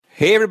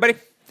Hey, everybody.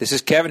 This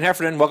is Kevin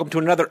Heffernan. Welcome to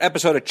another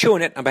episode of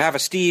Chewing It. On behalf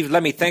of Steve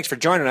Lemmy, thanks for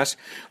joining us.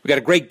 We got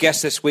a great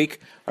guest this week.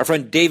 Our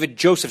friend David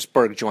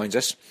Josefsberg joins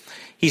us.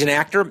 He's an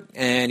actor,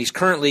 and he's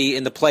currently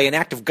in the play An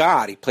Act of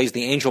God. He plays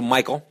the angel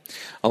Michael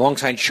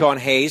alongside Sean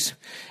Hayes.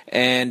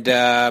 And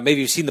maybe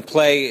you've seen the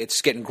play.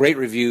 It's getting great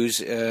reviews,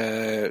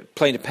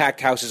 playing to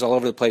packed houses all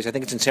over the place. I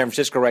think it's in San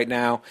Francisco right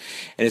now,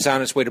 and it's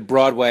on its way to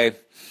Broadway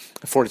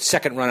for its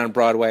second run on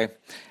Broadway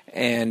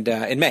and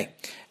in May.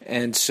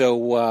 And so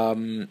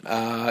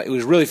it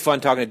was really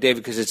fun talking to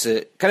David because it's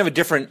a kind of a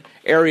different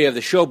area of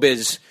the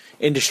showbiz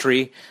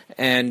industry,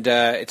 and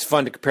it's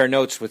fun to compare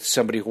notes with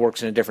somebody who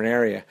works in a different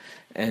area.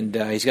 And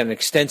he's got an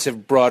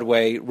extensive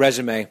Broadway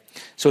resume,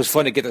 so it's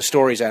fun to get the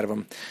stories out of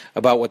him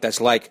about what that's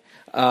like.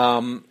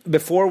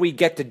 Before we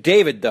get to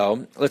David,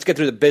 though, let's get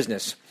through the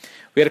business.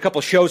 We had a couple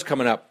of shows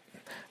coming up,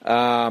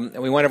 and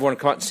we want everyone to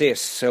come out and see us.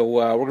 So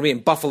we're going to be in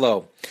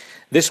Buffalo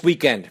this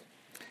weekend.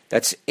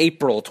 That's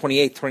April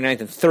 28th, 29th,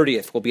 and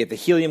 30th. We'll be at the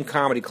Helium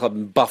Comedy Club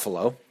in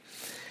Buffalo.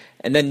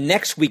 And then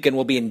next weekend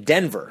we'll be in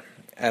Denver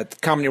at the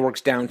Comedy Works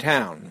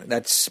downtown.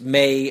 That's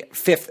May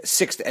 5th,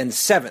 6th, and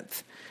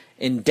 7th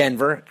in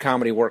Denver at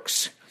Comedy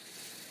Works.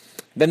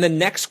 Then the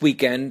next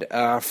weekend,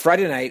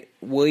 Friday night,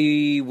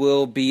 we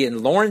will be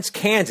in Lawrence,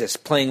 Kansas,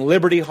 playing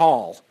Liberty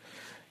Hall.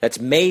 That's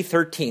May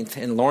 13th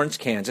in Lawrence,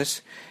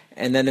 Kansas.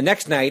 And then the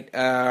next night,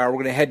 we're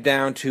going to head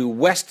down to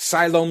West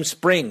Siloam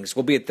Springs.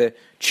 We'll be at the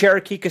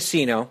Cherokee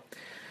Casino,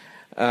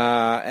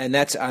 and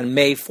that's on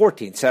May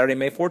 14th, Saturday,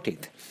 May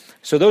 14th.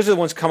 So those are the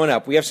ones coming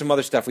up. We have some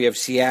other stuff. We have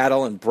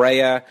Seattle and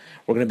Brea. We're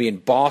going to be in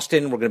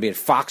Boston. We're going to be at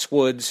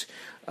Foxwoods.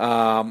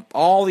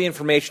 All the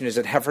information is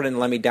at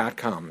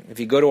heffernanlemmy.com. If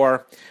you go to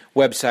our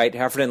website,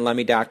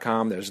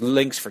 heffernanlemmy.com, there's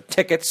links for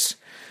tickets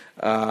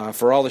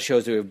for all the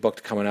shows that we've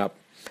booked coming up.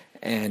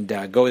 And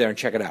go there and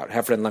check it out,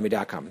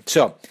 heffernanlemmy.com.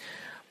 So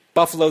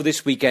Buffalo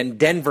this weekend,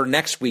 Denver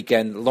next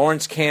weekend,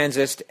 Lawrence,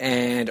 Kansas,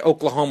 and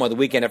Oklahoma the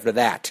weekend after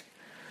that.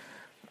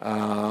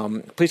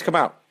 Please come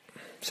out.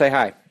 Say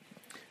hi.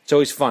 It's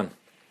always fun.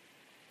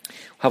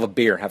 Have a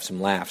beer, have some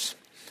laughs.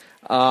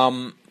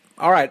 All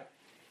right.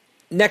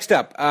 Next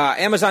up,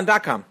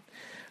 Amazon.com.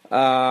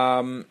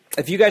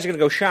 If you guys are going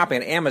to go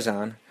shopping on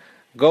Amazon,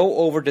 go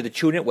over to the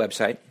Chewing It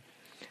website,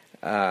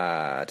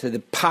 to the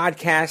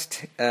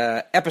podcast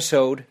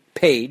episode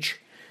page,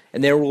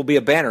 and there will be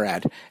a banner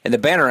ad. And the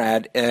banner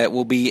ad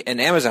will be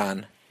an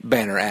Amazon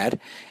banner ad.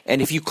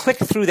 And if you click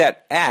through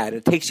that ad,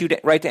 it takes you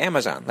right to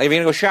Amazon. Like if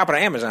you're going to go shopping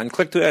on Amazon,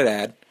 click through that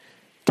ad.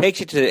 Takes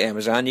you to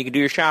Amazon. You can do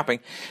your shopping.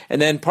 And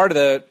then part of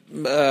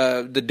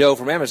the dough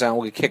from Amazon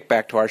will get kicked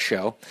back to our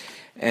show.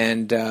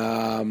 And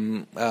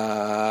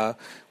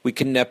we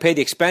can pay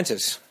the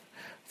expenses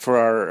for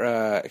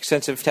our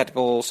extensive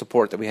technical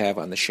support that we have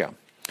on the show.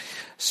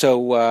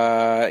 So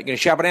you're going to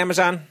shop at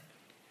Amazon?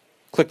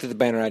 Click to the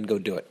banner ad and go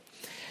do it.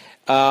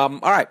 All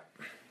right.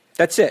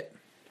 That's it.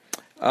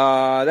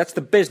 That's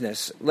the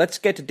business. Let's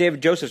get to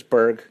David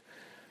Josefsberg.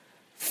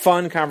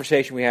 Fun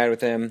conversation we had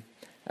with him.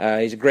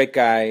 He's a great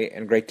guy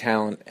and great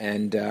talent,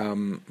 and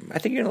I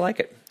think you're going to like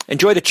it.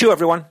 Enjoy the chew,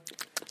 everyone.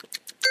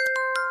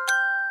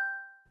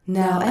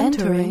 Now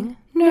entering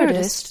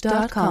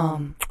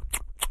Nerdist.com.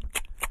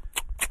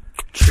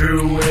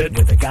 Chewing it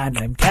with a guy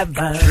named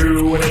Kevin.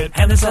 Chewing it.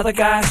 And this other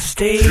guy,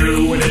 Steve.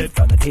 Chewing it.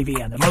 From the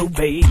TV and the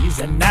movies.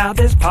 And now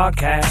this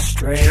podcast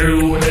straight.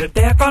 Chewing it.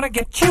 They're gonna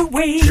get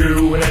chewy.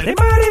 Chewing it. They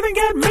might even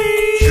get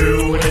me.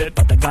 Chewing it.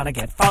 But they're gonna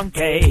get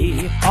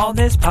funky on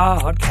this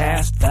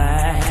podcast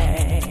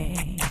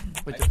thing.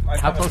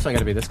 How close am I going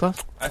to be? This close?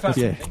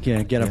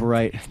 Get up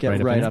right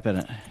up in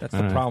it. That's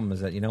the problem. Is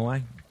that you know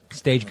why?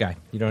 Stage guy.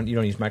 You don't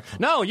use microphone.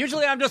 No,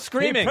 usually I'm just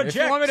screaming. If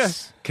you want me to...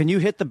 Can you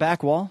hit the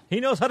back wall?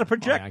 He knows how to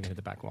project. I can hit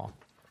the back wall.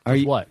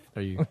 What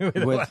are you?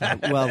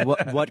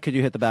 What could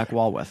you hit the back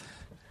wall with?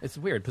 It's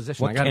a weird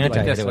position. What I got to do can't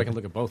like I this do so I with- can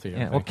look at both of you.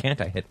 Yeah. What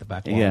can't I hit the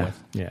back wall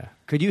with? Yeah.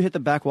 Could you hit the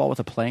back wall with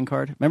a playing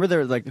card? Remember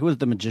there was who was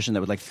the magician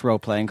that would throw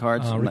playing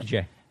cards? Ricky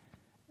Jay.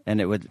 And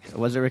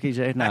was it Ricky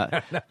Jay? No.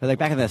 Like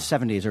back in the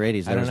 70s or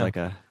 80s, there was a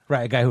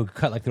guy who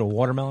cut through a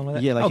watermelon with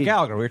it. Yeah,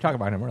 Gallagher. We were talking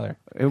about him earlier.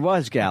 It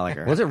was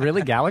Gallagher. Was it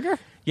really Gallagher?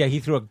 Yeah, he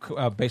threw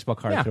a baseball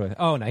card through it.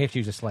 Oh, no, he had to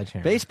use a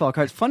sledgehammer. Baseball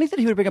cards. Funny that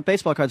he would bring up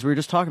baseball cards. We were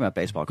just talking about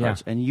baseball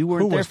cards, and you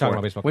weren't Who there was for talking it.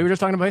 about baseball cards? We were just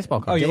talking about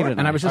baseball cards. Oh, you were?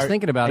 And I was just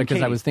thinking about it and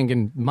because I Katie. was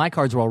thinking my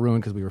cards were all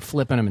ruined because we were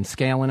flipping them and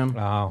scaling them.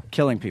 Oh.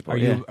 Killing people. Are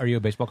you a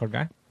baseball card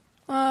guy?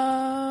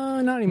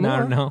 Not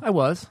anymore. No. I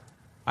was.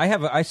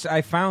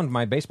 I found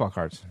my baseball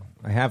cards.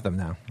 I have them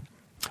now.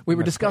 We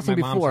were discussing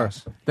my mom's before.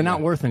 house. They're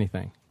not worth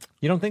anything.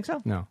 You don't think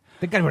so? No.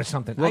 They got worth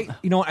something.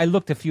 Well, I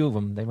looked a few of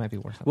them. They might be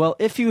worth something. Well,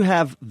 if you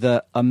have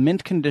a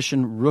mint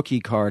condition rookie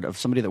card of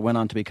somebody that went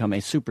on to become a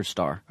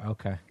superstar,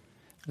 Okay.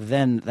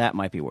 then that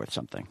might be worth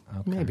something.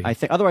 Okay. Maybe. I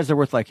think otherwise they're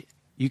worth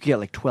you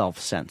could get 12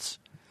 cents.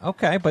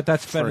 Okay, but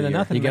that's better a than year.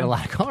 nothing. You get man. a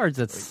lot of cards.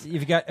 That's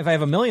If I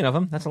have 1 million of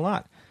them, that's a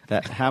lot.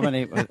 That how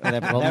many?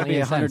 That would be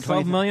million cents.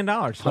 $12 $120 million.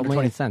 12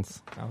 million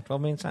cents. Oh,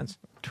 12 million cents.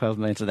 12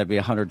 million, so that'd be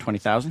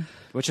 120,000,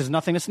 which is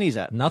nothing to sneeze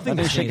at. Nothing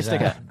to shake a sneeze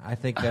stick at. I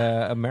think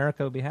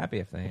America would be happy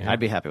if they. I'd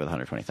be happy with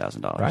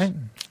 $120,000. Right?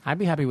 I'd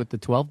be happy with the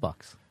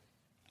 $12.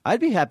 I'd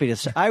be happy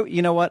to.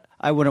 You know what?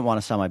 I wouldn't want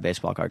to sell my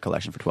baseball card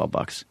collection for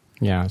 $12.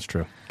 Yeah, that's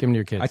true. Give them to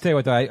your kids. I tell you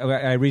what, though,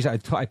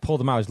 I pulled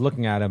them out. I was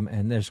looking at them,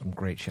 and there's some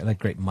great shit, like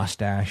great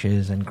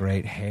mustaches and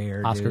great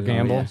hair. Oscar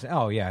Gamble.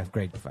 Oh yeah,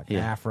 great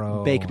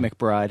afro. Bake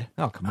McBride.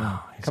 Oh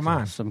come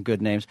on, Some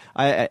good names.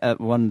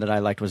 One that I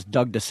liked was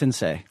Doug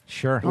DeCince.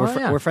 Sure.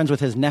 We're friends with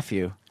his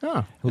nephew.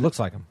 Oh. Who looks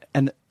like him?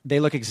 And they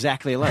look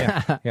exactly alike.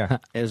 Yeah.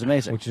 It was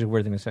amazing. Which is a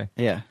weird thing to say.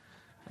 Yeah.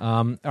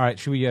 All right,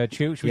 should we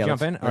chew? Should we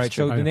jump in? All right,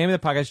 so the name of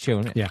the podcast is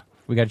Chewing. Yeah.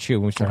 We got to chew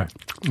when we start.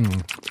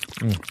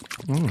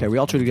 Okay, we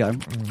all chew together,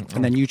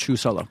 and then you chew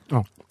solo.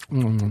 Oh.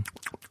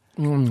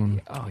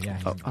 Oh yeah.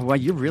 Oh, well,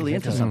 you're really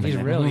into something. He's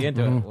really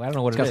into it. I don't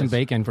know what It's got it some is.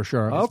 bacon for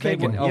sure. Okay.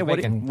 bacon. Well, yeah,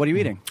 Bacon. what are you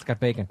eating? It's got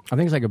bacon. I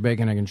think it's like a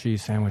bacon, egg, and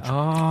cheese sandwich.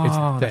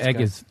 Oh, The that's egg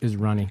good. is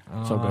runny.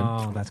 So good.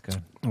 Oh, that's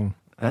good.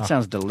 That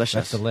sounds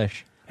delicious. That's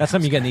delish. That's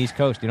something you get on the East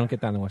Coast. You don't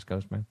get that on the West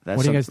Coast, man.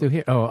 What do you guys do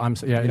here? Oh, You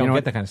don't know get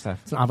what? that kind of stuff.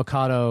 It's an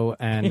avocado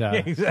and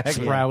Exactly.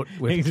 sprout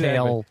with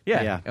kale.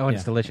 Yeah. Yeah. Oh,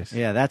 it's Yeah. delicious.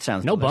 Yeah, that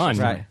sounds No delicious.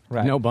 bun.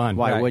 Right. No bun.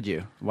 Why Right. would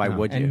you? Why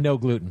would you? And no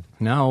gluten.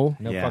 No.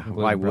 No yeah. fucking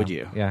gluten. Why bro. would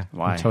you? Yeah.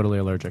 Why? I'm totally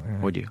allergic.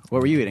 Would you?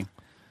 What were you eating?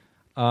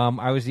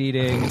 I was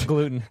eating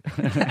gluten.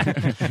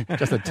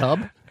 Just a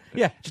tub?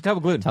 Yeah, just have a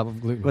gluten. Tub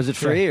of gluten. Was it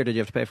free or did you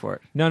have to pay for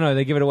it? No,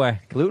 they give it away.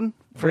 Gluten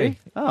free?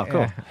 Oh,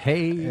 cool. Yeah.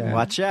 Hey.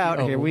 Watch out!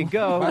 Here we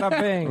go. Bada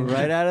bing.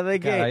 Right out of the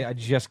God, gate. I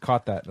just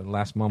caught that at the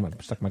last moment.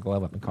 Stuck my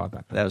glove up and caught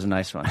that. That was a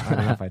nice one. I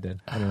don't know if I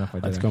did.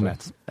 Let's go actually.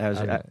 Mets.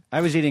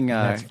 I was eating.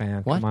 Mets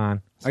fan. what? Come on.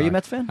 Are Sorry. you a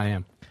Mets fan? I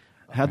am.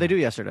 How'd they do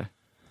yesterday?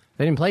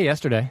 They didn't play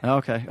yesterday. Oh,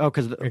 okay. Oh,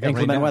 because got rained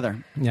inclement out.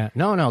 weather. Yeah.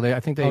 No. I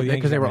think Oh, they the because they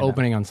Yankees were got rained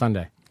opening on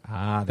Sunday.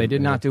 Ah, They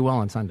did not do well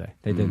on Sunday.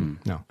 They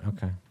didn't. No.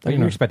 Okay. But, You're you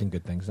know- expecting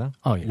good things, though.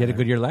 Oh, yeah. You had a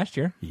good year last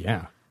year.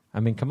 Yeah. I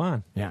mean, come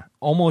on. Yeah.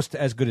 Almost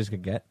as good as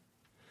could get.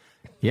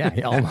 Yeah.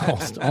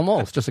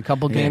 Almost. Just a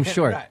couple games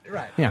short.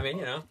 Right. Yeah. I mean,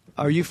 you know.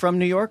 Are you from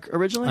New York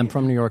originally? I'm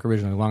from New York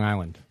originally, Long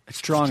Island.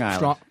 Strong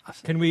Island.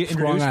 Can we Strong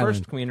introduce Island.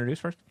 first? Can we introduce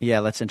first? Yeah,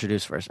 let's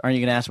introduce first. Aren't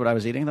you going to ask what I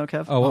was eating, though,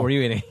 Kev? Oh, what were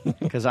you eating?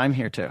 Because I'm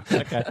here, too.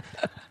 Okay.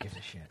 Give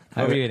a shit.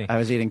 What were you eating? I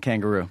was eating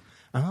kangaroo.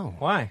 Oh.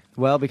 Why?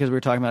 Well, because we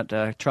were talking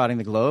about trotting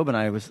the globe,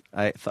 and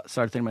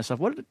started thinking to myself,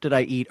 what did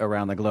I eat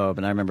around the globe?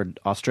 And I remembered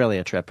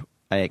Australia trip,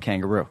 I ate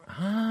kangaroo.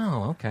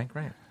 Oh, okay,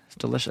 great. It's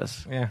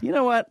delicious. Yeah. You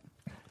know what?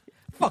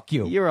 Fuck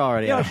you. You're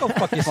already Go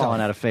fuck yourself.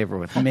 falling out of favor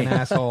with me, An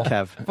asshole.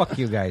 Kev. Fuck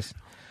you guys.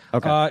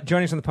 Okay.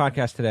 Joining us on the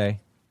podcast today,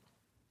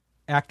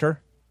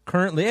 actor.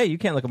 Currently, hey, you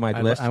can't look at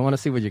my list. I want to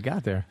see what you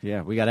got there.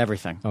 Yeah, we got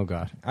everything. Oh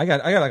God. I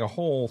got like a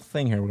whole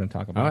thing here we're going to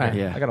talk about. All right.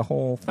 Yeah. I got a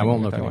whole thing. I won't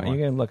we're look gonna talk about.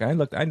 anymore. You can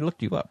look. I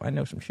looked you up. I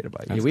know some shit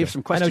about you. Yeah, we have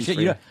some I know questions shit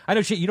for you. I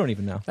know shit you don't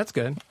even know. That's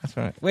good. That's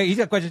right. Wait, he's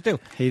got questions too.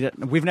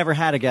 We've never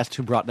had a guest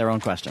who brought their own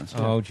questions.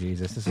 Oh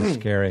Jesus, this is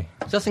scary.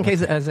 Just in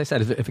case, as I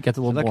said, if it gets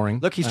a little boring.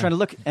 Look, he's trying to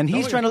look, and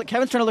he's trying to.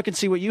 Kevin's trying to look and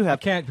see what you I have.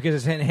 can't because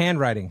it's in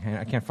handwriting.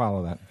 I can't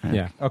follow that.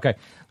 Yeah. Okay,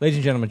 ladies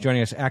and gentlemen,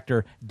 joining us,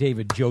 actor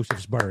David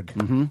Josefsberg.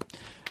 Mm-hmm.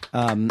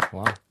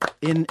 Wow.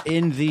 In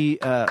the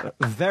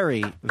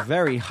very,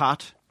 very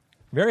hot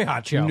Very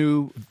hot show.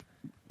 new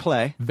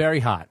play. Very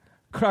hot.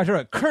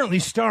 Currently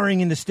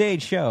starring in the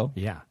stage show,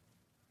 Yeah.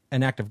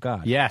 An Act of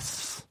God.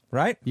 Yes.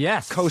 Right?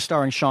 Yes.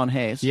 Co-starring Sean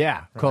Hayes.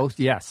 Yeah. Coast.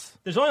 Yes.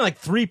 There's only like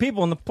 3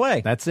 people in the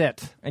play, That's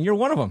it. and you're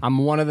one of them. I'm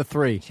one of the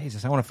 3.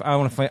 Jesus, I want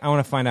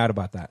to find out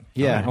about that.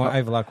 Yeah. I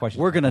have a lot of questions.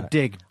 We're about gonna that.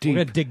 dig deep.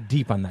 We're gonna dig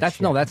deep on that. That's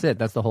shit. no. That's it.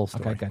 That's the whole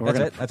story. Okay, good. We're That's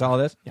gonna- it. That's all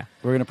it is. Yeah.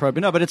 We're gonna probe.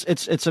 No, but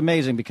it's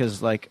amazing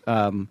because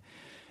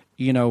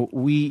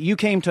you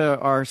came to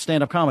our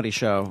stand-up comedy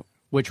show.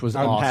 Which was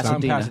Out in awesome.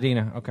 Out in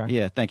Pasadena. Okay.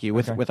 Yeah, thank you.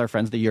 With our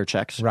friends, the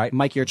Yurcheks. Right.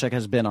 Mike Yurchek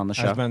has been on the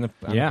show. I've been on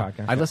the Yeah.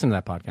 podcast. I listened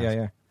to that podcast.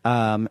 Yeah,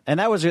 yeah. And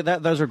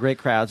those were great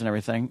crowds and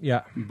everything.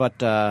 Yeah.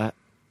 But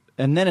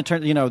and then it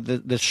turned,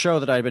 the show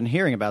that I've been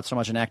hearing about so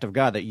much, An Act of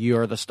God, that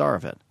you're the star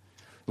of it,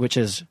 which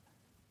is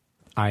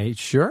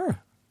Sure.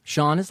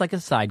 Sean is like a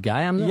side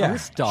guy. I'm the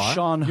star.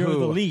 Sean You're who?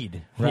 the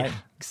lead, right? Yeah,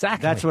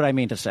 exactly. That's what I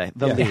mean to say.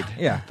 The Yeah. lead.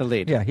 Yeah. The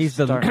lead. Yeah, he's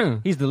the Star.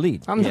 he's the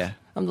lead. I'm the, Yeah.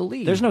 I'm the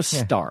lead. There's no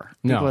star.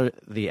 No. People are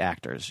the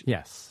actors.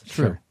 Yes.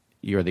 Sure. True.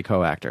 You're the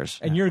co-actors.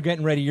 And you're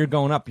getting ready. You're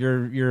going up.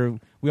 You're.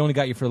 We only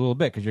got you for a little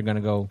bit because you're going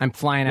to go. I'm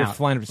flying You're out.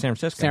 flying up to San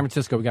Francisco. San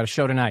Francisco. We got a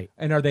show tonight.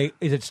 And are they?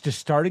 Is it just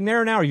starting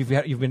there now, or you've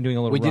been doing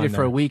a little? We did run it for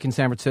there? a week in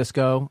San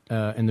Francisco,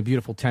 in the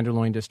beautiful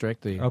Tenderloin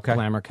district, the Okay.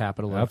 glamour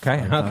capital of,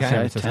 Okay, of okay. San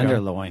Francisco.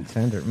 Tenderloin.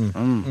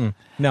 Tender.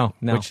 No.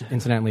 Which,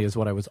 incidentally, is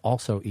what I was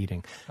also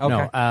eating.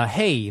 Okay. No,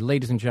 hey,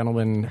 ladies and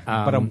gentlemen.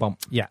 Ba-dum-bum.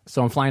 Yeah,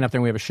 so I'm flying up there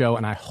and we have a show,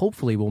 and I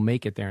hopefully will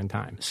make it there in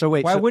time. So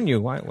wait. Why so, wouldn't you?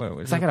 Why?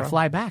 Because I got to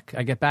fly back.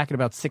 I get back at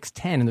about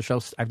 6:10, and the show,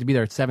 I have to be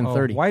there at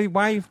 7:30. Why?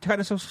 Why are you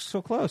cutting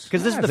so close?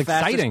 Because this is it's the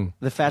fastest, exciting.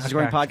 the fastest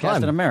growing Okay. podcast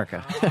Fun. in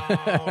America.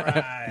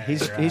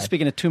 He's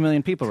speaking to 2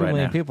 million people 2 right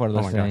million now. people are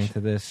my listening gosh. to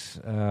this.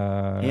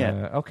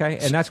 Yeah. Okay,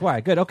 and that's why.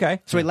 Good.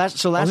 Okay. So wait,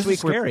 last this week is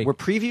scary. were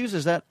previews?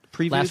 Is that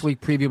previews? Last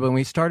week preview, but when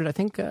we started, I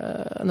think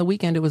on the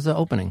weekend it was the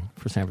opening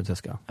for San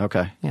Francisco.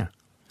 Okay. Yeah,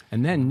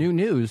 and then new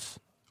news.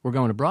 We're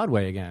going to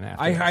Broadway again.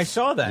 After I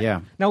saw that. Yeah.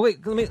 Now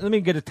wait, let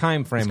me get a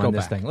time frame Let's on go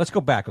this back. thing. Let's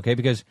go back, okay?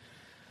 Because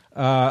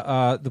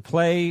the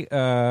play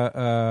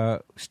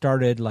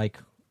started like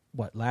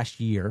last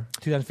year,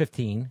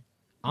 2015,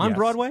 on Yes.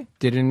 Broadway?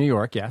 Did it in New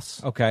York,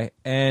 yes. Okay.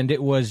 And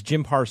it was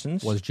Jim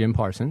Parsons. Was Jim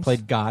Parsons.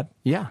 Played God.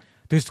 Yeah.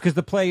 Because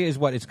the play is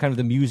what? It's kind of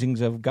the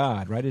musings of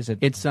God, right? Is it?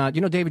 It's,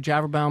 David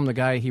Josefsberg, the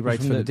guy, he writes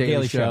from for the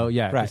Daily Show.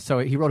 Yeah. Right. So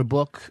he wrote a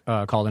book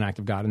called An Act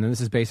of God, and then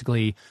this is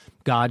basically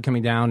God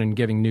coming down and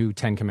giving new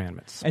 10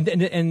 commandments.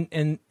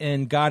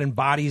 And God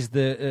embodies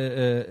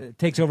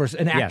takes over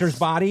an actor's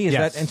body. Is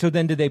Yes. that? And so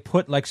then do they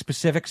put like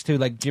specifics to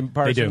like Jim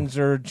Parsons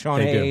or Sean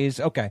They do. Hayes?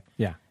 Okay.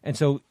 Yeah. And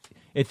so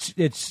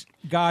it's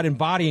God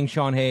embodying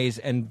Sean Hayes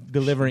and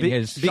delivering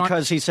his.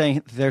 Because he's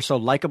saying they're so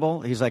likable.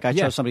 He's like, I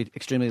chose somebody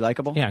extremely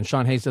likable. Yeah, and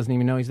Sean Hayes doesn't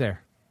even know he's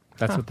there.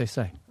 That's what they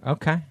say.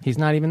 Okay. He's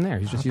not even there.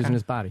 He's just using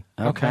his body.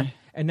 Okay.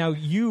 And now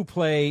you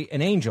play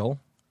an angel,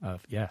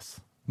 Yes.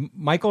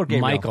 Michael or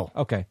Gabriel? Michael.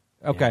 Okay.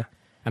 Yeah.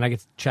 And I get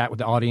to chat with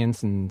the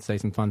audience and say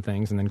some fun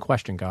things and then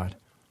question God.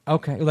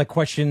 Okay. Like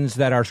questions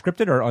that are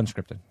scripted or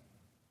unscripted?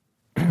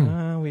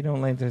 We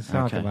don't like to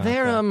talk about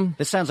They're that.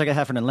 This sounds like a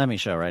Heffernan and Lemmy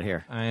show right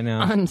here. I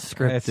know.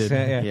 unscripted. It's,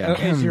 yeah. Yeah.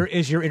 Oh,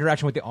 is your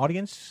interaction with the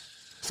audience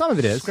Some of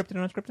it is. scripted and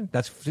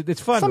unscripted? It's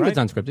fun, Some of right?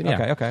 it's unscripted,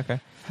 yeah. Okay.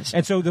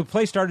 And so the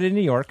play started in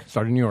New York,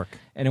 Started in New York.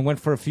 and it went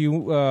for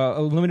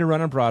a limited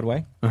run on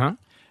Broadway. Uh-huh.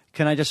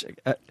 Can I just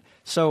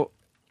so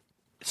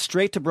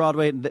straight to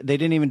Broadway? They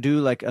didn't even do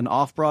like an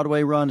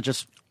off-Broadway run,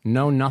 just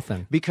No,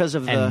 nothing. because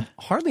of And the.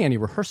 hardly any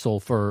rehearsal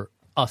for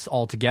us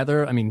all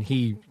together. I mean,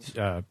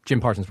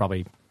 Jim Parsons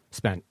probably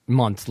spent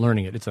months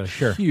learning it. It's a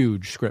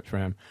huge script for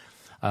him.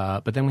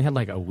 But then we had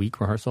like a week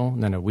rehearsal,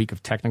 and then a week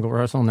of technical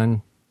rehearsal, and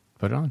then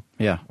put it on.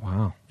 Yeah.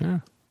 Wow. Yeah.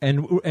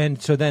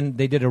 And so then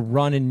they did a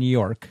run in New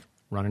York,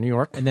 Run in New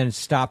York. and then it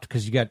stopped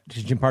because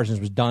Jim Parsons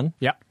was done.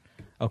 Yeah.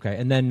 Okay,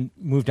 and then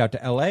moved out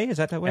to L.A. Is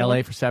that the way? it LA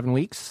went? for 7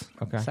 weeks.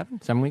 Okay.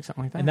 7 weeks,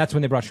 something like that. And that's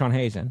when they brought Sean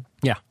Hayes in.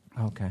 yeah.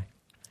 Okay.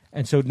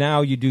 And so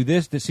now you do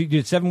this. You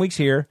did 7 weeks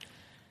here.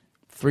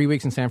 3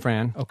 weeks in San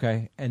Fran.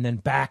 Okay, and then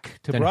back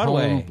to Then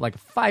Broadway. home, like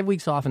 5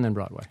 weeks off, and then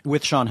Broadway.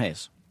 With Sean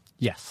Hayes.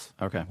 Yes.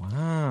 Okay.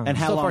 Wow. And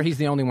how so long? far, he's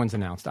the only one's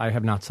announced. I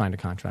have not signed a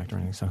contract or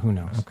anything, so who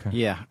knows? Okay.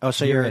 Yeah. Oh,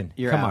 so You're you're in.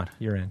 You're Come out. on,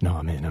 you're in. No,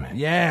 I'm in.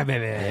 Yeah,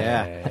 baby.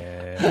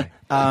 Yeah.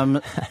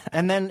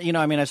 And then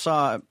I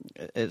saw.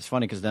 It's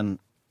funny because then,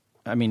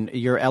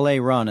 your LA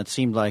run. It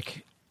seemed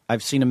like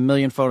I've seen a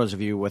million photos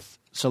of you with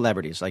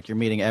celebrities. Like you're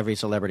meeting every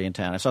celebrity in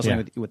town. I saw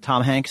something with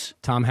Tom Hanks.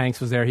 Tom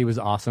Hanks was there. He was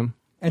awesome.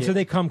 And so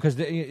they come and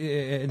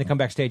they come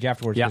backstage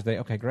afterwards. Yeah.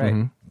 Because they great.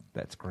 Mm-hmm.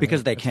 That's great.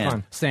 Because they That's can.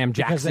 fun. Sam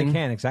Because they Jackson.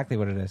 can. Exactly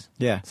what it is.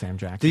 Yeah. Sam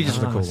Jackson. Did he just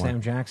That was a cool Sam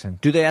one. Jackson.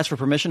 Do they ask for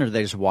permission, or do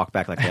they just walk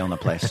back like they own the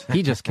place?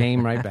 He just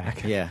came right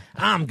back. Yeah.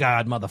 I'm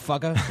God,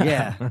 motherfucker.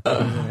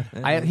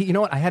 Yeah. You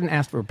know what? I hadn't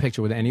asked for a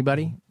picture with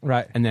anybody.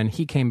 Right. And then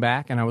he came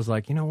back, and I was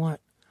like, you know what?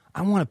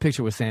 I want a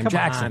picture with Sam Come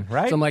Jackson. on,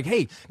 right? So I'm like,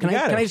 hey, can You I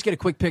got it. just get a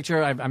quick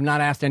picture? I've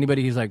not asked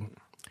anybody. He's like,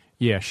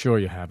 yeah, sure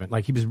you haven't.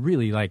 Like, he was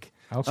really like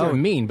so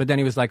mean. But then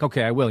he was like,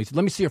 okay, I will. He said,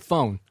 let me see your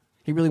phone.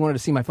 He really wanted to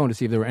see my phone to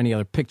see if there were any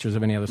other pictures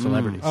of any other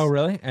celebrities. Oh,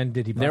 really? And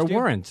did he? There bust you?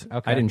 weren't.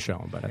 Okay. I didn't show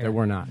him, but there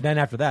were not. Then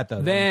after that,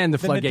 though. Then the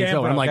floodgates jam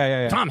open. I'm broke. like,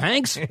 Yeah. Tom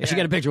Hanks? I should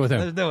get a picture with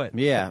him. Let's do it.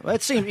 Yeah. Well,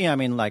 it seemed.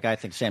 I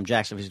think Sam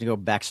Jackson, if he's going to go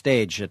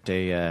backstage at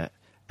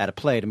a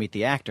play to meet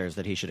the actors,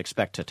 that he should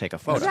expect to take a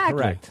photo. Exactly.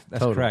 Correct. That's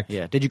Totally. correct.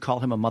 Yeah. Did you call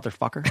him a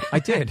motherfucker? I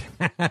did.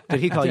 Did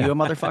he call you a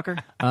motherfucker?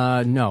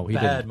 No, he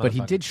Bad didn't. But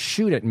he motherfucker. did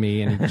shoot at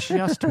me, and he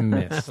just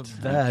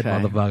missed. Bad Okay.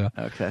 motherfucker.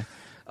 Okay.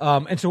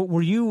 And so,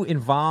 were you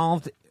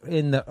involved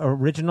in the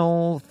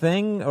original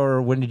thing,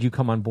 or when did you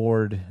come on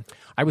board?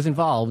 I was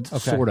involved,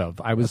 sort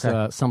of. I was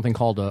something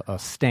called a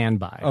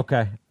standby.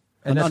 Okay,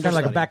 and that's kind of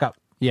like a understudy. backup.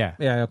 Yeah.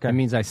 Yeah, okay. It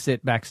means I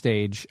sit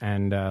backstage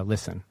and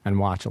listen and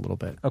watch a little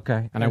bit.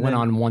 Okay. And I And went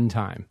then- on one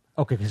time.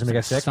 Okay, because somebody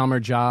got sick. Summer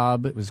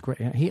job. It was great.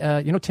 He,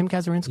 Tim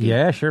Kazurinsky?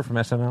 Yeah, sure, from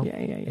SNL.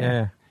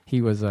 Yeah.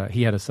 He was.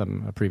 He had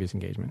a previous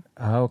engagement.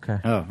 Oh, okay.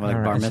 Oh, like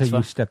All bar right. So mitzvah?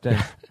 you stepped in.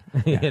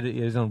 He had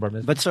his own bar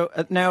mitzvah. But so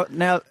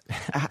now,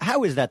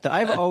 how is that?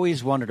 I've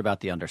always wondered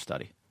about the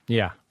understudy.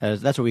 Yeah.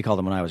 That's what we called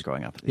them when I was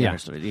growing up. The Yeah.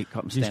 understudy. You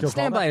call them You still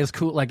stand- Standby is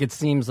cool. Like, it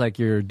seems like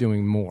you're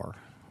doing more.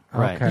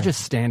 Right. Okay. You're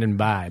just standing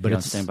by, but You don't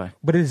it's stand by.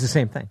 But it is the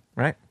same thing,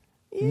 right?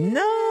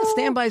 No,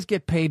 standbys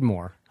get paid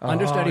more.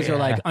 Understudies are yeah.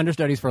 like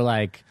understudies for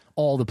like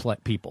all the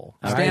people.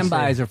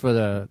 Standbys are for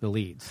the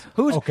leads.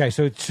 Who's Okay,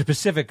 so it's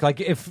specific. Like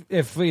if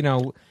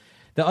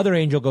the other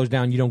angel goes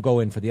down, you don't go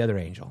in for the other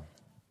angel.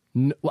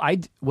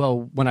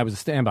 Well, when I was a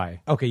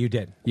standby, Okay, you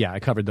did. yeah, I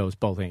covered those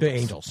both angels. The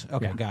angels.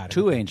 Okay, Yeah. got it.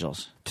 two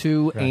angels?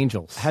 Two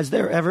angels. Has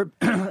there ever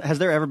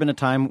been a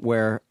time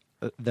where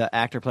the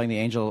actor playing the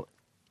angel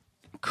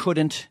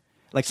couldn't,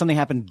 like something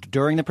happened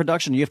during the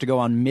production? You have to go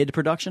on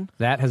mid-production?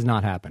 That has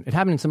not happened. It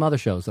happened in some other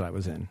shows that I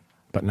was in,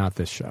 but not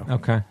this show.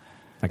 Okay.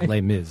 Like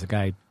Les Mis, a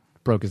guy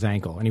broke his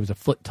ankle, and he was a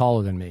foot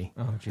taller than me.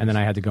 Oh, jeez. And then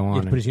I had to go You on.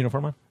 had to put his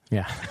uniform on?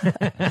 Yeah. He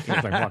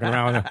was like walking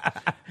around with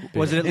a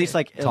Was it at least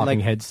like talking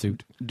head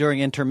suit. during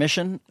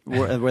intermission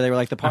where they were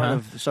like the part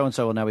of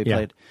so-and-so will now be Yeah.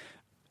 played?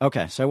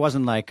 Okay, so it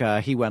wasn't like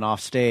he went off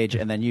stage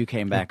and then you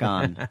came back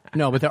on.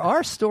 No, but there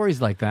are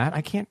stories like that.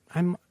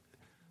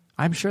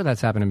 I'm sure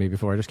that's happened to me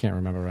before. I just can't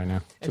remember right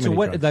now. And so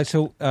what?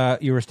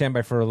 You were a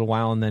standby for a little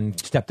while, and then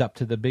stepped up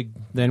to the big.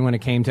 Then when it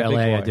came to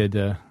LA, I did.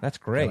 That's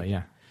great. LA,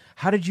 yeah.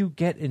 How did you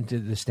get into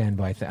the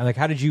standby thing? Like,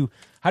 how did you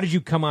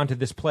come onto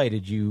this play?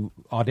 Did you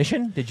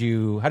audition?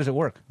 How does it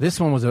work? This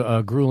one was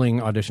a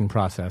grueling audition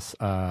process.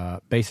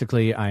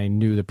 Basically, I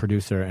knew the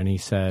producer, and he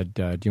said,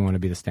 "Do you want to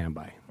be the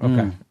standby?"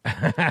 Okay.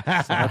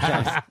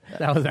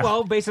 That was that.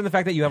 Well, based on the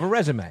fact that you have a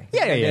resume.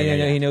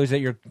 Yeah. He knows that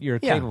you're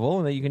capable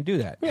and that you can do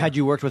that. Had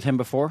you worked with him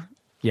before?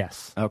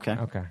 Yes. Okay.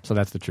 So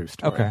that's the true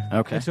story.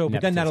 Okay. And so,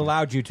 but then that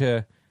allowed you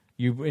to.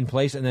 You in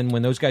place, and then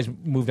when those guys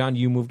moved on,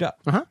 you moved up.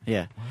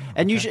 Yeah,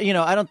 and you should,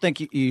 I don't think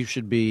you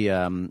should be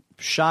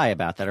shy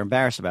about that or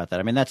embarrassed about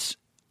that. I mean,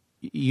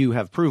 you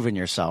have proven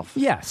yourself.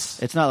 Yes.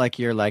 It's not like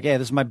you're like, hey,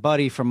 this is my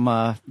buddy from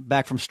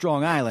back from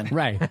Strong Island.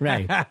 Right.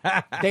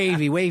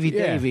 Davey, Wavy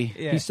Davey.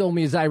 Yeah. He sold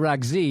me his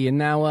IROC Z, and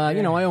now I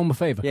owe him a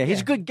favor. Yeah,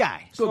 he's a good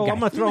guy. So I'm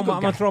gonna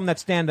throw him that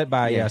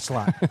stand-by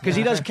slot because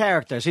he does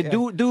characters. He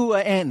do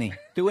Anthony.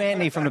 Do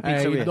Anthony from the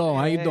pizzeria.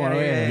 How you doing?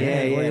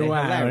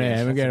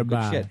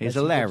 He's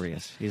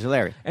hilarious. He's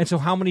hilarious. And so,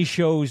 how many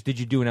shows did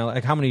you do in LA?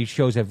 Like, how many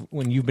shows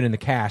when you've been in the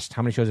cast?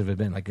 How many shows have it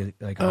been? Like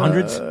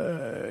hundreds?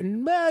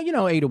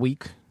 8 a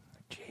week.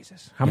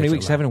 Jesus. How many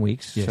weeks? 7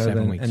 weeks. Yeah,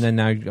 7 weeks. And then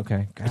now,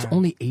 okay. God. It's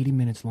only 80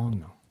 minutes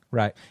long, though.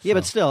 Right. Yeah,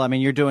 but still, I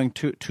mean, you're doing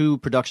two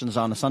productions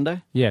on a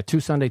Sunday? Yeah,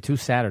 2 Sunday, 2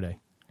 Saturday.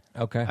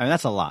 Okay. I mean,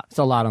 that's a lot. It's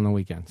a lot on the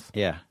weekends.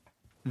 Yeah.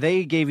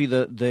 They gave you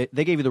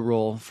the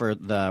role for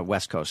the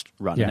West Coast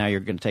run. Yeah. Now you're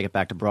going to take it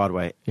back to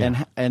Broadway.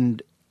 Yeah.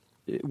 And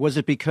was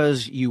it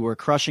because you were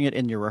crushing it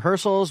in your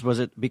rehearsals? Was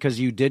it because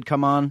you did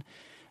come on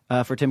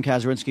for Tim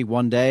Kazurinsky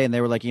one day and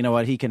they were like, you know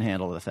what, he can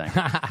handle the thing?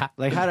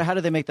 Like, how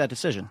did they make that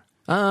decision?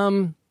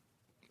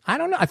 I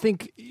don't know. I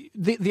think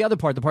the other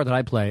part, the part that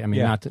I play, I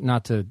mean,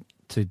 not to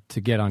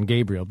get on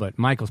Gabriel, but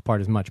Michael's part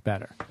is much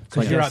better.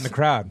 Because you're out in the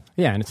crowd.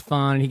 Yeah, and it's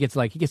fun. He gets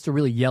to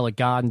really yell at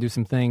God and do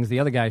some things. The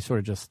other guy sort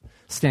of just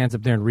stands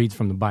up there and reads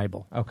from the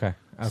Bible. Okay.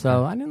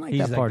 So I didn't like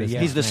that part.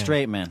 He's the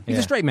straight man. He's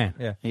a straight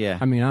man. Yeah.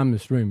 I mean, I'm the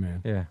straight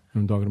man. Yeah.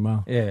 I'm talking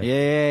about. Yeah.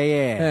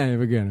 Hey,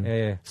 we're good.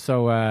 Yeah.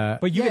 So,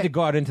 but you get to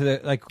go out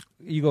into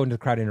you go into the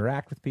crowd,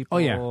 interact with people.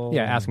 Oh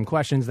yeah. Ask them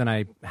questions, then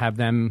I have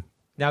them.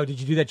 Now,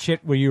 did you do that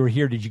shit where you were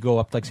here? Did you go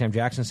up like Sam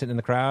Jackson sitting in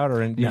the crowd,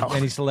 or any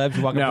celebs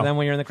you walk up to them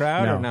when you're in the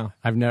crowd? No,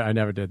 or no? I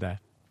never did that.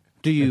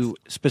 Do you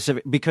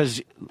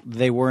because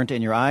they weren't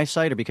in your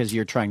eyesight, or because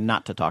you're trying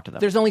not to talk to them?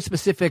 There's only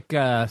specific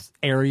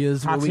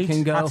areas where we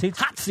can go.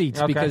 Hot seats,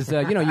 okay. Because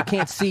you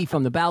can't see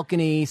from the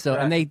balcony, so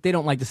and they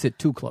don't like to sit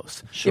too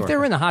close. Sure. If they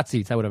were in the hot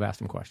seats, I would have asked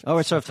them questions. All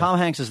right, so if Tom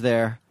Hanks is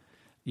there,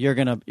 you're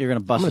gonna bust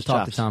I'm gonna his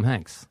talk chops. to Tom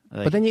Hanks,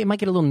 but then you might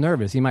get a little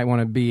nervous. He might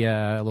want to be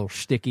a little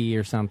shticky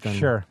or something.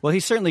 Sure. Well,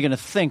 he's certainly going to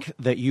think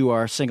that you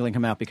are singling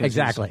him out because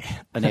he's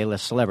an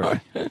A-list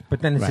celebrity.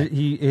 But then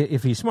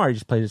if he's smart, he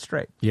just plays it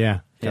straight.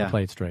 Yeah. Yeah.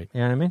 Play it straight.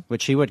 You know what I mean?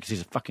 Which he would, because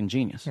he's a fucking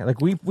genius. Yeah,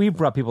 like we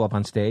brought people up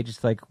on stage.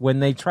 It's like when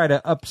they try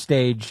to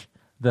upstage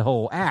the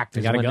whole act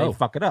is when they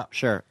fuck it up.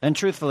 Sure. And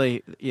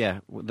truthfully,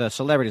 the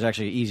celebrities are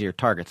actually easier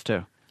targets,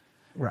 too.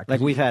 Right.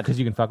 Like we've had... Because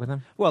you can fuck with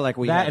them? Well, like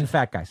we that had... and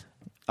fat guys.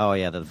 Oh,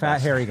 yeah. The fat,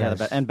 best. hairy guys.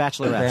 Yeah, and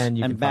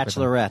bachelorettes. And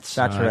bachelorettes.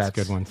 Bachelorettes. That's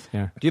good ones,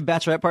 yeah. Do you have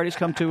bachelorette parties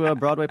come to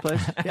Broadway plays?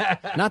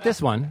 Not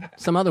this one.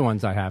 Some other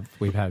ones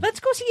we've had. Let's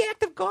go see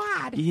Act of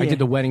God. I did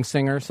the Wedding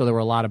Singer, so there were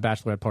a lot of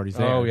bachelorette parties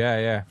there. Oh,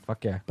 yeah.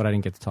 Fuck yeah. But I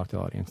didn't get to talk to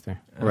the audience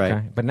there. Right.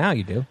 Okay. But now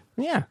you do.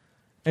 Yeah.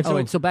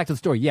 And so back to the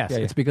story. Yes,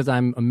 it's because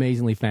I'm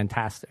amazingly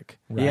fantastic.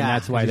 Right? Yeah. And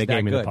that's why they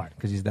gave me the part.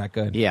 Because he's that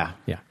good. Yeah.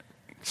 Yeah.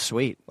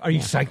 Sweet. Are you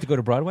psyched to go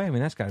to Broadway? I mean,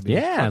 that's got to be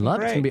I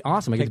love it. It's going to be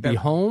awesome. I get to be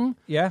home.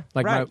 Yeah.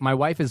 Like my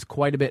wife is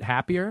quite a bit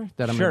happier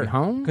that I'm going to be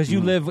home. Because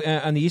you live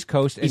on the East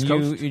Coast, and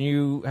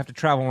you have to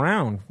travel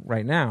around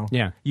right now.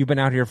 Yeah. You've been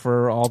out here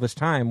for all this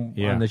time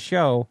on the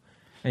show,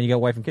 and you got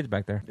wife and kids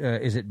back there.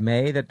 Is it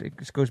May that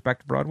it goes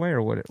back to Broadway,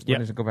 or when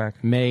does it go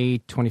back?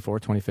 May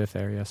 24th,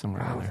 25th area,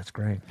 somewhere around there. That's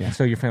great. Yeah.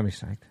 So your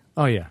family's psyched.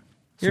 Oh, yeah.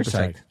 You're Super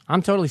psyched.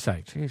 I'm totally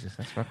psyched. Jesus,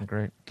 that's fucking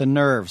great. The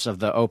nerves of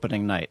the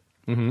opening night.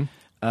 Mm-hmm.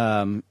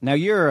 Now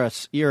you're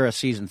a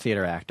seasoned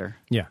theater actor.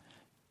 Yeah.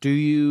 Do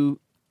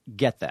you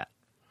get that?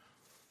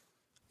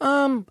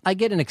 I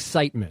get an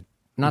excitement,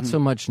 not so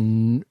much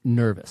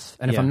nervous.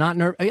 And if I'm not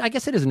nervous, I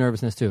guess it is a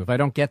nervousness too. If I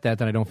don't get that,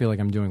 then I don't feel like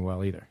I'm doing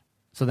well either.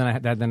 So then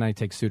I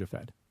take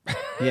Sudafed.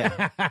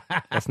 Yeah.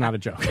 That's not a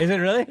joke. Is it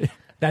really?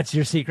 That's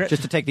your secret?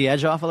 Just to take the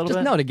edge off a little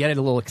bit? No, to get it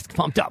a little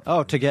pumped up.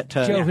 Oh, to get to...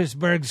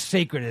 Josefsberg's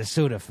secret is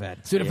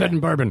Sudafed. Sudafed and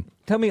bourbon.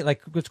 Tell me,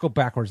 let's go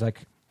backwards.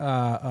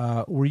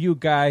 Were you a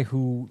guy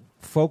who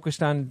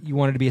focused on you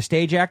wanted to be a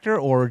stage actor,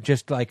 or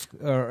just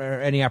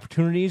or any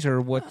opportunities, or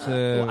what?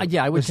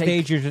 I would was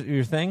stage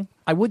your thing.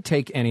 I would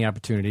take any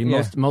opportunity.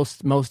 Yeah.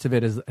 Most of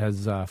it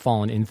has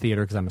fallen in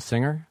theater because I'm a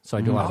singer, so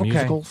I do a lot of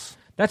musicals.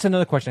 That's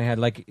another question I had.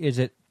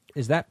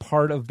 Is that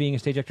part of being a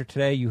stage actor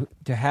today? You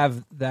to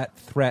have that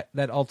threat,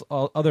 that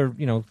other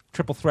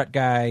triple threat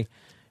guy.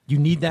 You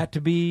need that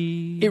to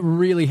be... It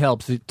really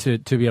helps to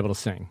be able to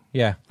sing.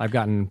 Yeah. I've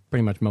gotten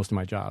pretty much most of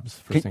my jobs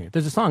for singing.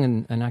 There's a song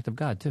in An Act of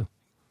God, too.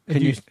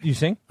 Can you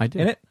sing? I do.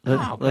 In it?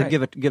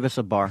 Give us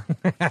a bar.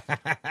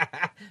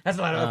 That's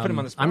a lot. I put him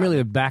on the spot. I'm really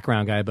a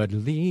background guy, but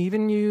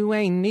leaving you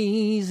ain't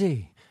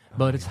easy.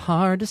 But it's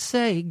hard to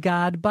say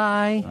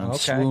goodbye. I'm Okay,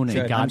 swooning.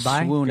 good. I'm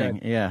Goodbye? swooning.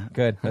 Good. Yeah.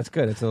 Good. That's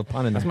good. It's a little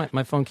pun in there.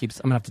 My phone keeps.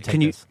 I'm gonna have to take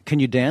this. Can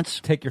you dance?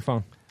 Take your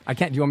phone. I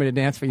can't. Do you want me to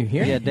dance for you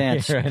here? Yeah,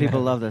 dance. Right.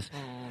 People love this.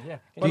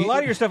 But a lot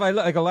of your stuff,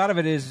 like a lot of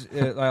it is,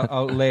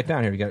 I'll lay it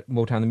down here. You got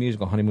Motown the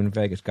Musical, Honeymoon in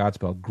Vegas,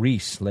 Godspell,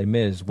 Grease, Les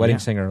Mis, Wedding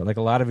Singer. Like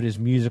a lot of it is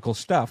musical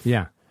stuff.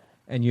 Yeah.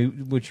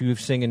 And which you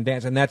sing and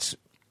dance. And that's,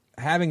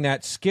 having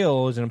that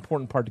skill is an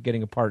important part to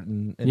getting a part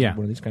in one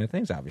of these kind of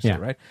things, obviously,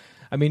 right?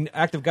 I mean,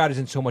 Act of God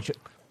isn't so much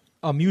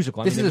a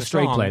musical. This is a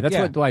straight play.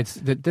 That's why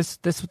it's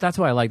that's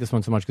why I like this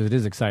one so much, because it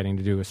is exciting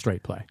to do a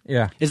straight play.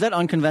 Yeah. Is that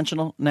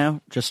unconventional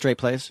now? Just straight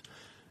plays?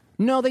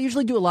 No, they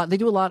usually do a lot. They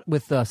do a lot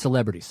with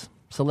celebrities.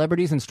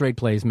 Celebrities and straight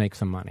plays make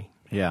some money.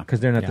 Yeah. Because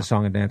they're not the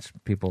song and dance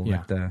people.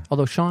 Yeah. That,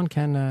 Although Sean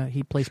can,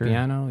 he plays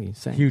piano, he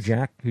sings. Hugh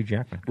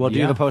Jackman. Well, do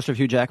you have a poster of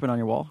Hugh Jackman on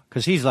your wall?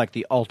 Because he's like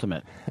the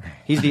ultimate.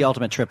 He's the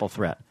ultimate triple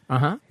threat.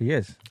 He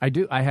is. I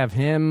do. I have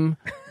him.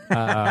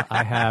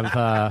 I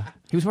have.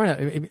 He was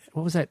wearing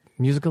what was that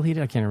musical he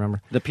did? I can't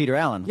remember. The Peter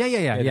Allen. Peter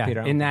Yeah.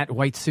 Allen. In that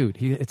white suit.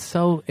 It's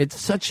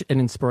such an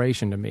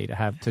inspiration to me to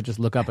have to just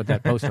look up at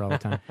that poster all the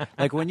time.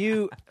 Like when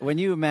you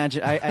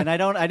imagine, I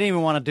didn't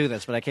even want to do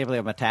this, but I can't believe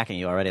I'm attacking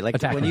you already. Like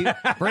Attack when me. you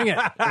Bring it.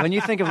 when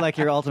you think of like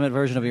your ultimate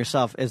version of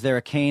yourself, is there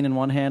a cane in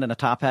one hand and a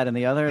top hat in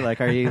the other? Like,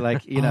 are you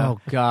like Oh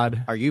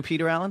God. Are you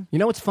Peter Allen? You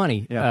know what's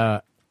funny?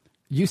 Yeah.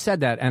 You said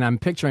that, and I'm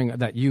picturing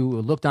that you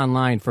looked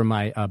online for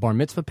my bar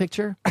mitzvah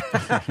picture,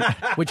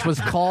 which was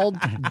called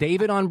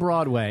David on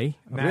Broadway.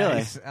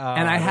 Nice.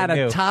 And I had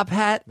a top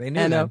hat They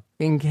knew and that. a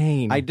fucking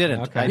cane. I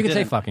didn't. Okay. I You can say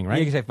didn't. fucking, right?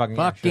 You can say fucking.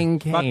 Fucking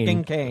yeah, sure. cane.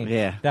 Fucking cane.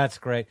 Yeah. That's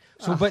great.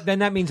 So, but then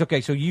that means,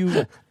 okay, so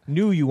you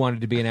knew you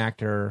wanted to be an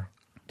actor.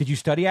 Did you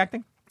study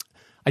acting?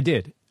 I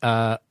did.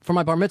 For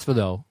my bar mitzvah,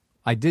 though,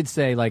 I did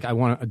say, like, I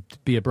want to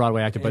be a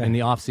Broadway actor, but in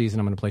the off season,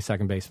 I'm going to play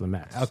second base for the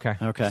Mets. Okay.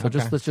 Okay. So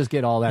let's just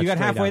get all that. You got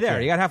straight halfway out there.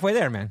 You got halfway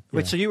there, man.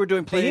 Wait, so you were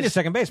doing They need a plays?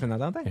 second baseman, though,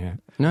 don't they? Yeah.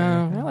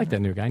 No, I like that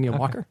new guy, Neil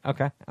Walker.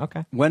 Okay.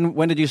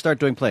 When did you start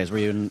doing plays? Were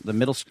you in the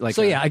middle school? Like,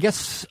 So yeah, I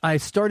guess I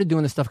started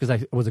doing this stuff because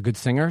I was a good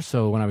singer.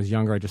 So when I was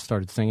younger, I just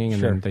started singing, and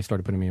Sure. then they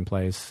started putting me in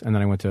plays. And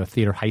then I went to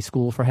theater high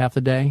school for half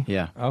the day.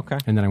 Yeah. Okay.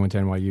 And then I went to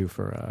NYU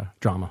for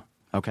drama.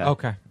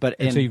 Okay. But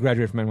And so you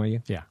graduated from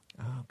NYU? Yeah.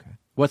 Oh, okay.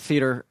 what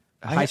theater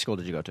high school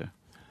did you go to?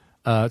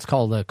 It's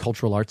called the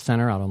Cultural Arts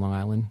Center out on Long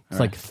Island. It's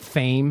like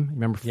Fame.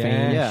 Remember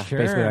Fame? Yeah. Sure.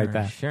 Basically like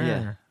that. Sure.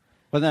 Yeah.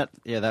 Wasn't that?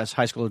 Yeah, that's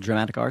high school of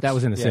dramatic arts. That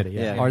was in the Yeah, city.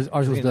 Yeah. yeah.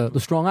 Ours was the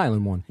Strong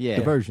Island one. Yeah.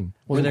 Diversion.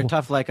 Were they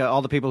tough? Like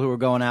all the people who were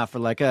going out for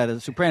like the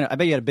Soprano. I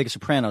bet you had a big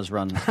Sopranos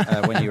run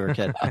when you were a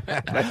kid.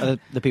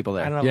 The people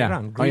there. I don't know. Yeah.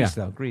 What's wrong. Oh, Grease,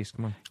 yeah. though. Grease,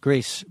 come on.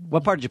 Grease.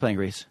 What part did you play in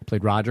Grease?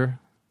 Played Roger,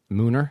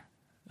 Mooner.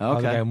 Oh,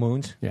 the guy Okay. who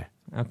moons? Yeah.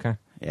 Okay.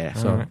 Yeah.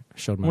 So All right.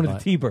 showed my One of butt.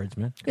 the T-Birds,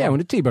 man. Yeah,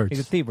 one of the T-Birds. He's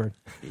a T-Bird,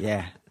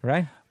 Yeah.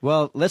 right?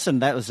 Well, listen,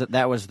 that was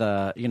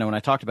the when I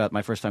talked about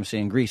my first time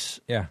seeing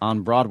Grease Yeah.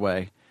 on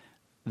Broadway,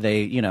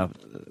 they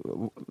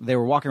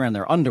were walking around in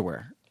their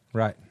underwear.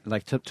 Right.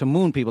 Like to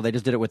moon people, they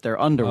just did it with their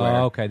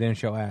underwear. Oh, okay. They didn't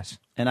show ass.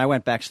 And I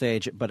went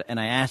backstage, and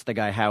I asked the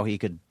guy how he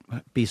could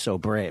be so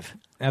brave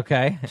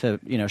Okay. to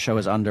show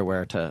his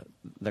underwear to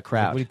the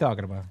crowd. What are you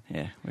talking about?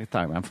 Yeah, what are you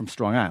talking about? I'm from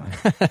Strong Island.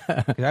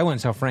 'Cause I went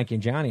and saw Frankie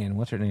and Johnny, and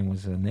what's her name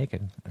was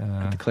naked.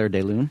 Claire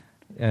de Lune.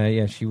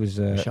 Yeah, she was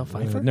Michelle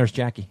Pfeiffer? Nurse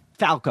Jackie.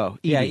 Falco.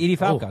 Yeah, Edie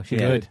Falco. Oh,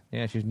 She's yeah. good.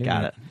 Yeah, she was new.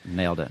 Got it.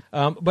 Nailed it.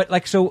 But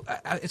like, so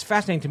it's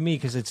fascinating to me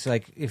because it's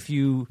like if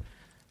you,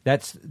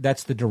 that's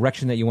the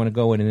direction that you want to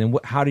go in, and then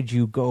how did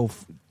you go?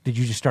 Did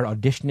you just start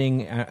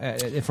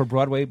auditioning for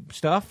Broadway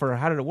stuff, or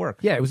how did it work?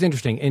 Yeah, it was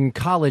interesting. In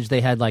college,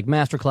 they had like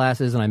master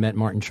classes, and I met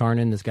Martin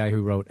Charnin, this guy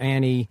who wrote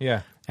Annie.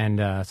 Yeah.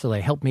 And so they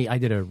helped me. I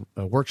did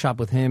a workshop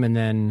with him, and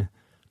then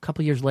a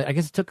couple of years later, I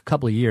guess it took a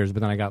couple of years,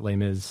 but then I got Les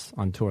Mis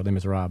on tour, Les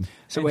Miserables.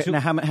 So wait,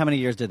 now how many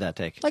years did that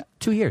take? Like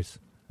 2 years.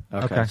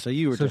 Okay. So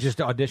you were just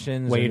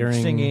auditions, waitering, and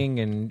singing,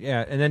 and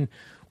and then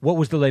what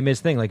was the Les Mis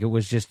thing? Like it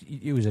was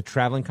a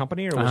traveling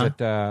company, or was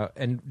it?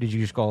 And did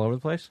you just go all over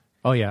the place?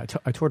 Oh yeah,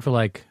 I toured for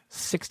like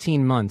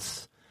 16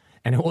 months,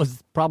 and it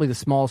was probably the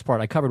smallest part.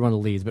 I covered one of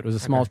the leads, but it was the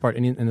smallest part.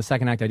 And in the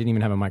second act, I didn't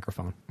even have a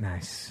microphone.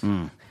 Nice.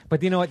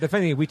 But you know what? The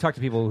funny thing, we talk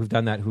to people who've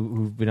done that,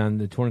 who've been on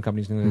the touring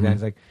companies and like that.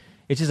 It's like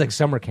it's just like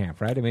summer camp,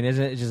 right? I mean,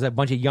 isn't it? It's just a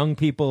bunch of young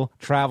people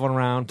traveling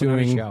around putting on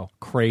a Doing show.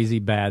 crazy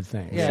bad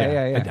things.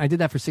 Yeah. I did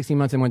that for 16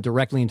 months and went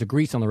directly into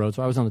Greece on the road.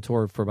 So I was on the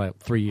tour for about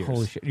 3 years.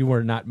 Holy shit! You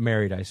were not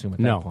married, I assume. At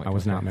that No, point. I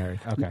was Okay. not married.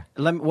 Okay.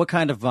 What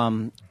kind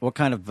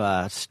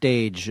of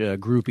stage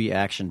groupie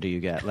action do you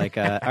get? Like,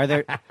 are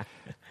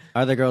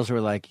there girls who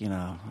are like,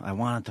 I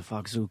wanted to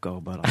fuck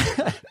Zuko, but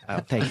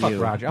I'll take Fuck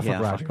you. Roger. I'll fuck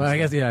Roger. Well, I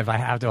guess if I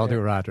have to, I'll do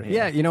Roger.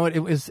 Yeah, you know what?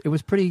 It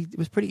was pretty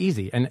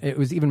easy, and it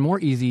was even more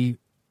easy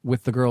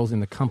with the girls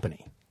in the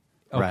company.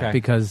 Okay.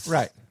 Because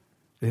right.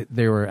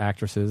 they were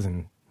actresses,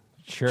 and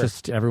Sure.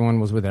 just everyone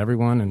was with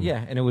everyone, and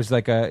Yeah, and it was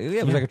like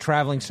a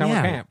traveling summer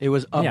Yeah. camp. It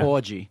was a Yeah.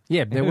 orgy.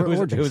 yeah, there were It was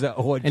orgies. an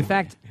orgy. In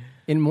fact,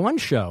 in one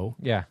show,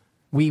 Yeah.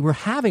 we were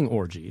having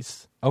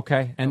orgies.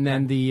 Okay. And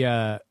then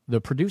the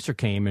producer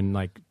came and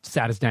like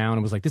sat us down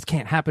and was like, "This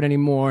can't happen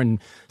anymore," and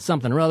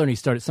something or other.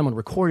 And someone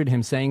recorded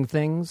him saying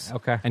things.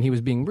 Okay. And he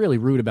was being really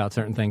rude about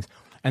certain things.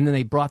 And then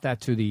they brought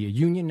that to the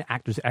union,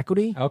 Actors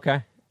Equity.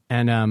 Okay.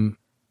 And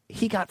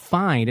he got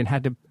fined and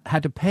had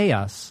to pay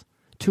us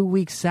 2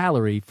 weeks'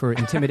 salary for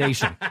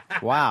intimidation.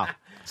 Wow.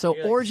 So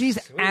orgies,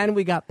 and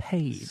we got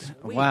paid.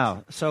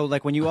 Wow. So,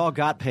 like, when you all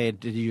got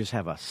paid, did you just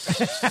have a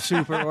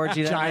super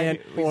orgy?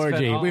 Giant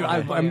orgy.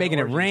 I'm making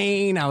it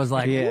rain. I was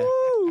like, Yeah.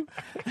 woo!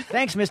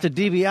 Thanks, Mr.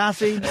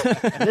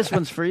 DiBiase. This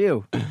one's for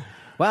you.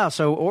 Wow.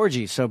 So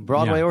orgies. So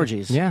Broadway Yeah.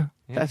 orgies. Yeah.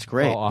 That's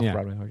great.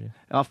 Off-Broadway orgies.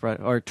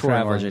 Off-Broadway or touring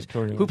Traveling, orgies.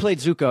 touring Who played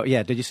Zuko?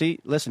 Yeah. Did you see?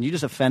 Listen, you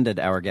just offended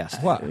our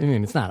guest. What? I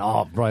mean, it's not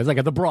all Broadway. It's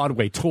like the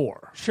Broadway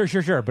tour.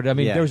 Sure. But I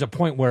mean, Yeah. there was a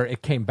point where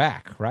it came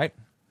back, right?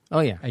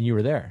 Oh, yeah. And you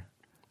were there.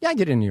 Yeah, I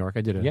did it in New York.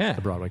 I did it Yeah. at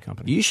the Broadway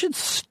company. You should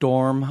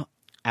storm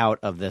out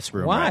of this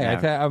room. Why?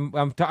 Right now.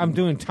 I'm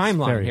doing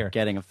timeline very here.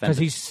 getting offended. Because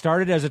he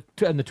started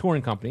in the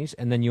touring companies,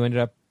 and then you ended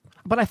up.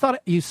 But I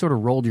thought you sort of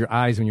rolled your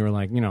eyes when you were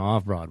like,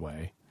 off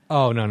Broadway.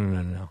 Oh no!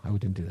 I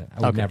didn't do that. I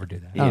would Okay. never do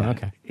that. Oh,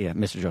 okay. Yeah,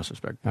 Mr.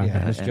 Josefsberg. Okay.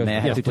 Yeah, Mr. And may I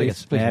Joseph- have yes, two please,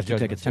 tickets? please, May I have Mr. two Joseph.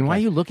 tickets? And why are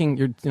you looking?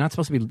 You're not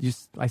supposed to be.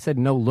 I said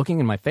no looking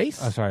in my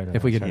face. Oh, sorry.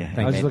 If we could, Sorry. thank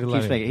I was you. just looking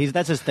Keeps at making,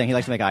 that's his thing. He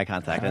likes to make eye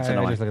contact. That's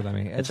annoying. Just look at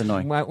me. It's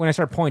annoying. When I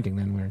start pointing,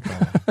 then we're in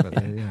trouble. But,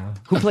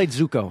 Who played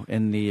Zuko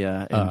in the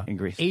in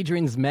Greece?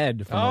 Adrian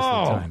Zmed for most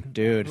of the time.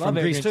 Dude, Love from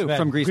Greece Adrian too. Zmed.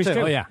 From Greece too.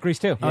 Oh, yeah. Greece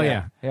too. Oh,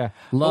 yeah. Yeah.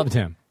 Loved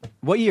him.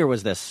 What year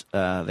was this?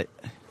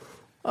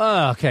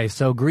 Okay,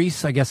 so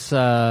Greece, I guess.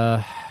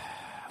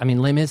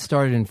 Les Mis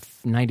started in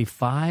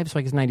 '95, so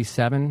I guess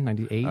 '97,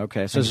 '98.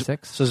 Okay, so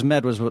 96. so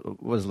Zmed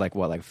was like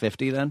what, like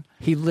 50 then?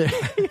 He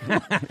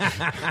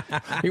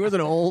he was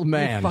an old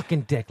man.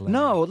 Fucking dick. Leonard.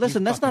 No,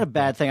 listen, that's not a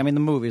bad thing. I mean, the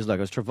movies, look,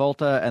 it was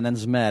Travolta and then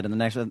Zmed, and the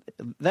next one,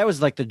 that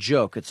was like the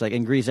joke. It's like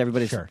in Greece,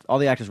 all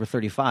the actors were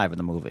 35 in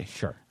the movie.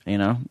 Sure. You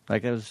know,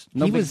 like it was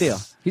no big deal.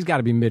 He's got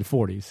to be mid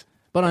 40s,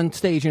 but on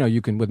stage,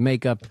 you can with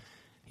makeup,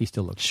 he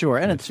still looks Sure,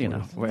 and it's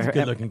we're a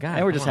good-looking guy.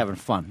 and we're Come just on. having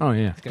fun. Oh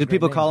yeah. Did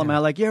people great call name, him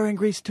out like "You're in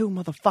Greece too,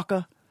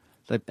 motherfucker"?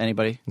 Like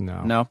anybody?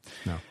 No.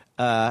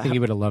 I think he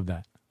would have loved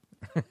that.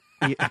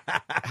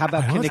 How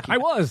about Kinnicky? I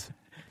was.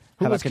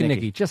 Who How was about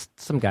Kinnicky? Kinnicky? Just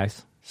some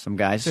guys. Some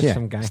guys. Just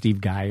some guy. Steve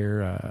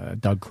Geyer,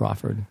 Doug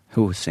Crawford,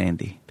 Who was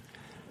Sandy?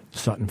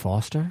 Sutton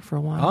Foster for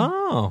a while.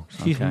 Oh,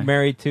 she's Okay.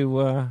 married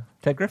to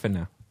Ted Griffin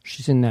now,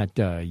 She's in that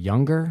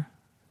Younger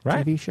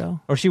right? TV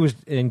show. Or she was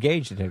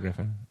engaged to Ted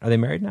Griffin. Are they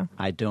married now?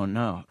 I don't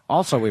know.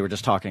 Also, we were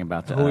just talking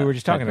about Who we were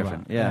just Ted talking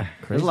Griffin. about. Yeah, Yeah.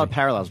 there's a lot of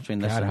parallels between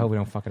this. God, I and- hope we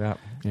don't fuck it up.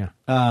 Yeah.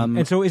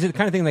 And so, is it the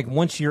kind of thing like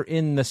once you're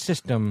in the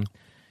system,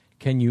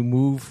 can you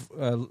move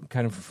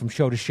kind of from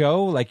show to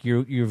show, like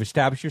you've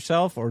established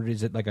yourself, or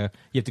is it like you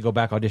have to go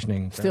back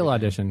auditioning? for Still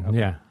everything? audition. Okay.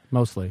 Yeah.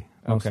 Mostly.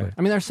 Okay.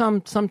 I mean, there's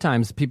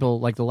sometimes people,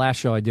 like the last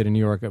show I did in New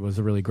York, it was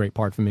a really great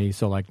part for me.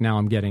 So, like, now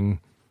I'm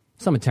getting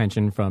some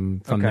attention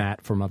from Okay.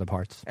 that, from other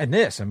parts. And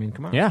this, I mean,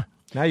 come on. Yeah.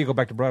 Now you go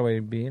back to Broadway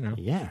and be,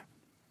 Yeah.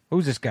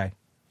 who's this guy?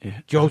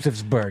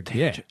 Josefsberg.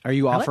 Yeah. Are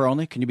you offer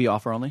only? Can you be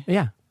offer only?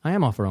 Yeah. I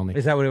am offer only.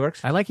 Is that what it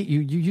works? I like it. You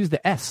use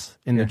the S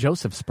in the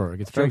Josefsberg.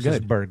 It's very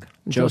good. Josefsberg.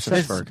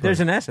 Josefsberg. There's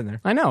an S in there.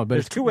 I know, but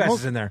There's two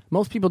S's in there.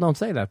 Most people don't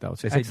say that, though.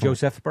 It's They say excellent.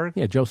 Josefsberg?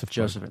 Yeah, Joseph.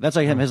 Joseph. That's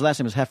like him. His last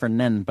name is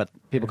Heffernan, but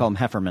people call him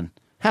Hefferman.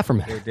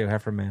 Hefferman. They do,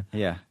 Hefferman.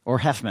 Yeah, or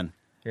Heffman.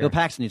 Yeah. Bill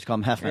Paxton used to call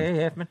him Heffman. Hey,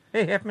 Heffman.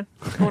 Hey, Heffman.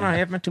 What's going on,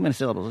 Heffman? Too many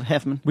syllables.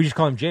 Heffman. We just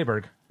call him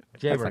Jayberg.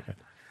 Jayberg.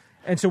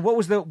 And so, what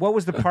was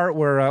the part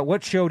where?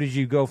 What show did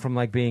you go from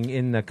like being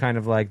in the kind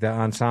of like the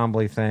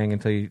ensemble thing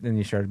until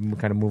you started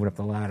kind of moving up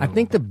the ladder? I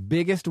think the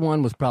biggest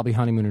one was probably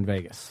Honeymoon in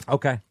Vegas.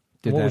 Okay.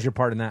 Did What that. was your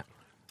part in that?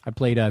 I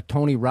played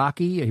Tony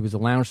Rocky. He was a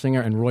lounge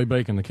singer, and Roy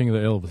Bacon, the King of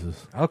the Elvises.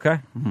 Okay.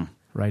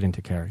 Right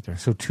into character.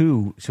 So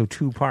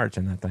two parts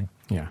in that thing.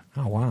 Yeah,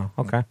 Oh wow.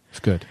 Okay. it's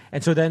good.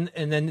 And so then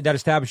that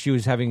established you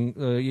as having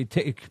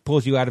it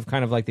pulls you out of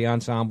kind of like the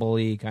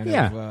ensemble-y kind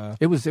Yeah, of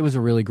it was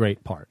a really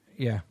great part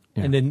yeah.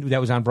 Yeah. And then that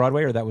was on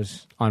Broadway, or that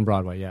was on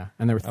Broadway. Yeah,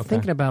 and they were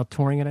thinking about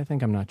touring it. I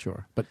think, I'm not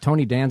sure, but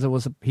Tony Danza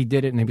he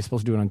did it, and he was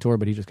supposed to do it on tour,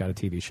 but he just got a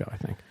TV show, I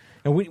think.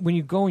 and when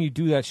you go and you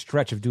do that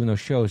stretch of doing those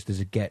shows,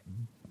 does it get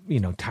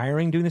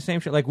tiring doing the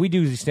same show? Like we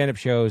do these stand-up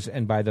shows,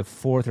 and by the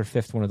fourth or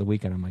fifth one of the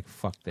weekend, I'm like,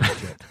 fuck this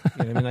shit. You know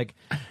what I mean? Like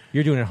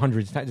you're doing it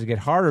hundreds of times. Does it get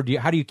harder?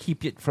 How do you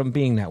keep it from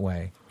being that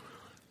way?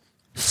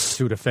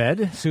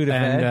 Sudafed.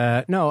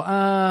 Sudafed? No.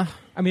 I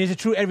mean, is it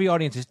true every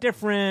audience is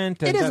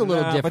different? It is a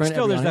little But different,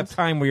 still, every there's audience. that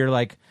time where you're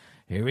like,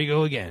 here we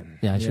go again.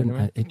 Yeah, I You know what I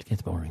mean? shouldn't. It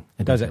gets boring.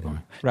 It Does get it?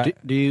 boring. Right.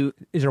 Do you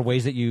Is there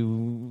ways that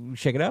you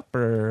shake it up,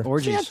 or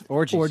orgies?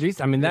 Orgies.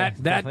 I mean,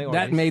 that definitely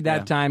that orgies. made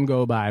that Yeah. time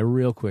go by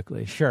real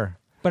quickly. Sure.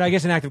 But I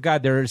guess in Act of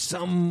God, there are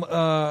some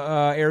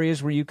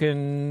areas where you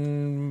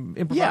can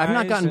improvise. Yeah, I've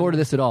not gotten bored of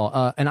this at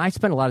all. And I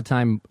spent a lot of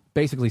time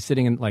basically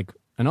sitting in like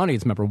an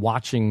audience member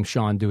watching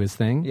Sean do his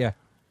thing. Yeah.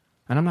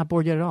 And I'm not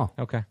bored yet at all.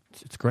 Okay.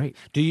 It's great.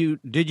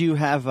 Did you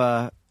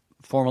have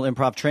formal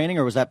improv training,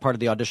 or was that part of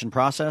the audition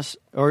process?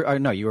 Or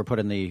no, you were put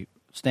in the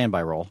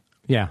standby role.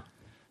 Yeah.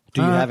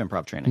 Do you have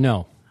improv training?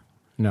 No,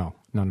 none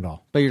at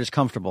all. But you're just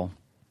comfortable.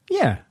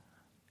 Yeah.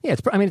 Yeah,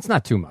 it's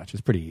not too much.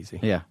 It's pretty easy.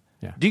 Yeah.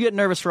 Yeah. Do you get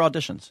nervous for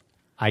auditions?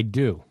 I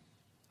do.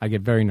 I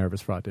get very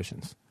nervous for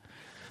auditions.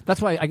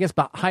 That's why I guess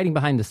hiding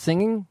behind the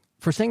singing.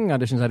 For singing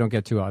auditions, I don't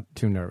get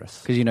too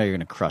nervous. Because you know you're going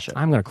to crush it.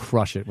 I'm going to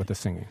crush it with the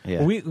singing. Yeah.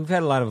 Well, we've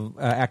had a lot of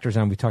actors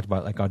on. We talked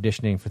about like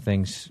auditioning for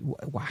things.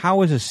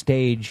 How is a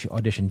stage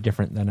audition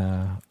different than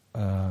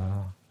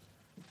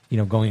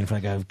going in for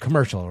like a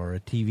commercial or a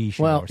TV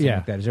show or something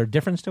like that? Is there a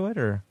difference to it,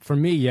 or for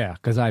me, yeah,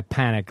 because I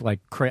panic like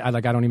I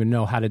don't even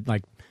know how to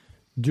like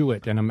do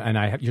it, and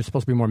you're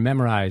supposed to be more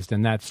memorized,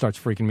 and that starts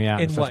freaking me out.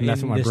 in starts what,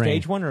 messing in with my the brain.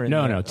 stage one or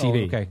no, Oh,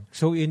 TV. okay,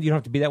 so you don't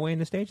have to be that way in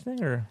the stage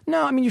thing, or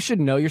no, I mean you should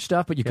know your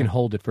stuff, but you can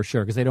hold it for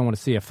sure because they don't want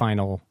to see a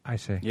final I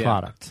see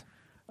product.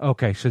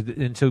 Okay,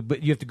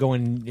 but you have to go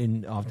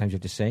in. Oftentimes you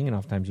have to sing, and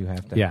oftentimes you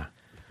have to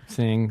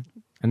sing,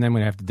 and then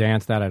when I have to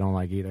dance, that I don't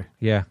like either.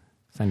 Yeah.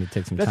 So I need to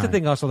take some That's time. the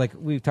thing also, like,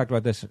 we've talked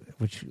about this,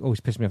 which always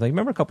pissed me off. Like,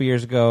 remember a couple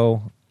years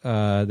ago,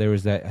 there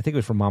was that, I think it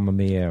was from Mamma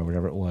Mia or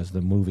whatever it was,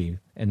 the movie,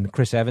 and the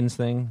Chris Evans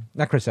thing.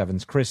 Not Chris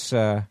Evans, Chris...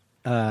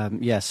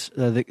 yes,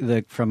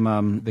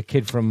 the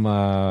kid from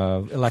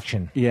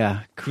Election.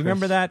 Yeah. Do you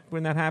remember that,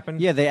 when that happened?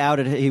 Yeah, they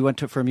outed, he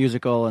went for a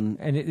musical, and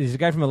there's a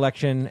guy from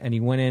Election, and he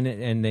went in,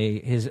 and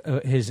his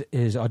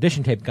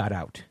audition tape got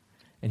out.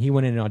 And he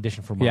went in and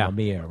auditioned for Mamma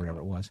Mia or whatever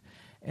it was.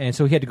 And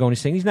so he had to go and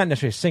sing. He's not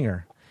necessarily a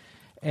singer.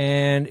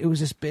 And it was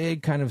this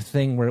big kind of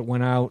thing where it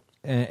went out,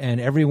 and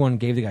everyone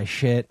gave the guy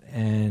shit,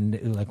 and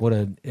it was like what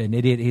an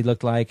idiot he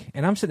looked like.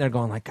 And I'm sitting there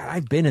going, like, God,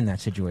 I've been in that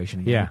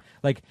situation. Yeah.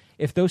 Like,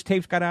 if those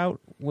tapes got out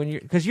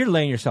because you're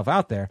laying yourself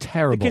out there.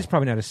 Terrible. The kid's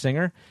probably not a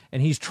singer,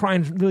 and he's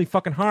trying really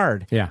fucking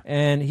hard. Yeah.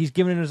 And he's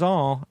giving it his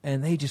all,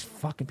 and they just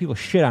fucking people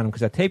shit on him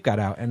because that tape got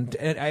out. And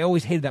I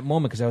always hated that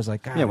moment because I was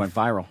like, God. yeah, it went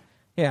viral.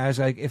 Yeah, I was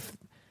like, if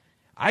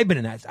I've been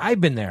in that,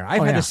 I've been there.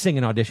 I've had to sing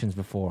in auditions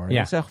before.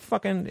 Yeah. It's a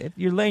fucking,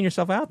 you're laying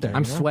yourself out there.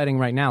 I'm sweating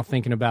right now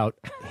thinking about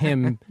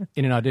him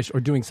in an audition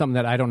or doing something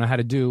that I don't know how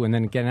to do and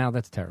then getting out.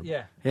 That's terrible.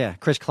 Yeah. Yeah,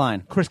 Chris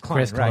Klein. Chris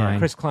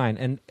Klein.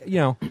 And,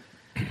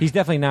 he's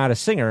definitely not a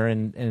singer,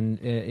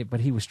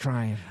 but he was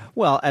trying.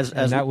 Well,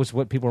 and that was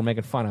what people were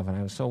making fun of, and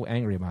I was so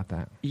angry about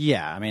that.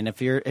 Yeah, I mean,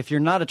 if you're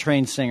not a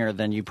trained singer,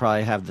 then you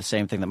probably have the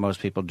same thing that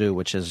most people do,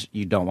 which is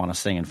you don't want to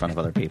sing in front of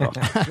other people.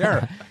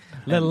 Sure.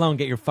 Let alone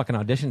get your fucking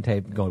audition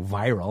tape going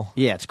viral.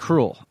 Yeah, it's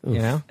cruel. You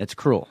know? It's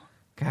cruel.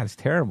 God, it's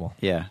terrible.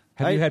 Yeah.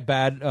 Have you had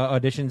bad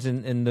auditions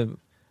in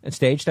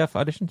stage stuff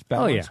auditions? Bad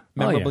ones?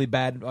 Memorably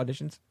bad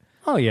auditions?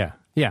 Oh, yeah.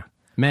 Yeah.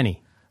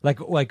 Many.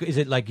 Like, is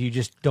it like you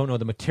just don't know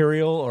the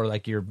material, or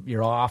like you're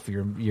off?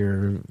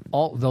 You're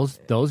all those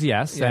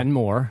yes, and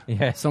more.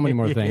 Yeah, so many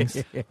more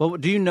things. Well,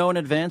 do you know in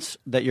advance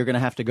that you're going to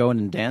have to go in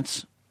and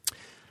dance?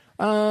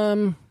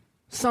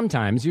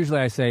 Sometimes. Usually,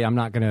 I say I'm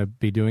not going to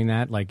be doing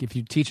that. Like, if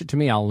you teach it to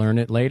me, I'll learn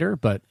it later.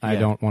 But I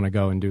don't want to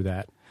go and do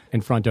that in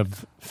front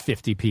of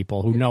 50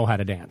 people who know how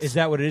to dance. Is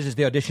that what it is? Is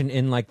the audition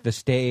in like the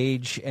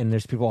stage, and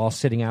there's people all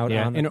sitting out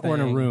on the or in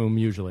a room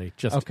usually?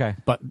 Just okay,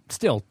 but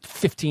still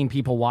 15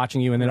 people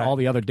watching you, and then all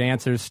the other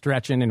dancers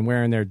stretching and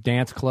wearing their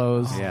dance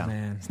clothes. Oh,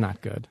 man, it's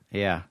not good.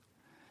 Yeah,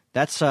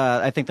 that's.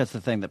 I think that's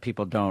the thing that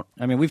people don't.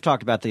 I mean, we've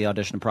talked about the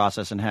audition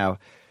process and how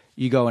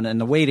you go in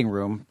the waiting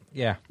room.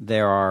 Yeah,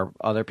 there are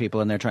other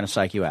people in there trying to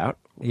psych you out.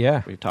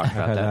 Yeah, we've talked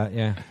about that.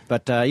 Yeah,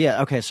 but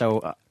okay,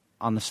 so.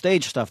 On the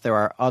stage stuff, there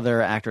are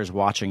other actors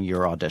watching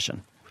your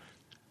audition.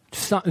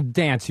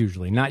 Dance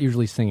usually, not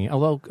usually singing,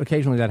 although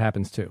occasionally that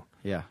happens too.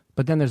 Yeah.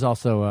 But then there's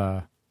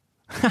also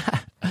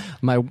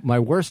my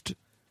worst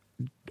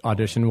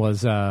audition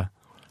was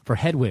for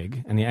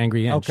Hedwig and the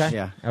Angry Inch. Okay.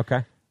 Yeah.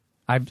 Okay.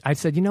 I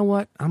said, you know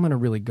what? I'm going to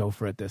really go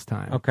for it this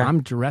time. Okay.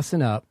 I'm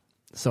dressing up,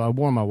 so I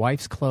wore my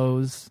wife's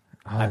clothes.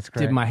 Oh, that's I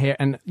great. did my hair,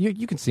 and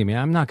you can see me.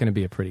 I'm not going to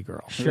be a pretty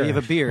girl. Sure. You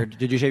have a beard.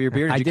 Did you shave your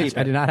beard? Or I did you did. keep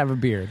it? I did not have a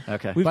beard.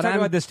 Okay. We've talked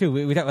about this too.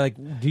 We talked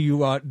like, do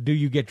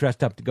you get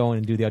dressed up to go in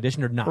and do the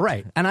audition or not?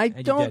 Right. And I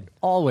don't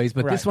always,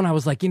 but this one I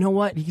was like, you know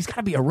what? He's got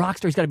to be a rock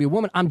star. He's got to be a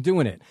woman. I'm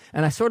doing it.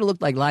 And I sort of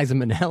looked like Liza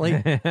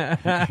Minnelli.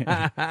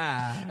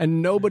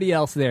 And nobody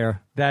else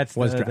there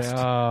was dressed.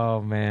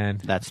 Oh,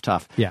 man. That's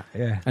tough. Yeah.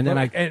 Yeah. And then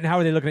and how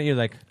are they looking at you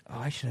like, oh,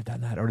 I should have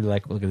done that? Or they're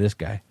like, look at this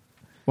guy.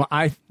 Well,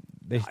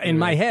 in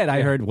my head,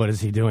 I heard, "What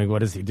is he doing?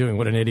 What is he doing?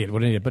 What an idiot!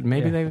 What an idiot!" But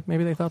maybe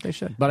they thought they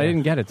should, but I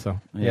didn't get it. So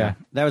yeah.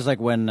 That was like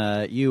when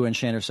you and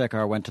Shander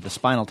Sekar went to the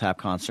Spinal Tap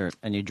concert,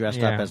 and you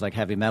dressed up as like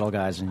heavy metal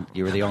guys, and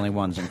you were the only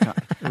ones in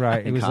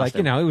right. It was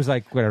costume. like it was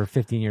like whatever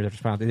 15 years after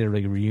Spinal Tap. They did a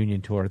big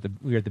reunion tour.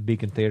 We were at the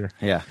Beacon Theater.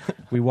 Yeah,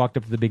 we walked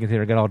up to the Beacon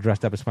Theater, got all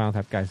dressed up as Spinal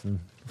Tap guys, and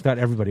thought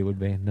everybody would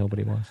be, and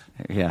nobody was.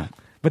 Yeah,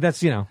 but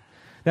that's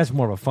that's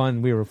more of a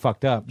fun. We were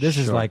fucked up. This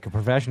is like a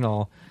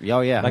professional.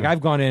 Oh yeah. Like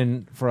I've gone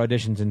in for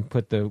auditions and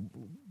put the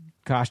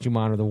costume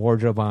on or the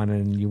wardrobe on,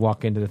 and you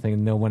walk into the thing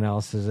and no one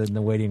else is in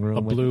the waiting room.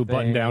 A blue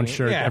button-down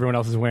shirt everyone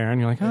else is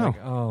wearing. You're like, oh,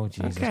 oh,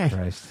 Jesus okay.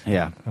 Christ.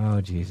 Yeah.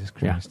 Oh, Jesus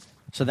Christ. Yeah.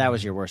 So that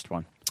was your worst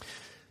one.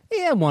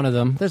 Yeah, one of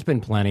them. There's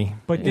been plenty.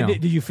 But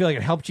did you feel like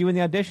it helped you in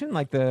the audition?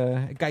 Like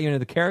it got you into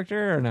the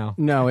character, or no?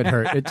 No, it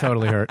hurt. It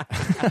totally hurt.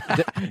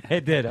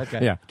 It did.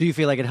 Okay. Yeah. Do you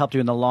feel like it helped you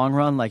in the long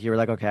run? Like you were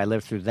like, okay, I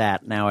lived through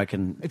that. Now I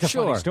can. It's a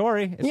funny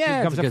story. It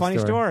becomes it's a good funny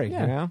story.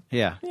 Yeah. You know?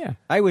 Yeah. Yeah.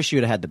 I wish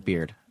you'd have had the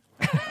beard.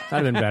 That'd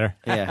have been better.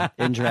 Yeah,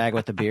 in drag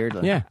with the beard.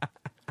 Yeah.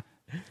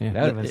 That would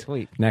have been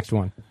sweet. Next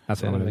one.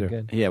 That's what I'm going to do.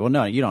 Good. Yeah, well,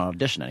 no, you don't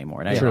audition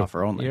anymore. Now True. you're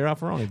offer only. You're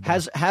offer only.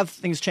 Have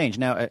things changed?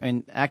 Now, I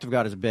mean, Act of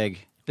God is a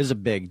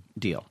big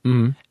deal.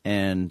 Mm-hmm.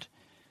 And,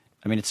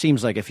 I mean, it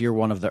seems like if you're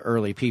one of the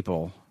early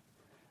people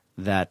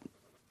that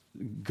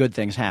good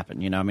things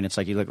happen, you know? I mean, it's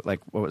like you look like,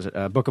 what was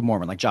it, Book of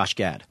Mormon, like Josh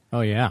Gad. Oh,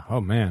 yeah. Oh,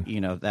 man.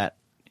 You know, that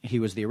he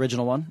was the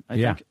original one, I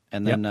Yeah. think.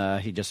 And then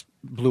he just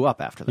blew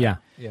up after that.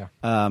 Yeah.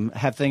 Yeah.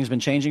 Have things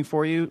been changing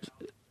for you?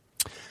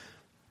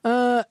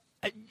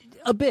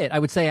 A bit. I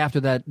would say after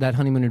that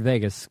honeymoon in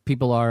Vegas,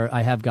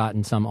 I have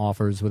gotten some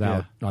offers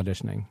without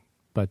auditioning,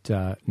 but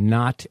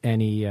not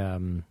any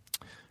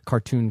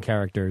cartoon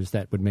characters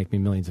that would make me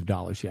millions of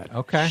dollars yet.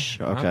 Okay.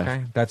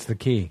 Okay. That's the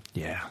key.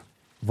 Yeah.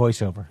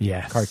 Voiceover.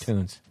 Yes.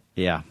 Cartoons.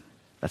 Yeah,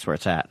 that's where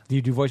it's at. Do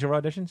you do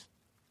voiceover auditions?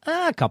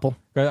 A couple.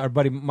 Our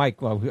buddy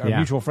Mike, our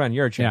mutual friend,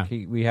 your chick,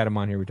 Yeah. we had him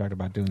on here. We talked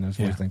about doing those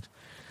voice things.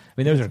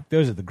 I mean,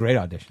 those are the great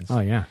auditions. Oh,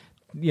 yeah.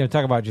 You know,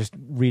 talk about just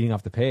reading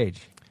off the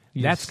page.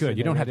 That's good.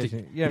 You don't have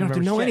to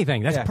know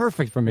anything. That's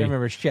perfect for me. You don't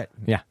remember shit.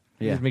 Yeah.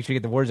 Yeah. Just make sure you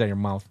get the words out of your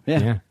mouth.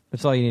 Yeah.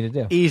 That's all you need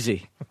to do.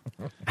 Easy.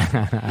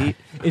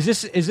 Is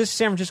this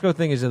San Francisco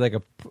thing? Is it like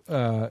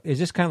is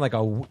this kind of like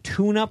a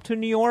tune up to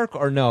New York,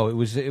 or no? It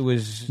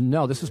was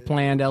No, this was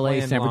planned L.A.,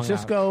 planned San long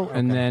Francisco, out.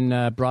 and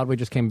then Broadway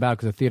just came about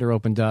because the theater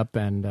opened up.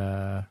 And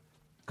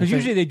because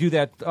usually they do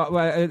that.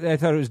 I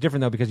thought it was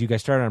different though because you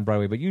guys started on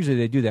Broadway, but usually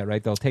they do that,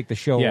 right? They'll take the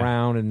show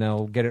around and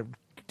they'll get it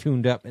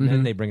tuned up, and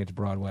then they bring it to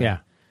Broadway. Yeah.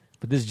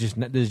 But this is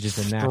just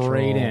a natural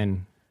straight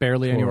in,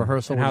 barely any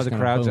rehearsal. And how we're the just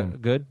crowd's gonna boom.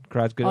 good?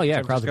 Crowd's good. Oh at yeah,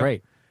 San crowd's Francisco?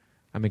 great.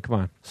 I mean, come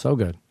on, So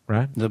good.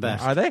 right? The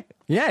best. Are they?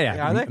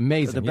 Yeah. Are they?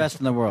 Amazing. The best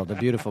in the world. The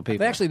beautiful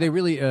people. They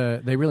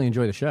really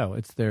enjoy the show.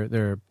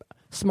 They're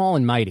small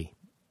and mighty.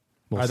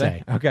 We'll Are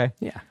say. they? Okay.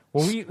 Yeah.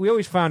 Well, we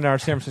always found our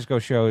San Francisco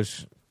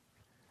shows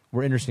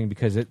were interesting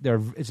because they're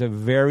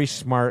very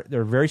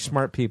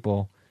smart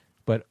people,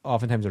 but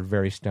oftentimes they're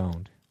very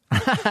stoned.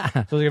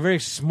 So like a very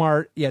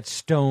smart yet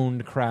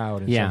stoned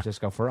crowd in San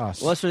Francisco for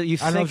us. Well, that's what you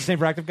I don't know if it's the same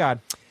for Act of God,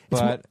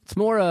 but It's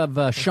more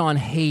of Sean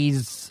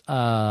Hayes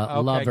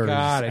lovers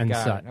got it, and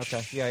got such. it.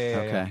 Okay. Yeah.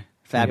 Okay.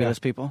 Fabulous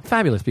people?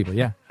 Fabulous people,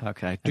 yeah.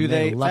 Okay. And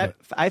they love it.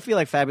 I feel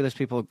like fabulous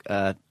people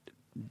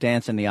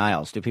dance in the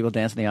aisles. Do people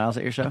dance in the aisles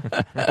at your show?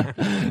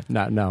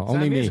 No, not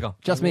only a me. musical.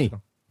 Just Not a me.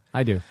 musical.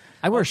 I do.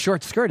 I wear a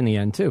short skirt in the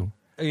end, too.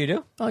 Oh, you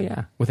do? Oh,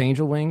 yeah. With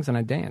angel wings, and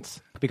I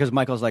dance. Because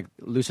Michael's like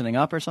loosening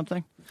up or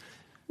something?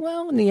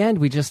 Well, in the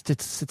end,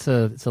 it's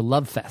a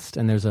love fest,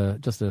 and there's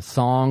just a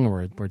song.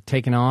 We're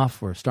taking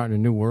off. We're starting a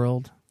new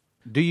world.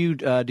 Do you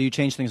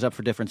change things up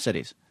for different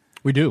cities?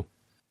 We do.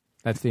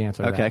 That's the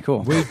answer. to Okay, that.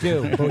 cool. We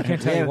do, but we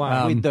can't tell you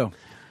why. We do.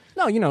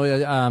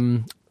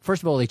 No,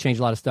 first of all, they changed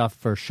a lot of stuff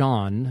for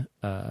Sean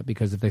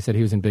because if they said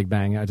he was in Big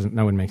Bang, that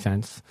wouldn't make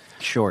sense.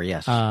 Sure,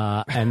 yes.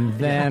 And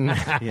then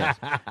yes.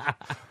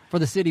 for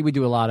the city, we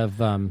do a lot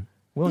of.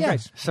 Will and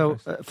Grace. So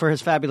for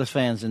his fabulous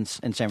fans in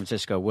San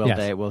Francisco,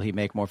 Yes. will he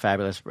make more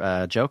fabulous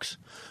jokes?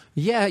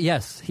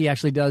 Yes, he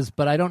actually does.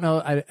 But I don't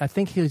know. I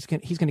think he's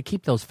going to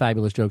keep those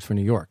fabulous jokes for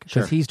New York because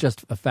Sure. he's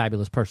just a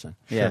fabulous person.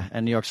 Yeah,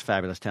 and New York's a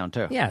fabulous town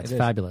too. Yeah, it's is.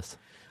 fabulous.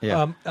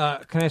 Yeah.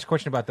 Can I ask a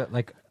question about that?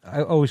 Like,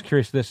 I'm always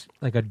curious this,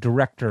 like a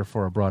director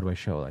for a Broadway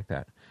show like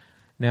that.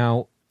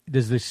 Now,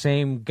 does the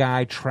same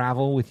guy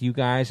travel with you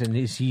guys, and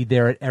is he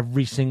there at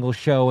every single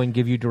show and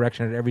give you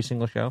direction at every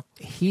single show?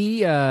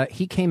 He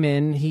came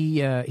in. He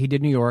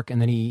did New York,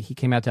 and then he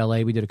came out to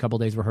L.A. We did a couple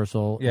days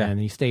rehearsal, Yeah. and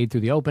he stayed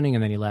through the opening,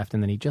 and then he left,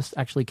 and then he just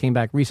actually came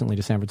back recently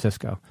to San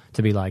Francisco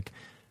to be like,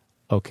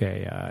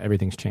 okay,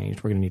 everything's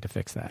changed. We're going to need to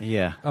fix that.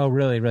 yeah. Oh,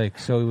 really? Really?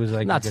 So it was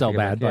like Not so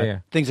bad, but- yeah.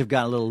 Things have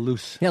gotten a little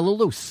loose. Yeah, a little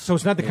loose. So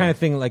it's not the kind of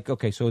thing like,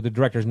 okay, so the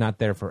director's not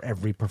there for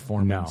every No,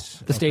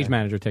 performance. the stage Okay.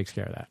 manager takes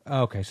care of that.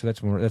 Okay, so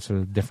that's a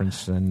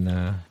difference than.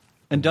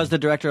 And does the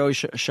director always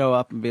show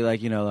up and be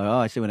like, oh,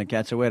 I see when a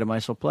cat's away, the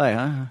mice will play,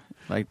 huh?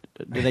 Like,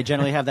 do they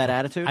generally have that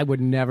attitude? I would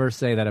never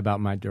say that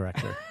about my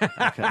director.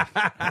 Okay.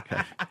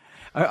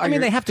 I mean,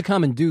 they have to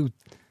come and do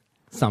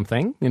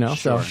something,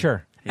 so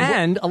Sure.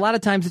 And a lot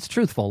of times it's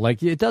truthful.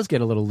 Like it does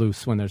get a little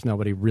loose when there's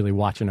nobody really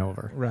watching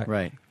over. Right.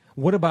 Right.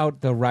 What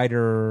about the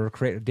writer,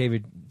 creator,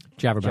 David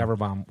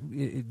Jabberbaum.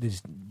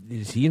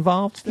 Is he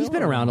involved still? He's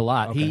been around a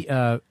lot.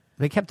 Okay.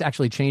 They kept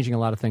actually changing a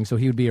lot of things, so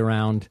he would be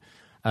around.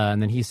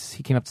 And then he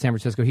came up to San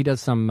Francisco. He does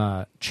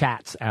some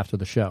chats after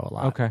the show a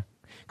lot. Okay.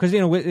 Because,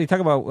 they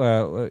talk about,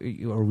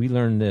 or we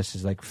learned this,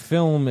 is like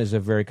film is a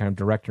very kind of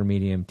director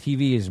medium.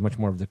 TV is much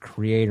more of the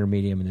creator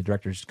medium, and the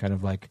director's kind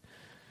of like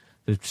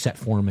the set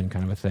foreman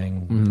kind of a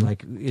thing. Mm-hmm.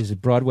 Like, is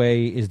it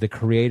Broadway, is the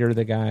creator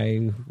the guy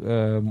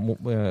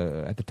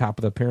at the top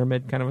of the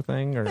pyramid kind of a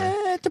thing? Or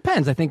It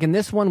depends. I think in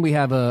this one we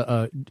have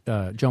Joe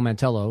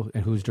Mantello,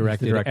 who's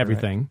directed director,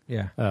 everything.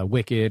 right? Yeah.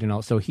 Wicked and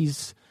all. So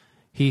he's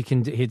He's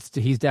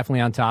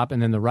definitely on top.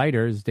 And then the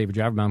writer is David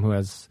Josefsberg, who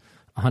has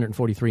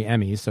 143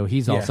 Emmys, so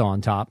he's also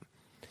on top.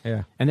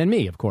 Yeah. And then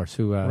me, of course,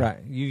 who right.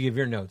 You give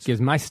your notes.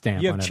 Gives my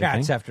stamp you on have everything.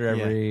 chats after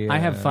every... I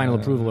have final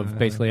approval of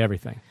basically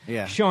everything.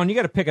 Yeah. Sean, you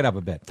got to pick it up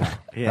a bit.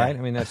 Yeah. Right? I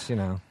mean, that's,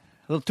 a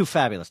little too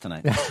fabulous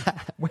tonight.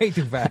 way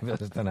too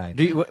fabulous tonight.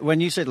 When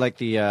you said like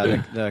the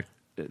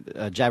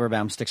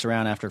Jabberbaum sticks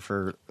around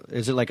after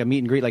is it like a meet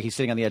and greet, like he's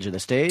sitting on the edge of the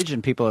stage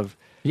and people have...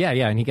 Yeah,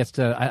 and he gets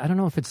to... I don't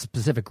know if it's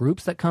specific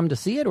groups that come to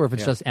see it or if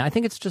it's just... I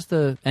think it's just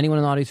anyone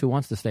in the audience who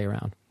wants to stay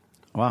around.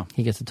 Wow.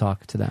 He gets to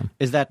talk to them.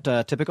 Is that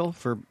typical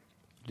for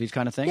these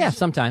kind of things? Yeah,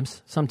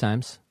 sometimes.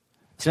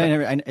 So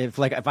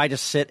if I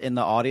just sit in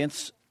the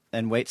audience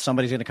and wait,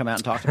 somebody's going to come out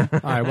and talk to me? All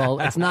right, well,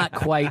 it's not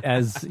quite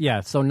as...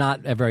 Yeah, so not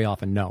very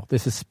often, no.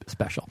 This is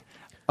special.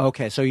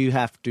 Okay, so you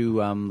have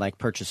to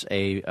purchase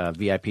a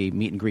VIP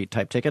meet and greet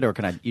type ticket, or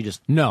can you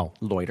just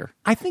loiter?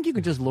 I think you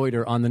can just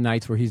loiter on the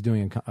nights where he's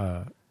doing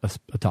a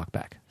talk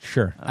back.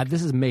 Sure.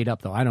 This is made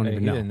up, though. I don't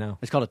even know. Didn't know.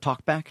 It's called a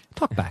talk back?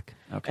 Talk back.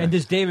 Okay. And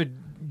does David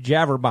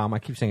Josefsberg, I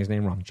keep saying his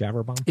name wrong,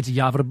 Josefsberg? It's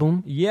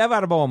Josefsberg.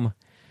 Josefsberg.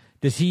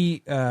 Does he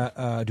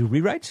do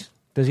rewrites?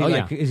 Does he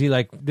is he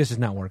like, this is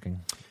not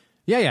working?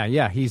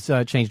 Yeah. He's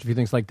changed a few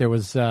things. Like there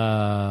was,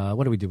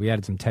 what did we do? We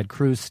added some Ted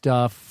Cruz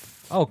stuff.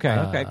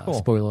 Okay, cool.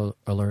 Spoiler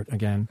alert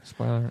again.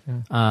 Spoiler,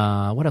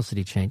 yeah. What else did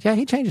he change? Yeah,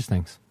 he changes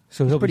things.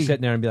 So he'll be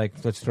sitting there and be like,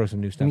 let's throw some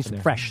new stuff in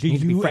there. Fresh. Do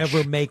you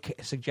ever make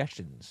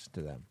suggestions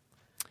to them?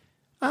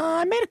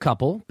 I made a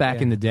couple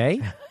back in the day.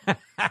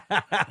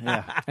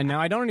 Yeah. And now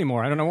I don't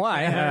anymore. I don't know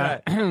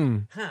why.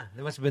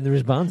 There must have been the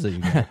response that you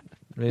got.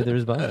 Maybe the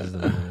responses.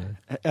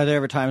 Are there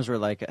ever times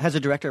where, has a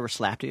director ever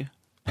slapped you?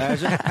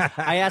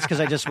 I asked because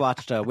I just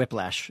watched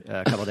Whiplash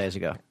a couple days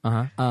ago.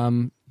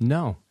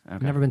 No.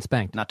 I've never been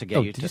spanked. Not to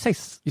get you did you say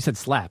you said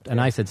slapped and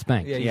I said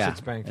spanked? Yeah, you said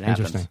spanked. It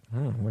Interesting.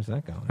 happens. Oh, where's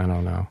that going? I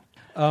don't know.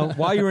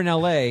 While you were in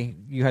L.A.,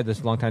 you had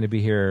this long time to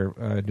be here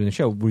doing the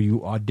show. Were you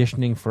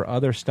auditioning for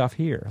other stuff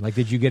here? Like,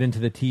 did you get into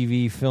the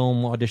TV,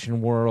 film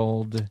audition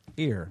world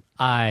here?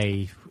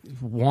 I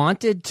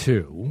wanted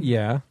to.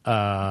 Yeah.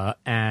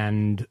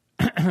 And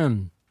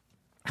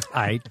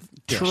I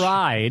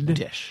tried.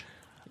 Dish.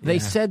 They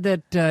said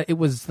that it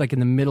was like in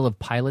the middle of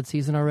pilot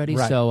season already,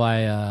 Right. so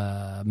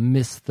I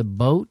missed the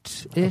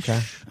boat-ish.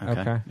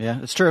 Okay. Yeah,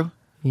 it's true.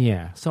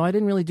 Yeah, so I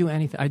didn't really do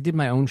anything. I did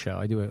my own show.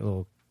 I do a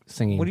little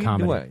singing What do you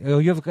comedy. do? What? Oh,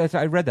 you have.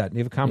 I read that. You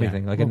have a comedy Yeah.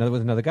 thing, like Well,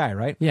 with another guy,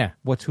 right? Yeah.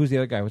 Who's the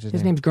other guy? What's his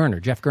His name? name's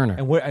Gerner, Jeff Gerner.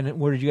 And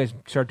where did you guys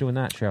start doing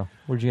that show?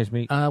 Where did you guys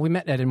meet? We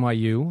met at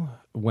NYU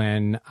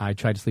when I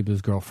tried to sleep with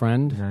his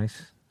girlfriend,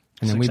 Nice.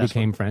 and then we Successful.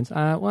 became friends.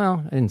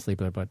 Well, I didn't sleep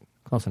with her, but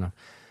close enough.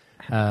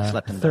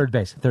 Slept in Third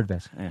base.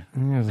 Yeah.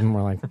 It was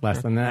more like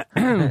less than that.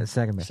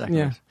 Second base. Second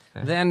Yeah.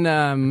 base.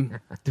 Then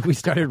we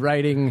started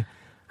writing.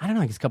 I don't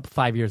know, I guess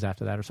 5 years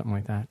after that or something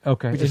like that.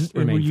 Okay. We just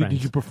remained friends.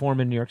 Did you perform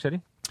in New York City?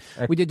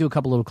 We did do a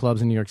couple little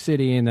clubs in New York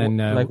City, and then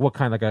like what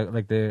kind?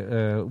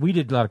 We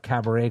did a lot of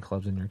cabaret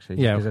clubs in New York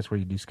City. Yeah. Because that's where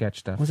you do sketch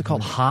stuff. what was it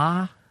called?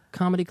 Ha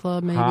Comedy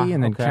Club, maybe, Ha,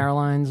 and then okay.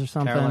 Caroline's or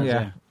something.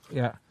 Caroline's,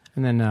 Yeah.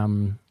 And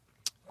then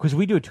Because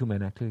we do a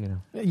 2-man act too, you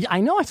know. yeah, I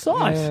know, I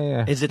saw it.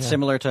 Yeah. Is it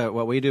similar to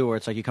what we do, where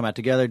it's like you come out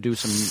together, do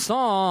some...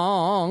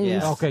 Songs.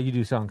 Yes. Okay, you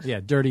do songs. Yeah,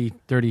 dirty,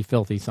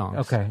 filthy songs.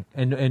 Okay,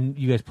 and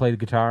you guys play the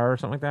guitar or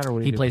something like that, or what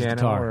do He you do, plays piano,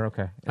 guitar. Or,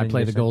 okay, I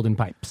play the golden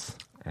pipes.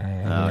 I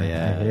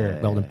yeah. hear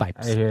it. Golden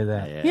pipes. I hear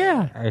that.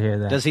 Yeah. I hear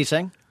that. Does he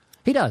sing?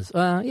 He does.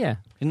 Yeah.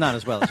 Not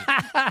as well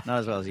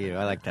as you.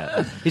 I like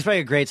that. He's probably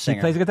a great He singer.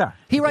 plays the guitar.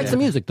 He writes the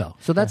music, though,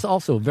 so that's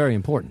also very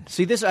important.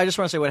 See, this. I just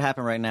want to say what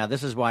happened right now.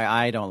 This is why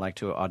I don't like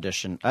to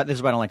audition. This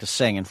is why I don't like to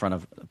sing in front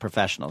of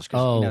professionals.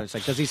 Oh. It's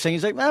like, does he sing?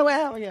 He's like, oh,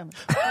 well, yeah.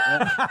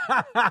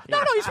 No,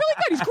 he's really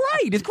good. He's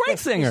great. He's a great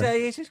singer.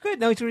 He's good.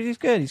 No, he's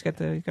good. He's got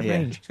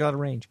range. He's got a lot of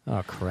range.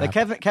 Oh, crap. Like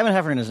Kevin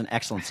Heffernan is an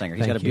excellent singer.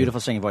 He's Thank got a you. beautiful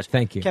singing voice.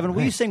 Thank you. Kevin,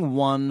 will you Thanks. sing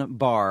one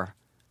bar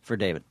for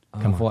David?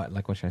 Come on. What?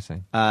 Like what should I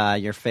sing?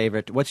 Your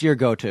favorite. What's your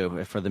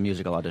go-to for the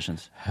musical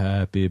auditions?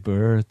 Happy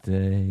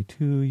birthday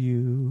to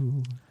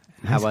you.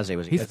 How was he?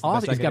 Was he He's good?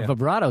 awesome. I He's can got do.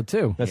 vibrato,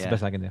 too. That's Yeah. the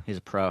best I can do. He's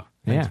a pro.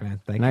 Thanks, yeah.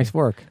 man. Thank nice you.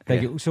 work.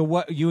 Thank you. So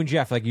what? You and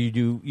Jeff, like you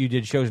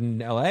did shows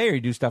in L.A. or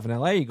you do stuff in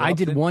L.A. You go I up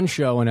did to- one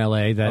show in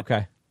L.A. that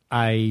Okay.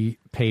 I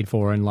paid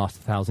for and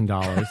lost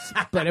 $1,000,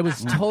 but it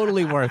was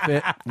totally worth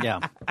it.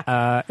 Yeah.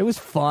 It was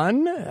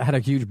fun. I had a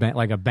huge band,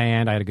 like a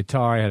band. I had a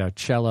guitar, I had a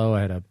cello,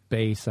 I had a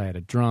bass, I had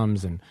a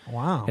drums, and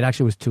Wow. it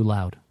actually was too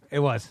loud. It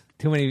was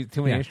too many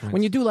Yeah. instruments.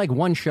 When you do like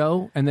one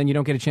show and then you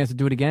don't get a chance to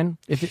do it again,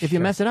 if you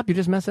mess it up, you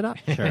just mess it up.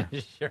 Sure.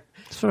 Sure.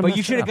 Sort of But mess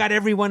you it should have up. got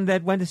everyone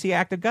that went to see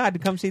Act of God to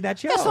come see that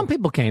show. Yeah, some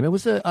people came. It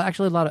was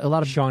actually a lot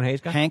of. Sean Hayes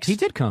got Hanks? He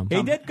did come.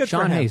 He did? Good for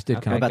Sean him. Hayes did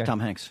Okay. come. What about Okay. Tom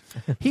Hanks?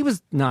 He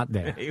was not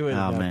there. He was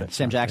Oh, man.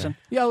 Sam Jackson?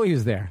 Yeah, he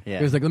was there. Yeah.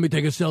 He was like, "Let me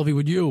take a selfie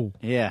with you."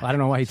 Yeah. I don't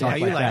know why he talked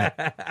you like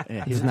that.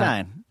 Yeah, he's not.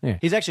 Italian. Yeah.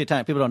 He's actually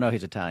Italian. People don't know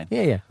he's Italian.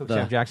 Yeah, yeah.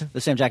 Sam Jackson?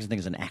 The Sam Jackson thing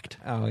is an act.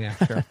 Oh yeah,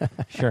 sure,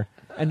 sure.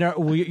 And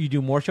will you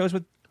do more shows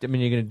with? I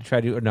mean, you're going to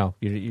try to? Or no,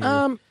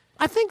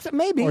 I think that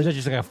maybe. or is that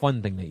just like a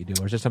fun thing that you do,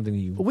 or is that something that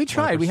you? We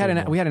tried. We had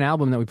an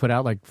album that we put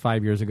out like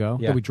 5 years ago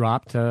Yeah. that we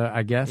dropped.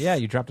 I guess. Yeah,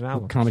 you dropped an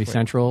album. Comedy Sweet.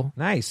 Central.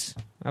 Nice.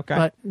 Okay.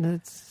 But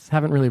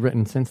haven't really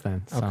written since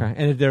then. So. Okay.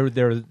 And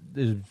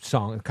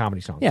they're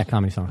comedy songs. Yeah,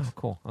 comedy songs. Oh,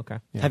 cool. Okay.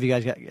 Yeah. Have you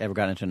guys ever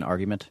gotten into an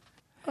argument?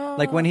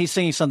 Like when he's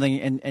singing something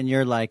and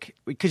you're like,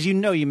 because you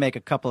make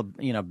a couple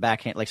of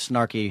backhand, like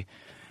snarky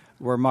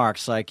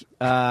remarks, like,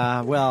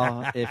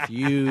 well, if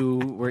you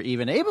were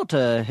even able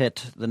to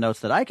hit the notes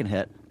that I can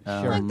hit.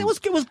 It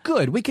was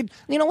good. We could,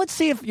 let's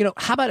see if,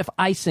 how about if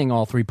I sing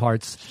all three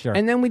parts? Sure.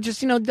 And then we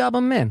just, dub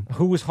them in.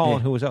 Who was Hall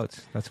and who was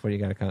Oates? That's where you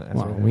got to come.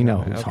 Well, we know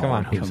who's Hall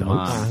and who's Come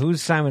Oates. on.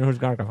 Who's Simon, who's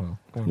Garfunkel?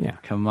 Yeah.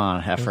 Come on,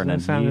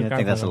 Heffernan. I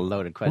think that's a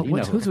loaded question.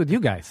 Who's with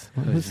you guys?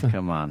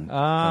 Come on.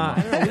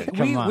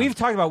 We've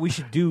talked about we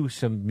should do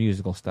some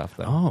musical stuff,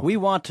 though. Oh. We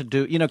want to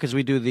do, because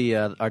we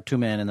do our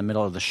two-man in the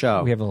middle of the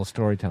show. We have a little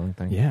storytelling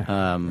thing. Yeah.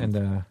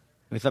 And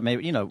we thought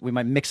maybe, we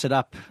might mix it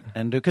up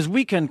and do, because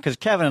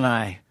Kevin and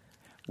I,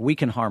 we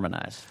can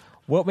harmonize.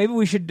 well, maybe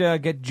we should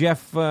get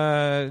Jeff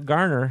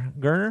Garner,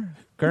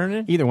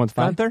 Either one's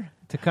fine. Gunther,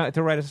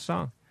 to write us a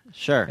song.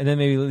 Sure. And then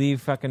maybe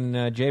leave fucking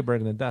Jayberg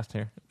in the dust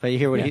here. But you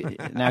hear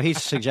what now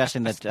he's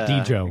suggesting that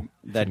Dijo.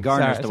 that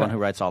Garner's the one who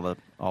writes all the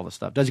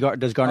stuff. Does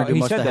Garner do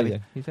most of the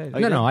heavy? He said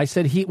No, I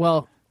said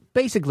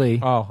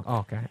basically,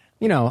 okay.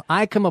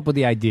 I come up with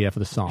the idea for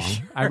the song.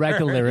 I write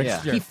the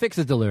lyrics. Yeah. He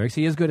fixes the lyrics.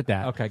 He is good at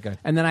that. Okay, good.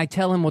 And then I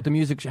tell him what the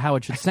music, how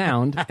it should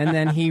sound, and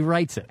then he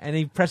writes it. And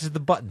he presses the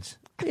buttons.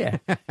 Yeah.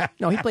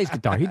 No, he plays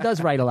guitar. He does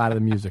write a lot of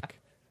the music.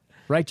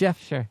 Right, Jeff?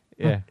 Sure.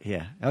 Yeah.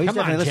 Yeah. Oh, he's Come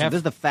definitely on, listening. Jeff. This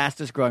is the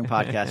fastest growing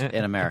podcast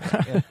in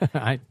America.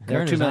 There are 2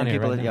 Garner's on million here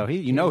people. right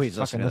now. He's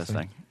listening to this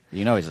thing.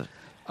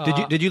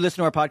 Did you listen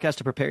to our podcast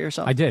to prepare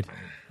yourself? I did.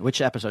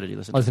 Which episode did you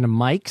listen I to? listened to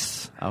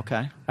Mike's.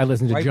 Okay. I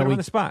listened to Why you put him Joey on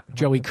the spot?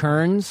 Joey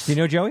Kearns. Do you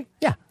know Joey?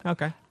 Yeah.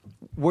 Okay.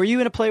 Were you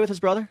in a play with his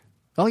brother?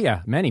 Oh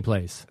yeah, many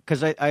plays.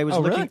 Because I was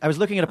Oh, looking. really? I was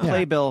looking at a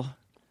playbill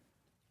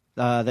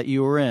that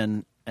you were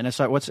in, and I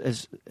saw what's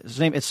his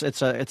name. It's a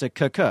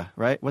KK,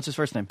 right? What's his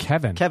first name?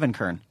 Kevin. Kevin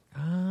Kern.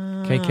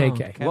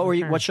 KKK. What were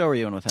you? What show were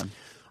you in with him?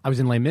 I was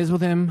in Les Mis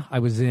with him. I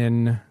was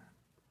in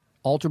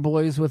Altar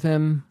Boys with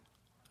him.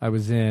 I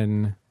was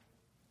in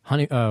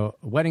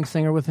Wedding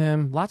Singer with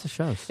him. Lots of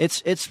shows.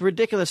 It's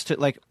ridiculous to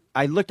like.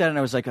 I looked at it and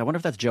I was like, I wonder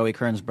if that's Joey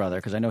Kern's brother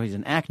because I know he's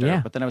an actor.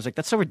 Yeah. But then I was like,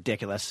 that's so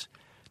ridiculous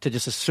to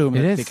just assume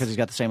It that is. because he's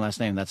got the same last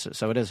name.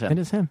 So it is him. It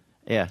is him.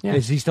 Yeah. Yeah.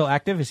 Is he still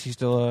active? Is he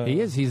still? He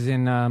is. He's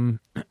in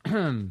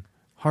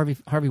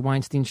Harvey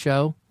Weinstein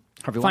show.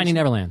 Harvey Finding Weinstein?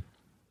 Neverland.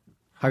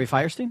 Harvey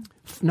Firestein?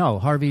 No,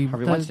 Harvey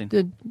Weinstein.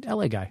 the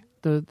LA guy.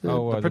 The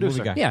the producer.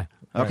 movie guy. yeah.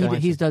 Okay.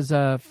 He does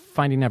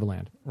Finding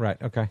Neverland.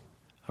 Right. Okay.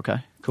 Okay.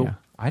 Cool. Yeah.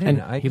 I didn't.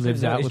 And he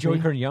lives out Is with Joey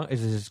me. Kern young?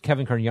 Is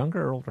Kevin Kern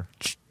younger or older?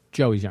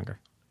 Joey's younger.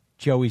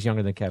 Joey's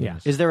younger than Kevin. Yeah.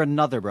 is. Is there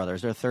another brother?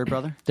 Is there a third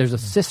brother? There's a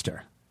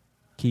sister.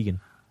 Keegan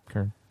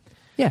Kern.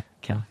 Yeah.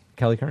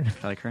 Kelly Kern.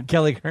 Kelly Kern?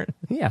 Kelly Kern.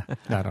 Yeah.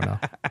 I don't know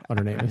what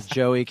her name is.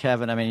 Joey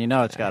Kevin. I mean,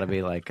 it's got to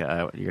be like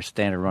your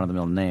standard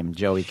run-of-the-mill name.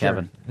 Joey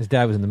Kevin. His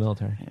dad was in the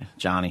military. Yeah.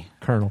 Johnny.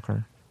 Colonel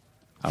Kern.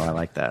 Oh, I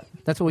like that.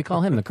 That's what we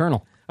call him, the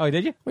Colonel. Oh,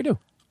 did you? We do.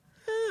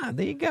 Ah,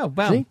 there you go.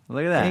 Boom. See?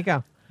 Look at that. There you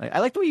go. I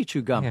like the way you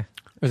chew gum. Yeah.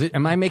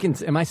 Am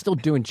I still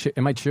doing?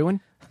 Am I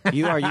chewing?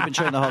 You are. You've been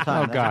chewing the whole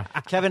time. Oh, God.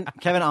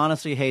 Kevin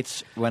honestly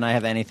hates when I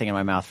have anything in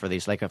my mouth for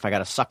these. Like if I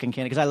got a sucking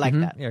candy, because I like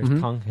that. Yeah,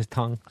 his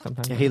tongue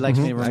sometimes. Yeah, he likes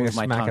me to I remove gotta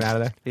my smack tongue. it out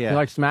of there. Yeah. You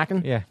like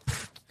smacking? Yeah.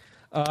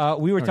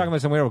 We were talking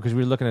about somewhere because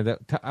we were looking at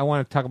the. I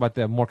want to talk about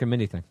the Mork and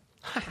Mindy thing.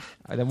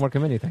 The Mork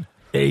and Mindy thing.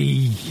 Hey,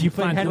 you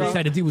played Henry.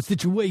 Had to deal with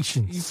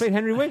situations. You played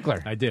Henry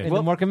Winkler. I did. In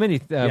the Mork and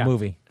Mindy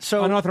movie.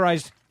 So-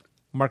 unauthorized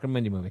Mork and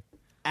Mindy movie.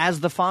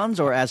 As the Fonz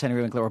or as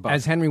Henry Winkler or both?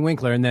 As Henry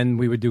Winkler, and then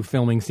we would do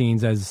filming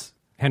scenes as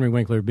Henry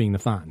Winkler being the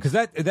Fonz. Because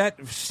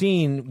that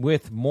scene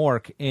with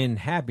Mork in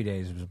Happy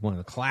Days was one of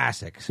the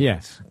classics.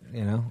 Yes.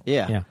 You know.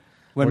 Yeah. Yeah.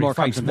 When Where he Mork comes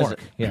fights to visit.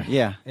 Mork.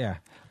 Yeah. Yeah.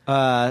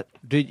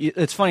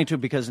 It's funny too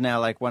because now,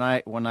 like when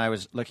I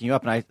was looking you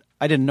up, and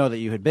I didn't know that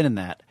you had been in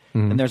that,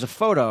 and there's a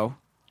photo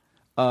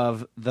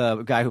of the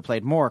guy who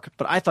played Mork,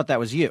 but I thought that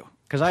was you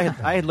because I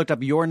had looked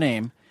up your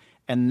name,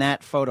 and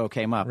that photo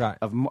came up Right.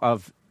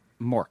 of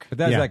Mork. But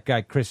that's Yeah. that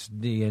guy Chris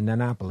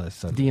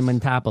Diamantopoulos.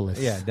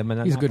 Diamantopoulos. Yeah,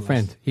 Diamantopoulos. He's a good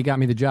friend. He got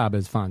me the job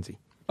as Fonzie.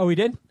 Oh, he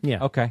did?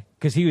 Yeah. Okay.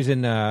 Because he was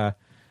in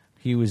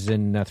Three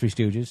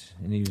Stooges,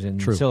 and he was in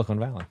True. Silicon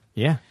Valley.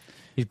 Yeah.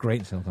 He's great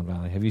in Silicon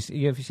Valley. Have you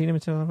seen him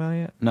in Silicon Valley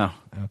yet? No.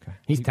 Okay.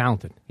 He's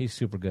talented. He's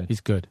super good.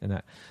 He's good. in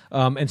that.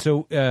 And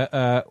so,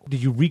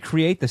 did you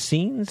recreate the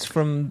scenes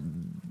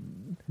from?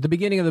 The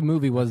beginning of the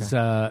movie was,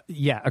 a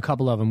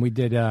couple of them. We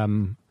did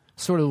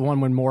sort of the one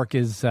when Mork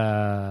is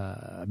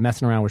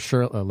messing around with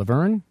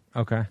Laverne,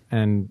 Okay.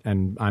 and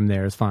I'm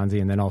there as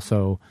Fonzie, and then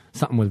also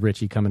something with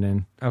Richie coming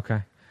in.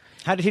 Okay.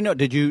 How did he know?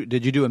 Did you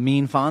do a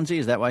mean Fonzie?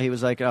 Is that why he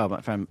was like, oh,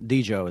 my friend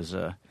Dijo is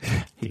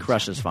he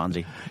crushes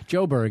Fonzie?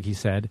 Joe Berg, he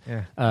said.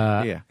 Yeah.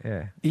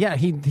 Yeah. Yeah,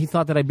 he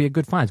thought that I'd be a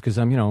good Fonz because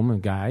I'm a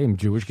guy, I'm a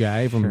Jewish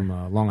guy from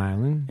Long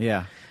Island.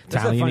 Yeah. That's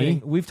not funny.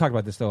 Italian-y. We've talked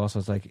about this though. Also,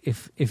 it's like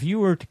if you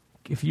were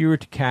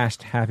to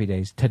cast Happy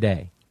Days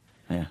today,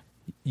 Yeah.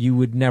 you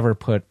would never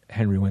put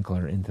Henry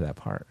Winkler into that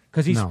part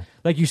because he's No.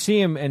 like you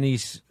see him and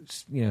he's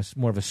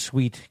more of a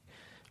sweet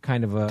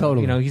kind of a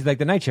Totally. he's like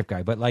the night shift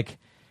guy, but like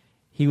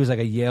he was like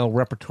a Yale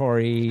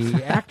repertory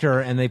actor,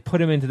 and they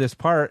put him into this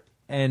part.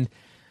 And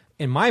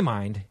in my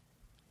mind,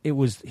 he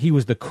was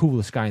the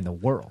coolest guy in the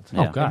world.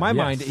 Yeah. Oh, God, in my yes.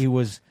 mind, he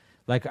was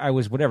like, I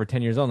was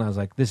 10 years old, and I was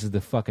like, this is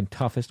the fucking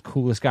toughest,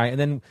 coolest guy. And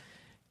then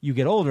you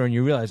get older and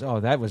you realize, oh,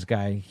 that was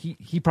guy.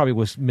 He probably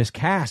was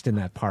miscast in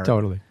that part.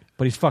 Totally.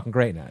 But he's fucking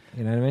great in that.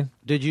 You know what I mean?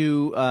 Did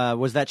you?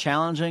 Was that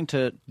challenging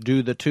to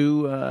do the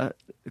two?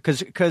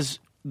 Because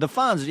the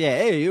Fonz,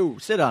 hey, you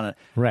sit on it.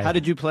 Right. How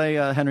did you play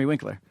Henry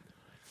Winkler?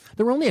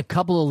 There were only a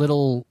couple of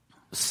little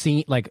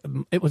scene, like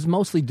it was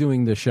mostly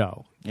doing the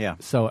show. Yeah.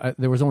 So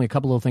there was only a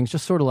couple of things,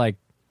 just sort of like,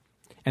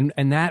 and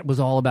that was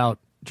all about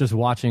just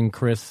watching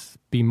Chris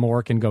be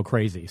Mork and go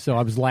crazy. So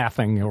I was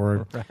laughing,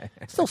 or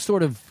still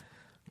sort of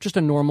just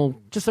a normal,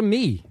 just a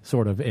me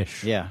sort of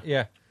ish. Yeah.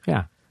 Yeah.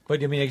 Yeah.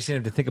 But I mean, I just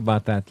have to think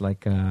about that,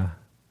 like Well,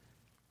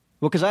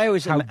 because I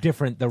always how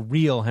different the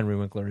real Henry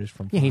Winkler is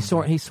from. Yeah, he's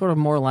sort of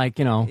more like,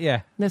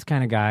 Yeah. this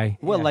kind of guy.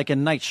 like a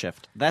night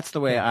shift. That's the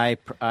way I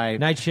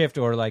Night Shift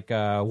or like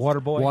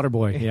Waterboy.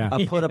 Waterboy, yeah.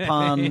 put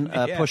upon,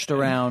 pushed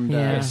around.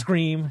 Yeah.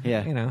 Scream.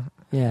 Yeah. You know.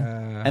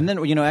 Yeah. And then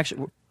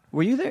actually,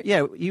 were you there?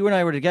 Yeah, you and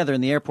I were together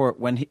in the airport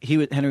when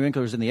Henry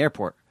Winkler was in the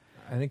airport.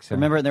 I think so.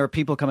 Remember, there were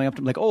people coming up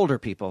to him, like older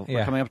people, were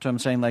Yeah. coming up to him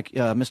saying, like,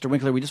 Mr.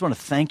 Winkler, we just want to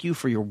thank you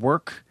for your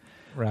work.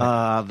 Right.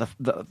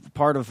 The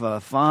part of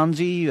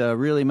Fonzie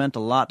really meant a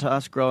lot to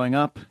us growing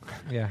up.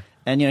 Yeah.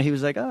 And, he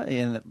was like, oh,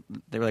 and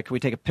they were like, can we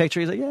take a picture?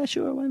 He's like, yeah,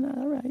 sure, why not?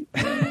 All right.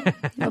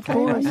 Of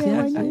course, yeah,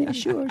 yes. why not? Yeah,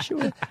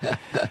 sure.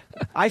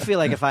 I feel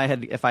like if I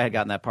had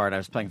gotten that part, I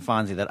was playing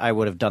Fonzie, that I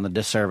would have done the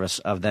disservice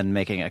of then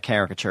making a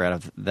caricature out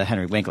of the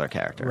Henry Winkler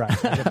character.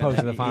 Right. As opposed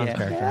to the Fonz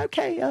character. Yeah,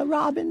 okay,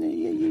 Robin,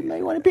 you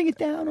may want to bring it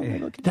down.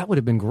 That would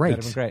have been great.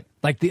 That'd have been great.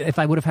 Like if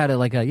I would have had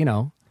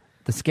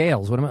the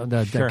scales,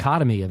 the Sure.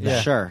 dichotomy of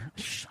that. Sure.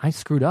 I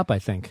screwed up, I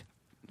think.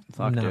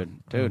 Fuck, No, I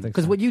don't dude. think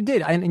Because what you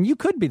did, and you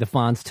could be the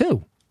Fonz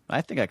too. I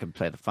think I could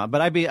play the Fonz,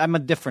 but I'm a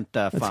different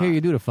Let's Fonz. hear you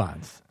do the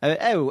Fonz.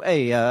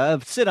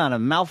 Sit on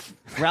him, Ralph.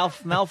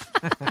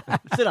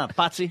 Sit on it,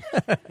 Potsy.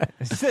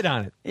 Sit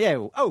on it.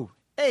 Yeah. Oh,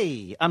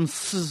 hey,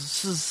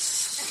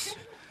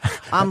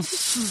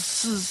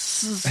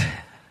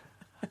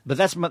 But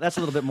that's a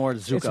little bit more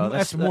Zuko.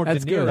 That's more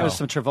that's De good. Niro. There's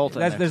some Travolta.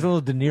 There's a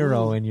little De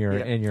Niro in your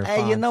Hey,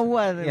 you Fonz. know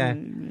what?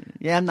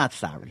 Yeah. I'm not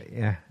sorry.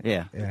 Yeah.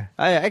 Yeah.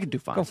 I could do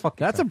Fonz. Go fuck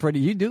That's a pretty.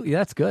 You do. Yeah,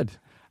 that's good.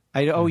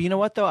 You know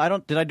what though?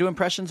 Did I do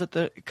impressions at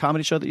the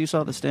comedy show that you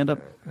saw, the stand up?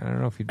 I don't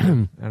know if you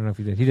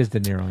did. He does De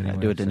Niro anyway. I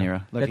do it De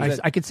Niro. Look,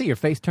 I could see your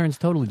face turns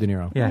totally De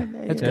Niro. Yeah.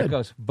 That's There it good.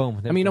 goes. Boom.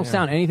 I mean, you don't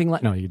sound anything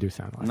like. No, you do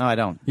sound like. no, I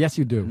don't. Yes,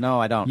 you do.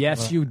 No, I don't.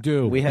 Yes, you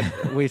do.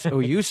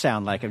 You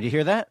sound like him. Did you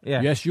hear that?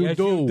 Yeah. Yes, you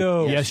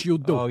do. Yes, you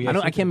do. Oh, yes,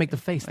 I you can't make the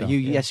face though.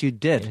 Yes, you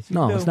did. Yes, you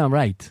no, do. it's not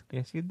right.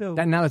 Yes, you do.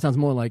 Now that sounds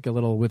more like a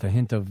little with a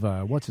hint of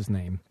what's his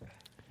name?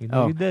 You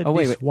know you did.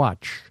 wait.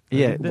 Watch.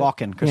 Yeah,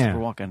 Christopher Yeah.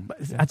 Walken. But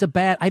that's a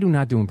bad. I do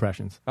not do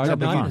impressions. Oh,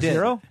 Except no, the you Fonz. did.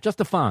 Zero? Just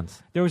the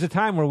Fonz. There was a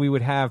time where we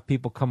would have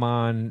people come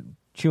on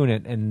chewing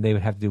it, and they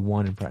would have to do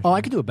one impression. Oh,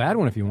 I could do a bad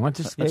one if you want.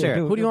 Just Let's hear it.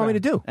 who do you want me to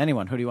do?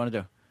 Anyone? Who do you want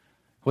to do?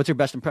 What's your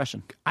best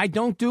impression? I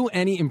don't do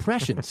any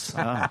impressions.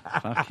 Oh,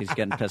 fuck, he's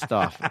getting pissed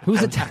off. Who's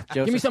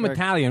Give me some Josefsberg.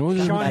 Italian.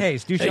 Who's Sean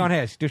Hayes. Do Sean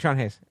Hayes. Do Sean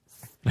Hayes.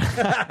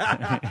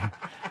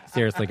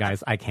 Seriously,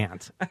 guys, I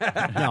can't.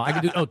 No, I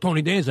can do. Oh,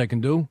 Tony Danza, I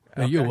can do.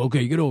 Hey, you,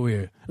 okay, get over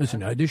here.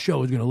 Listen, this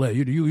show is gonna let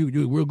you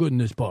do real good in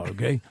this part.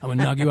 Okay, I'm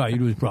gonna knock you out. You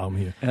do this problem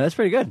here. Yeah, that's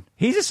pretty good.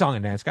 He's a song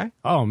and dance guy,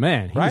 Oh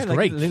man, he right? was Like,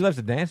 great. he loves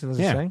to dance. He loves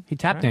to Yeah, sing. he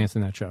tap Right. danced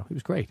in that show. He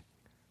was great.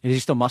 Is he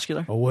still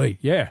muscular? Oh wait,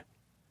 yeah.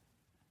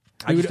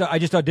 I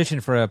just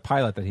auditioned for a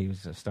pilot that he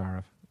was a star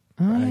of.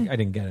 I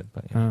didn't get it,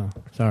 but yeah.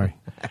 Oh, sorry.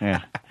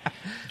 Yeah.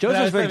 But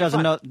that was Josefsberg doesn't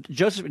fun. know.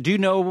 Joseph, do you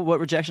know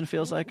what rejection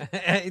feels like?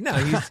 No,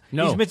 he's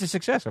No. Mr.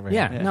 Success over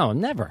Yeah, here. no,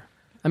 never.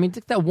 I mean,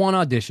 take that one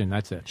audition.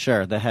 That's it.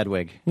 Sure, the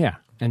Hedwig. Yeah,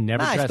 and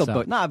never I dress still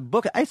up.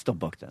 booked. I still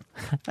booked it.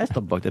 I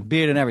still booked it.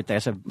 Beard and everything. I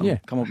said, Yeah.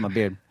 come up with my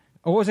beard.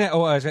 Oh, what was that?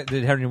 Oh,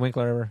 did Henry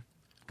Winkler ever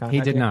contact He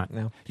did you? not.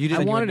 No. You I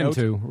didn't. wanted him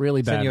to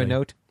really badly. Send you a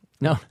note?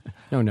 No.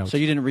 So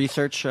you didn't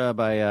research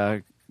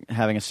by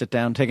having a sit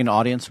down, taking an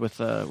audience with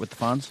the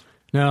Fonz?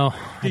 No.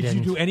 I Did you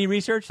didn't. do any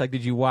research? Like,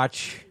 did you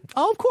watch?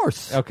 Oh, of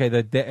course. Okay,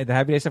 the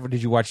Happy Days stuff, or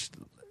did you watch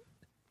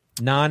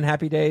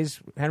non-Happy Days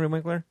Henry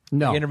Winkler?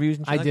 No, The interviews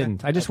and shit I like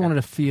didn't. that? I just Okay. wanted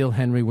to feel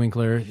Henry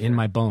Winkler in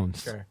my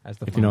bones. Sure, as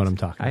the If you know Fonz. what I'm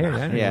talking I hear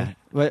about. you. Yeah.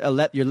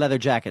 Well, your leather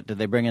jacket. Did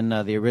they bring in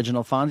the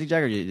original Fonzie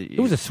jacket? Or It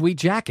was a sweet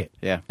jacket.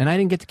 Yeah. And I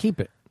didn't get to keep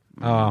it.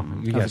 Oh,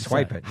 you gotta was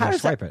swipe upset. it. How You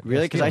does gotta swipe that it.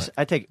 really? Steal Because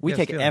it. we Yeah,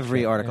 take steal it.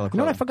 every Yeah. article of You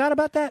know what I clothing. forgot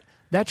about that?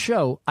 That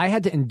show, I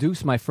had to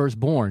induce my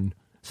firstborn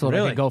so that I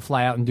Really? could go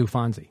fly out and do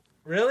Fonzie.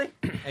 Really?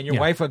 And your Yeah.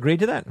 wife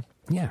agreed to that?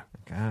 Yeah.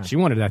 God. She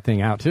wanted that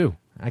thing out, too.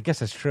 I guess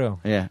that's true.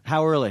 Yeah.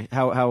 How early?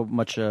 How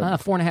much?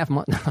 4.5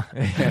 months.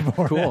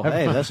 Cool.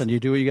 Hey, listen, you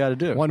do what you got to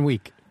do. 1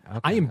 week.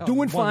 I am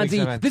doing 1 week, Fonzie.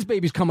 7. This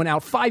baby's coming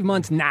out 5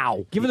 months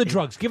now. Give her the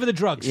drugs. Give her the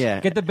drugs. Yeah.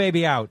 Get the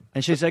baby out.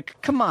 And she's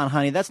like, come on,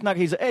 honey, that's not...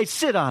 He's like, hey,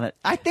 sit on it.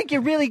 I think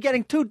you're really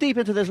getting too deep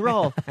into this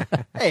role.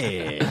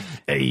 Hey.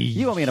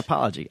 You owe me an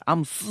apology.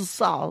 I'm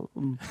sorry.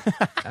 Can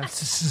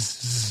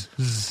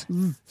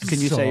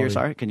you say you're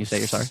sorry? Can you say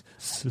you're sorry?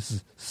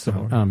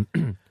 Sorry.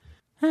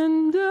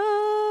 And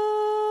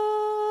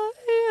I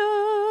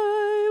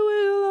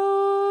will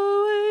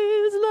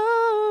always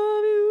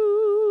love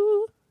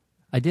you.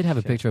 I did have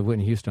a picture of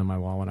Whitney Houston on my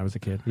wall when I was a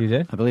kid. You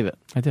did? I believe it.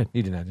 I did.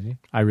 You did not, did you?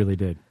 I really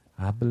did.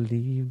 I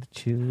believe the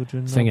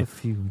children Sing of it. the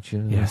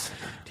future. Yes.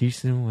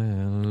 Teach them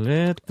well.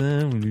 Let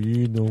them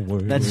lead the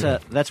way.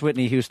 That's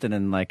Whitney Houston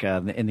in like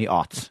in the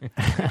aughts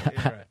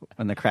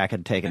when the crack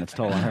had taken its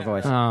toll on her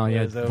voice. Oh,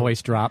 yeah,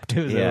 voice dropped.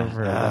 Yeah,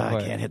 over.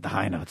 I can't hit the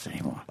high notes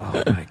anymore.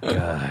 Oh my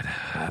God,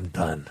 I'm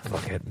done.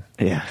 Fuck it.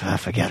 Yeah,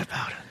 forget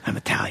about it. I'm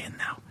Italian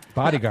now.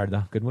 Bodyguard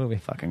though, good movie.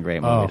 Fucking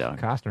great movie, dog.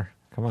 Costner,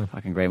 come on.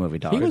 Fucking great movie,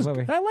 dog. He was,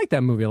 movie. I like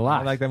that movie a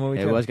lot. I like that movie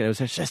It too. was good. It was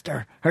her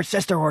sister. Her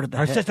sister ordered the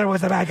Her hit. sister was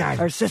the bad guy.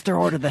 Her sister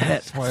ordered the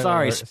hit. Spoiler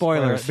Sorry, alert,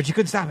 spoilers. But you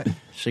couldn't stop it.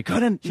 She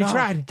couldn't. She No,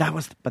 tried.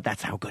 But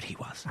that's how good he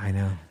was. I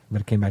know,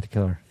 but it came back to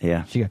kill her.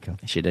 Yeah, She got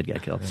killed. She did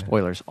get killed.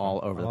 Spoilers all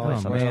over the Oh,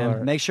 place.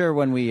 man. Make sure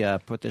when we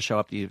put this show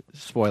up, you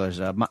spoilers.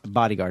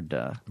 Bodyguard.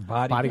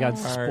 Bodyguard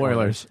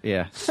spoilers.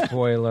 Yeah.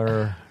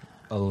 Spoiler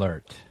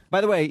alert. By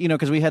the way,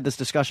 because we had this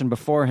discussion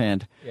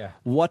beforehand. Yeah.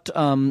 What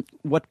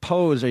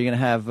pose are you going to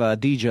have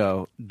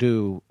Dijo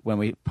do when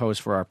we pose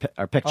for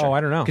our picture? Oh, I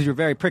don't know. Because you're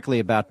very prickly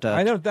about.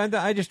 I don't.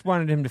 I just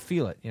wanted him to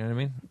feel it. You know what I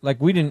mean? Like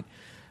we didn't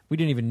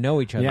even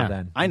know each other Yeah.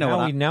 then. I know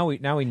Now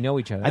what we know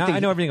each other. I Now think- I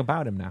know everything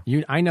about him now.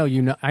 I know what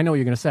you're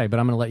going to say, but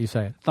I'm going to let you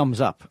say it.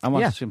 Thumbs up. I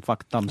want Yeah. to see him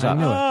fuck thumbs I up.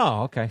 knew it.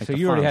 Oh, okay. So the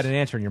you already Fonz. had an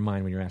answer in your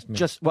mind when you asked me.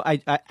 Just I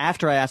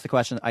after I asked the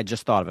question, I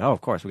just thought of it. Oh, of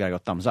course, we got to go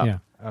thumbs up. Yeah.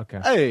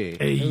 okay.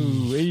 Hey.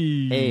 Ooh,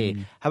 Hey,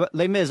 how about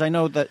Les Mis? I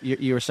know that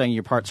you were saying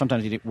your part.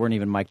 Sometimes you weren't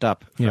even mic'd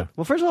up. Yeah.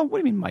 Well, first of all, what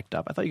do you mean mic'd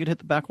up? I thought you could hit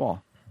the back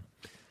wall.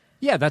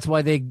 Yeah, that's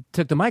why they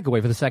took the mic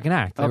away for the second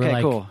act. They were Okay,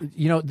 like, cool.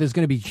 There's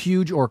going to be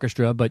huge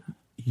orchestra, but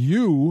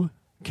you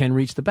can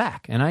reach the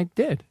back. And I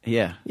did.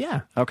 Yeah.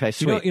 Yeah. Okay.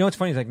 Sweet. You know what's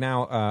funny is like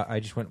now I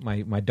just went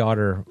my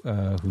daughter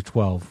who's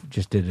 12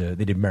 just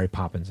did Mary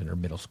Poppins in her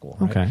middle school.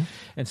 Right? Okay.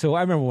 And so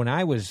I remember when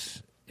I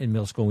was in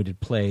middle school and we did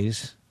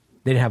plays,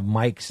 they didn't have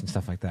mics and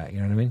stuff like that. You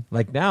know what I mean?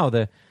 Like now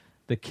the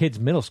kids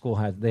middle school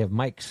they have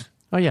mics.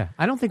 Oh, yeah.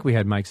 I don't think we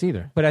had mics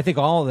either. But I think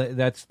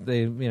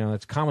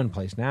it's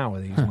commonplace now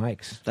with these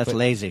mics. That's But-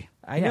 lazy.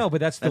 I know,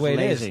 but that's the That's way it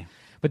lazy. is.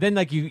 But then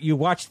like you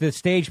watch the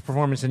stage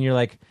performance and you're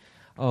like,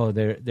 oh,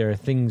 there are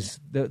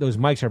things. Those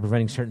mics are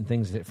preventing certain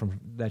things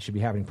that should be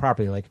happening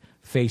properly, like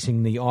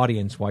facing the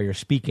audience while you're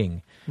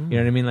speaking. You know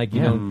what I mean? Like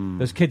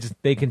those kids,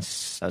 they can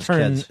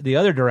turn kids. the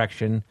other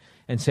direction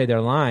and say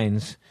their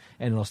lines,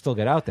 and it'll still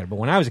get out there. But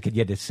when I was a kid, you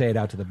had to say it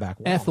out to the back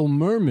wall. Ethel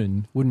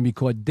Merman wouldn't be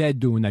caught dead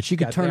doing that. She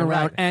could turn Goddamn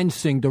around right. and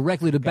sing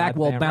directly to the back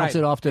wall, Goddamn bounce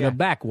right. it off to Yeah. the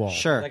back wall.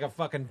 Sure. Like a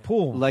fucking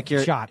pool Like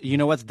your shot. You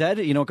know what's dead?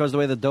 You know what goes the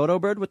way of the dodo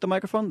bird with the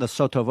microphone? The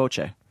sotto voce.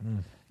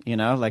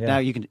 Like Yeah. now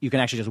you can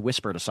actually just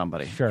whisper to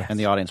somebody, Sure. and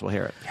the audience will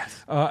hear it.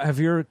 Have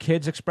your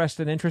kids expressed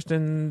an interest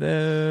in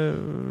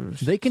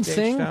They can stage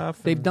sing.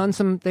 stuff They've and- done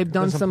some. They've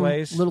done some some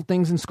plays? little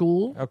things in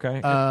school.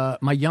 Okay.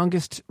 My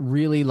youngest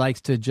really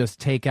likes to just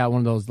take out one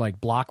of those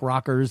like block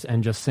rockers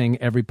and just sing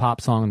every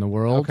pop song in the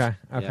world. Okay.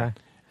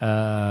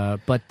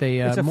 But they.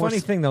 It's a more funny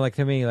thing, though. Like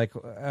to me, like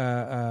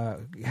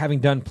having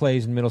done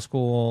plays in middle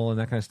school and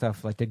that kind of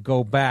stuff. Like to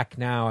go back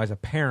now as a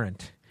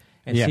parent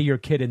and Yeah. see your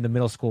kid in the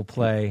middle school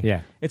play.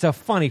 Yeah. It's a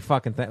funny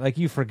fucking thing. Like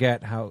you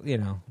forget how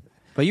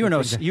But you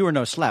were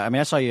no slap. I mean,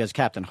 I saw you as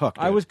Captain Hook.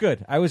 I dude. was good.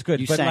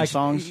 You but sang like,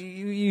 songs?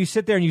 You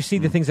sit there and you see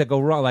the things that go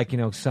wrong. Like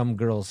some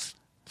girl's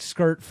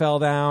skirt fell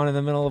down in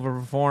the middle of a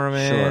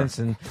performance,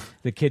 and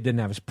the kid didn't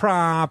have his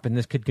prop, and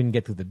this kid couldn't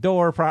get through the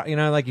door.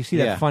 Like you see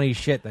that Yeah. funny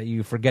shit that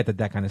you forget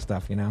that kind of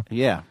stuff.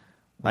 Yeah,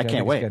 I I think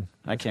can't it's wait. good.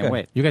 I It's can't good.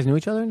 wait. You guys knew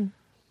each other in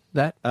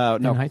that? No,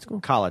 in high school?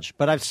 college.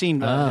 But I've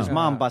seen his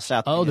mom bust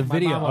out. Oh, the My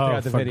video. mom will put Oh,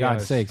 out the for videos.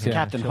 God's sakes! Yeah.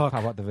 Captain She'll Hook.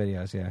 pop out the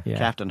videos. Yeah. Yeah.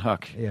 Captain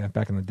Hook. Yeah,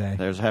 back in the day.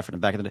 There's Heffernan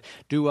back in the day.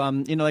 Do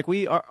like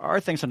our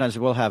thing sometimes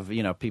we'll have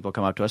people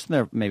come up to us and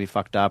they're maybe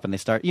fucked up and they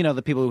start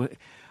the people who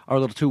are a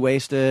little too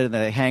wasted and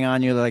they hang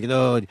on you. They're like,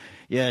 oh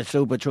yeah,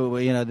 super true,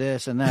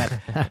 this and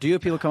that. Do you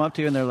have people come up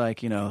to you and they're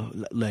like,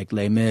 like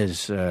Les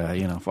Mis,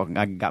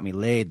 fucking got me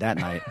laid that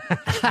night?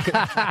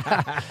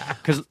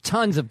 Because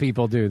Tons of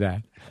people do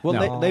that. well,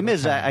 No. Les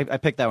Mis, I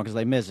picked that one because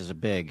Les Mis is a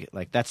big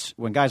that's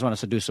when guys want to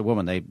seduce a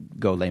woman, they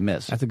go Les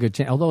Mis. That's a good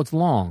chance. Although it's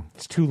long.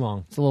 It's too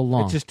long. It's a little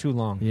long. It's just too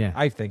long. Yeah.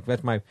 I think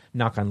that's my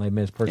knock on Les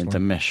Mis personally. Into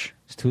Mish.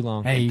 It's too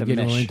long. Hey, you Into get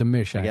a little Mish. into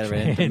Mish, You get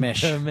actually. into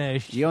Mish. Into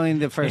Mish. You only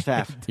need the first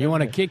half. You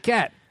want a Kit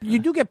Kat? You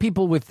do get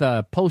people with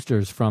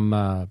posters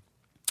from,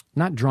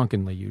 not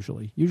drunkenly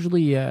usually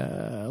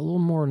a little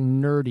more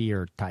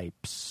nerdier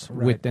types.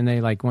 Right. And they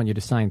want you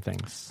to sign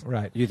things.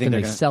 Right. You think Then they're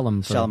they gonna sell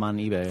them for sell them on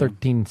eBay?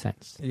 13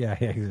 cents. Yeah,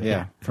 exactly.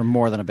 Yeah, for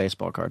more than a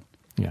baseball card.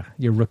 Yeah.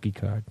 Your rookie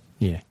card.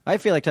 Yeah. I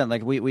feel like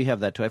telling we have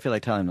that too. I feel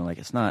like telling them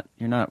it's not.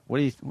 You're not. What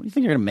do you think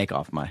you're gonna make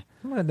off my?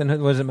 Well, then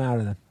what does it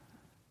matter then?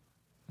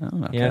 I don't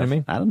know. You know what I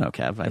mean? I don't know,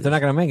 Kev. If they're not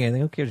going to make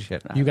anything, who gives a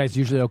shit? You guys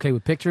usually okay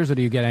with pictures, or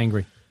do you get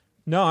angry?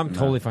 No, I'm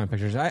totally fine with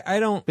pictures. I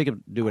don't. We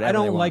can do whatever I they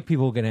don't want. like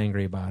people who get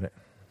angry about it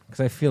because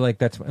I feel like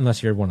that's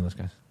unless you're one of those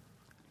guys.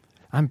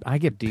 I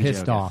get DJ pissed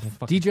gets off.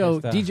 fucking pissed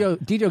off.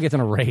 DJ gets in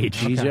a rage.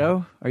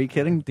 Dijo? Are you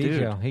kidding?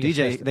 Dijo. Dude. He gets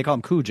DJ, pissed. they call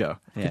him Cujo.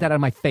 Yeah. Get that out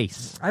of my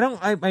face. I don't.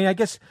 I mean, I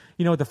guess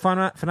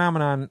the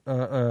phenomenon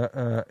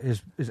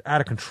is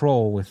out of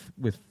control with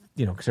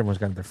because everyone's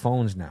got their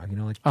phones now.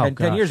 Like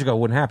 10 years ago it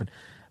wouldn't happen,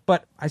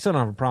 but I still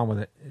don't have a problem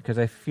with it because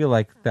I feel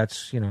like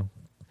that's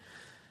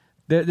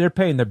they're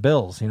paying their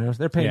bills.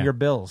 They're paying your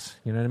bills.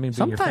 You know what I mean?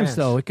 Being your Sometimes fans.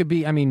 though, it could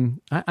be. I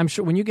mean, I'm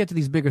sure when you get to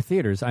these bigger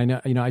theaters, I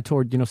know. I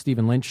toured.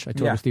 Stephen Lynch. I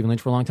toured with Stephen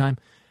Lynch for a long time.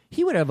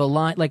 He would have a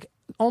line like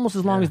almost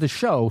as long as the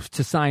show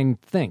to sign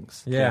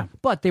things. Yeah.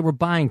 But they were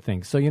buying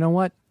things, so you know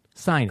what?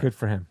 Sign it. Good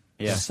for him.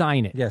 Yeah.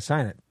 Sign it. Yeah,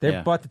 sign it. They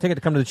Yeah. bought the ticket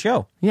to come to the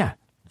show. Yeah.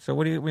 So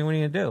what are you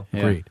going to do? Yeah.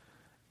 Agreed.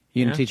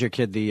 You gonna teach your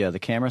kid the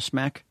camera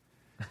smack?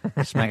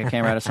 Smack a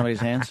camera out of somebody's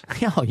hands?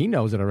 Oh, he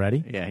knows it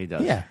already. Yeah, he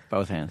does. Yeah.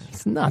 Both hands.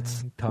 It's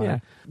nuts. Todd. Yeah.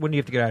 When do you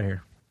have to get out of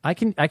here? I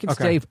can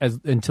Okay. stay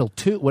until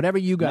 2, whatever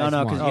you guys No,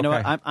 want. because you know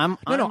what? Okay. I'm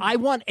No, I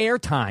want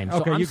airtime. So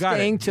Okay, I'm you got it.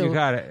 staying till You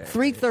got it.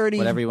 3:30.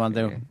 whatever you want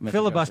to do. Mr.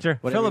 Filibuster.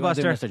 Joseph. Whatever you want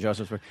to do, Filibuster.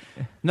 Mr.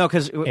 Josefsberg. No,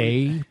 because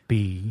A,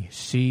 B,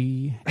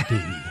 C, D.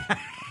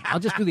 I'll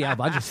just do the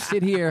album. I'll just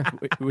sit here.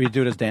 we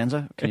do it as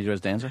Danza. Can you do it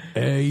as Danza?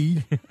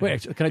 A.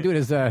 Wait, can I do it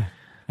as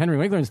Henry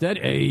Winkler instead?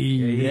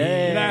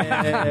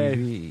 A.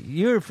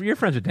 You're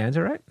friends with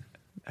Danza, right?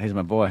 He's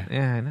my boy.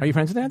 Yeah, I know. Are you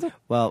friends with Danza?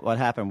 Well, what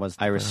happened was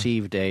I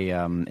received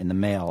in the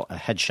mail a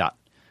headshot,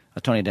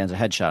 a Tony Danza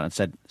headshot, and it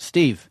said,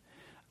 Steve,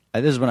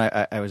 this is when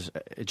I was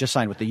just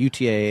signed with the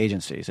UTA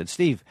agency. He said,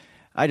 Steve,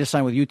 I just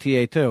signed with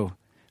UTA too.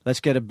 Let's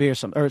get a beer.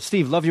 Or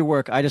Steve, love your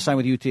work. I just signed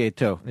with UTA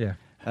too.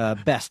 Yeah.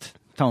 Best,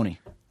 Tony.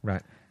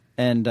 Right.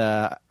 And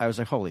I was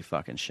like, holy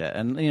fucking shit.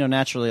 And,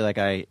 naturally, like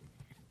I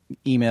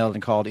emailed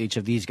and called each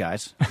of these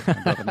guys.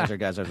 These are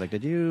guys I was like,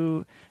 did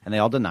you? And they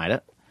all denied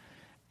it.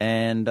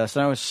 And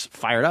so I was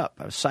fired up.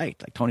 I was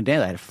psyched. Like Tony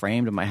Danza, I had it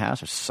framed in my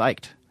house. I was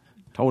psyched.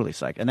 Totally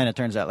psyched. And then it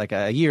turns out, like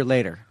a year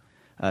later,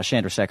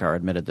 Chandra Sekhar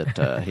admitted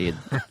that it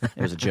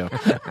was a joke.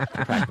 A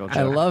practical joke.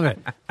 I love it.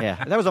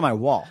 Yeah. That was on my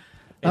wall.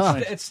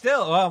 It's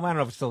still, well, I don't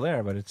know if it's still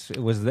there, but it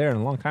was there in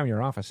a long time in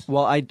your office.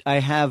 Well, I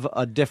have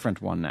a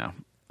different one now.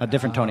 A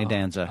different Tony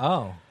Danza.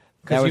 Oh. That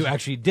Because was- you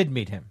actually did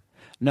meet him.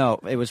 No,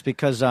 it was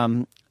because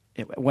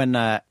when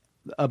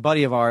a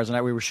buddy of ours and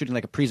I, we were shooting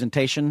like a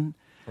presentation,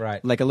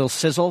 Right. like a little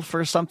sizzle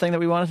for something that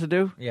we wanted to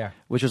do, Yeah.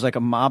 which was like a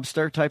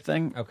mobster type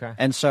thing. Okay.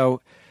 And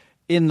so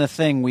in the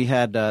thing, we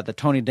had the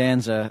Tony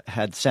Danza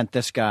had sent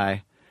this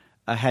guy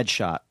a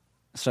headshot.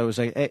 So it was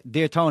like, hey,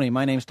 dear Tony,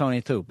 my name's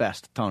Tony too.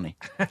 Best, Tony.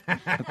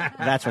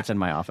 That's what's in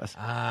my office.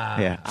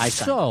 Yeah. I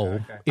signed it. So,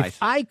 if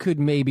I could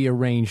maybe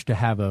arrange to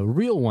have a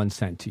real one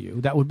sent to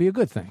you, that would be a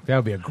good thing. That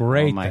would be a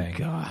great Oh, my thing.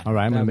 God. All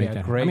right, I'm going to That'd be make a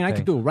that. great I mean, I could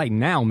thing. do it right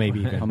now, maybe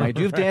even. Oh my,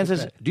 do you have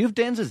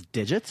Danza's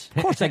digits?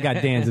 Of course I got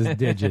Danza's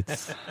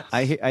digits.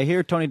 I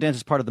hear Tony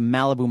Danza's part of the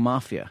Malibu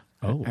Mafia.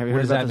 Oh. Have you What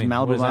heard does about that this mean?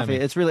 Malibu What does that Mafia?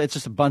 mean? It's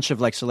just a bunch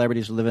of like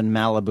celebrities who live in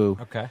Malibu.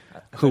 Okay.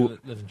 Who-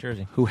 lives in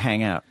Jersey? Who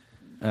hang out.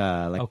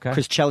 Like Okay.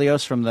 Chris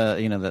Chelios from the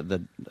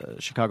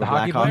Chicago The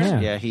hockey Blackhawks. player?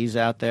 Yeah, he's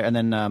out there. And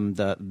then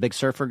the big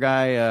surfer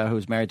guy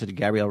who's married to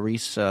Gabrielle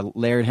Reese,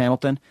 Laird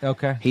Hamilton.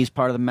 Okay. He's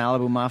part of the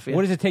Malibu Mafia.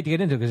 What does it take to get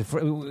into it?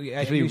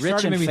 Because be you rich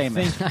started and to maybe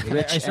famous. think.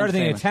 Rich I and started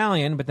thinking famous.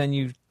 Italian, but then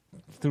you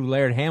threw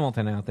Laird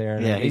Hamilton out there.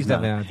 Yeah, he's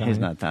not. definitely not Italian. He's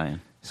not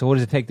Italian. So what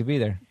does it take to be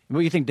there? What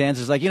do you think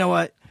Danza's like? You know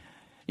what?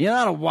 You're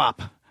not a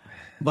wop,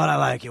 but I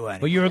like you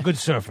anyway. But you're a good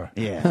surfer.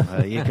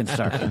 Yeah, you can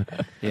surf.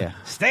 Yeah,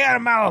 Stay out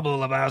of Malibu,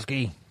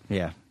 Lebowski.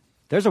 yeah.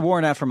 There's a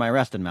warrant out for my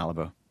arrest in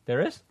Malibu.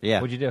 There is?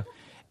 Yeah. What'd you do?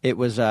 It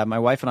was my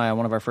wife and I on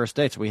one of our first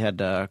dates. We had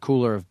a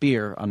cooler of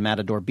beer on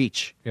Matador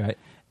Beach, Right.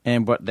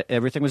 and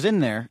everything was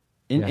in there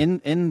Yeah.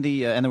 in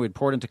the and then we'd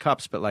pour it into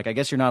cups. But like I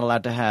guess you're not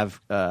allowed to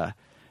have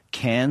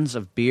cans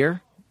of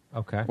beer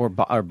Okay. or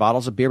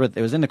bottles of beer. But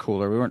it was in the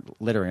cooler. We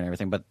weren't littering and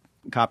everything. But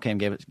cop came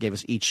gave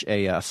us each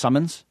a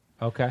summons.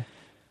 Okay.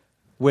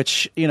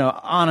 Which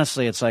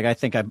honestly, it's like I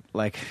think I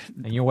like.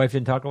 And your wife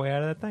didn't talk her way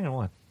out of that thing, or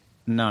what?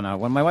 No.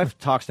 When my wife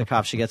talks to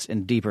cops, she gets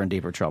in deeper and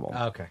deeper trouble.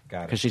 Okay,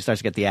 got Because she starts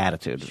to get the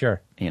attitude. Sure.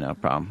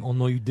 Problem. Oh,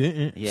 no, you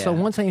didn't. Yeah. So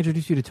once I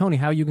introduce you to Tony,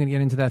 how are you going to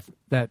get into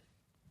that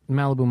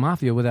Malibu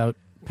Mafia without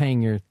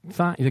paying your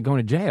fine? You're going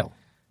to jail.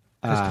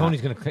 Because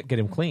Tony's going to get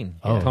him clean.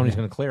 Oh, Tony's yeah.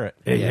 going to clear it.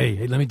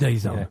 Hey, let me tell you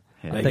something.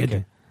 Yeah. I'll take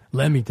it.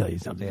 Let me tell you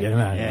something. Get him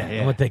out of here.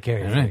 I'm going to take care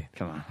of you. All right.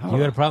 Come You on.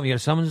 got a problem? You got a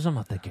summons or something?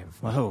 I'll take care of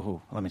it. Well,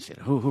 who? Let me see.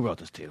 Who wrote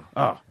this to you?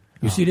 Oh,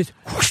 You see this?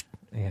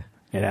 Yeah.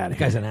 Get out The of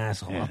guy's here. an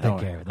asshole. I'll don't take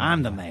worry. care of it.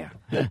 I'm the mayor.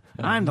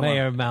 I'm the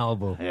mayor one. of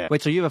Malibu. Yeah.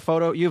 Wait, so you have a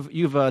photo?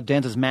 You've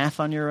Danza's math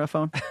on your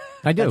phone?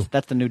 I do.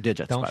 That's the new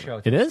digits. Don't by the show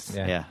way. it. It is?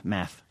 Yeah. Yeah,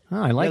 math.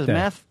 Oh, I like His that.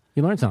 math?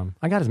 You learned something.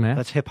 I got his math.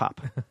 That's hip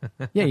hop.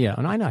 Yeah.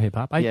 No, I know hip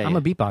hop. I'm Yeah.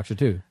 a beatboxer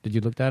too. Did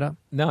you look that up?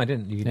 No, I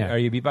didn't. Yeah. Are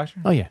you a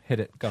beatboxer? Oh, yeah. Hit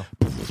it. Go.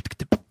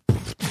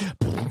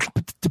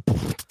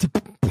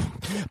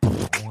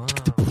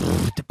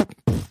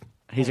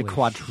 He's a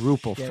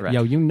quadruple threat.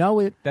 Yo, you know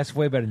it. That's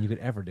way better than you could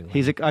ever do.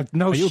 He's a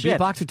no Are you a shit.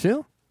 beatboxer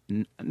too?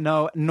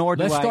 No, nor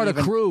do Let's I start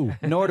even, a crew.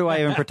 Nor do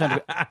I even pretend to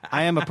be.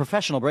 I am a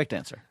professional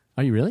breakdancer.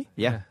 Are you really?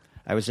 Yeah.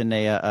 I was in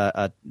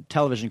a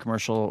television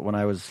commercial when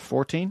I was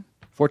 14,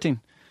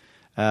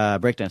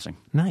 breakdancing.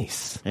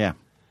 Nice. Yeah.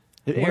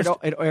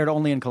 It aired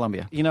only in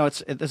Colombia. You know,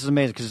 this is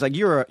amazing because like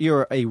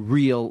you're a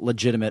real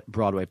legitimate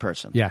Broadway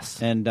person.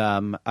 Yes. And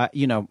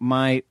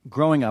my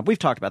growing up, we've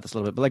talked about this a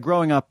little bit, but like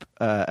growing up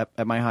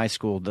at my high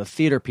school, the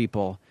theater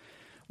people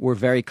were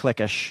very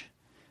cliquish,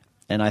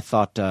 and I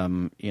thought,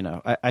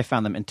 I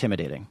found them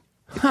intimidating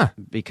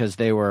because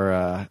they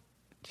were.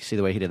 Do you see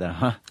the way he did that?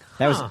 Huh?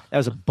 That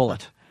was a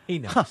bullet. He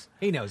knows. Huh.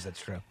 He knows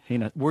that's true.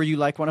 Were you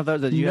like one of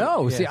those?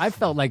 No. See, I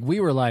felt like we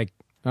were like,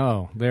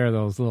 oh, they're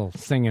those little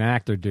singing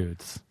actor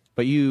dudes.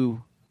 But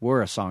you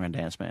were a song and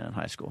dance man in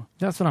high school.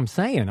 That's what I'm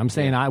saying. I'm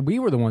saying we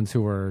were the ones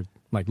who were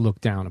like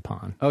looked down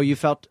upon. Oh, you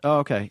felt? Oh,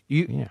 okay.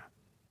 Yeah.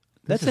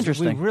 That's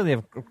interesting. We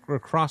really we're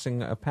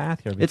crossing a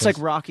path here. It's like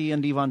Rocky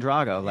and Ivan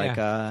Drago. Like,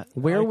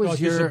 where was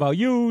this about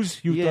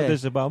yous? You thought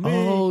this about me?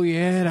 Oh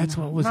yeah, that's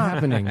what was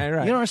happening.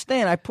 Right. You don't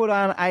understand. I put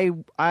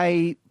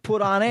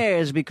on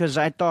airs because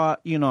I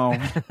thought you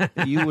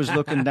was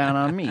looking down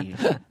on me.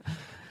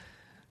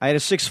 I had a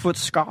 6-foot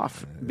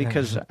scarf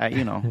because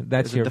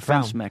that's your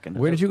defense mechanism.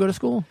 Where did you go to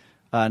school?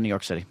 New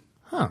York City.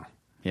 Huh.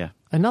 Yeah.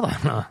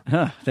 Another.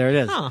 There it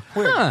is. Huh.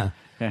 Weird. Huh.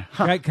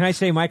 Yeah. Can I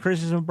say my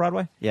criticism of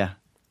Broadway? Yeah.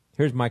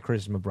 Here's my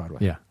criticism of Broadway.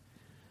 Yeah.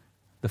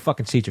 The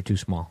fucking seats are too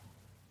small.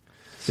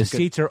 The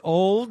seats are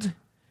old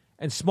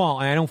and small,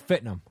 and I don't fit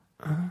in them.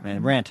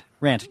 Man, rant.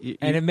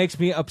 And it makes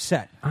me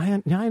upset. I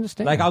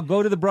understand. Like, I'll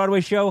go to the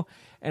Broadway show,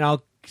 and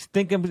I'll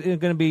think I'm going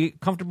to be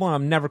comfortable, and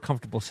I'm never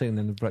comfortable sitting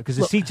in the Broadway because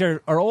the seats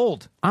are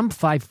old. I'm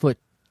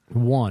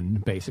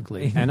 5'1",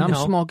 basically, and I'm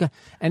a small guy.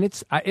 And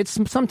it's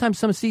sometimes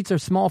some seats are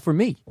small for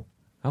me.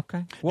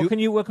 Okay. What can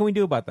we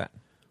do about that?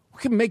 We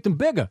can make them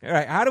bigger. All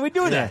right. How do we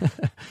do that?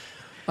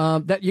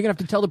 That you're gonna have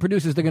to tell the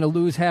producers they're gonna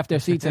lose half their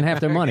seats and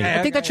half their money.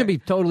 I think that should be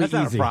totally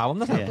That's easy. not a problem.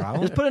 That's not a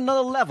problem. Just put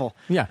another level.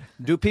 Yeah.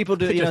 Do people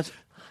do?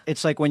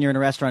 It's like when you're in a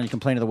restaurant, you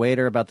complain to the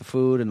waiter about the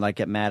food and like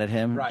get mad at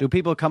him. Right. Do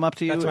people come up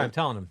to you? That's what I'm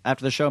telling them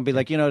after the show and be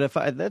like,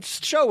 that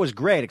show was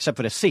great except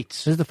for the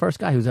seats. This is the first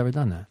guy who's ever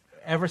done that.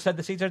 Ever said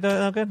the seats are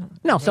no good?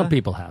 No, some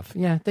people have.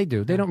 Yeah, they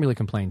do. They don't really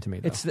complain to me.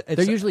 Though.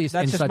 They're usually in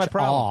that's just my such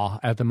problem. awe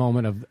at the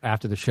moment of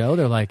after the show.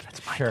 They're like,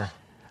 "That's Michael. Sure.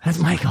 That's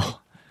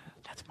Michael.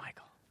 That's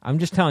Michael." I'm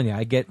just telling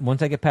you.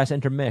 Once I get past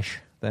intermish,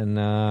 then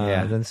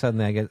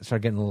suddenly I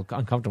start getting a little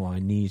uncomfortable. My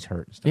knees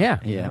hurt. And stuff. Yeah.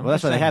 Yeah. Well,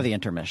 that's why they have the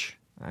intermish.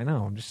 I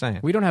know. I'm just saying.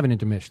 We don't have an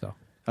intermish though.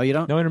 Oh, you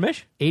don't? No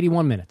intermish?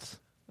 81 minutes.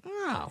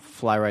 Oh,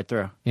 Fly right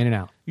through. In and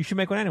out. you should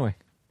make one anyway.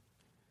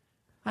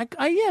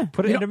 Yeah.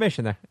 Put an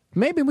intermission there.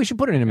 Maybe we should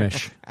put an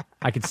intermish.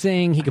 I could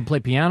sing. He could play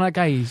piano. That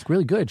guy, he's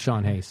really good,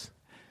 Sean Hayes.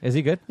 Is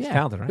he good? Yeah. He's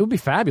talented, right? It would be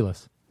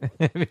fabulous.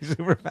 He's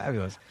super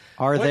fabulous.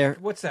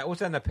 What's that?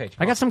 What's on that page?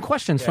 I got some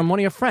questions from one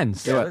of your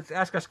friends. Yeah, let's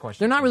ask us questions.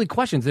 They're not really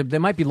questions. They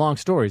might be long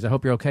stories. I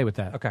hope you're okay with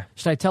that. Okay.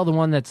 Should I tell the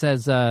one that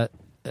says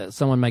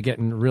someone might get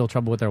in real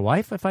trouble with their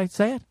wife if I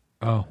say it?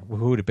 Oh,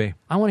 who would it be?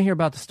 I want to hear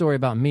about the story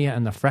about Mia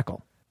and the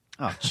freckle.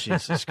 Oh,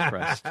 Jesus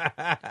Christ.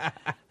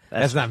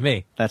 That's not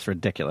me. That's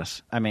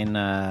ridiculous. I mean,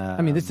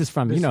 this is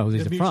from, you know who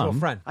these are mutual from.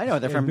 friend. I know,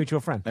 they're from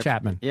mutual friend.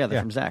 Chapman. Yeah, they're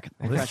from Zach.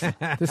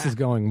 This is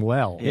going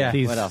well. Yeah.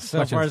 These What else? So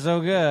questions. far,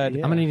 so good.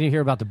 I'm going to need to hear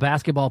about the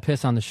basketball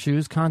piss on the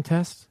shoes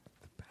contest.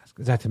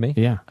 Is that to me?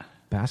 Yeah.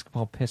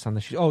 Basketball piss on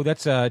the shoe. Oh,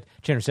 that's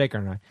Chandler Saker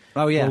and I.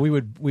 Oh, yeah.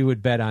 Well, we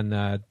would bet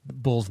on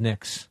Bulls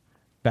Knicks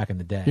back in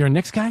the day. You're a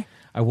Knicks guy?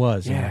 I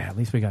was. Yeah, at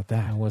least we got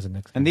that. I was a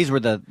Knicks guy. And these were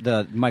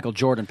the Michael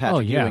Jordan,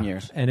 Patrick Ewing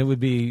years. And it would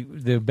be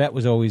the bet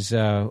was always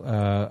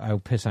I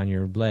would piss on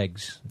your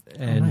legs,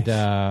 and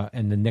nice.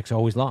 And the Knicks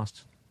always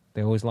lost.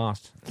 They always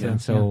lost. Yeah,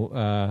 and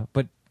so,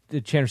 but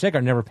the Chandler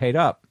Saker never paid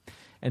up,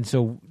 and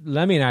so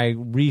Lemmy and I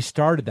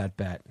restarted that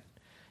bet,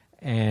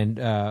 and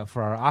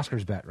for our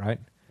Oscars bet, right?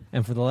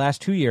 And for the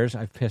last 2 years,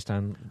 I've pissed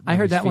on. I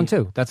heard Lemmy's that one feet.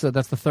 too.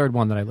 That's the third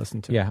one that I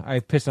listened to. Yeah, I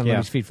pissed on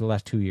Lemmy's feet for the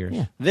last 2 years.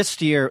 Yeah. This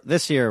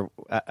year,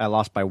 I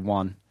lost by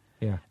one.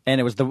 Yeah.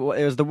 And it was the one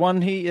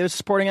it was a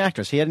supporting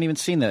actress. He hadn't even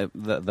seen the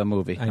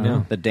movie. I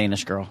know. The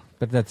Danish girl.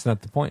 But that's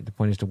not the point. The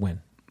point is to win,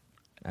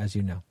 as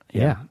you know.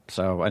 Yeah.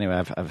 So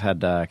anyway, I've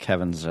had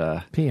Kevin's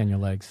Pee on your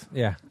legs.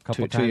 Yeah, a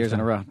couple two times years in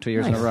now. a row. 2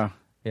 years in a Nice. row.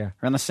 Yeah.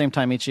 Around the same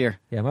time each year.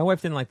 Yeah, my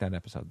wife didn't like that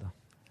episode though.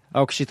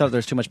 Oh, because she thought there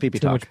was too much pee-pee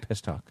Too talk. much piss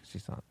talk. She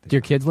thought. Do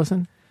your kids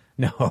listen?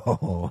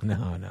 No.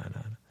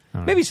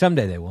 right. Maybe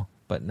someday they will,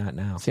 but not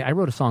now. See, I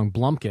wrote a song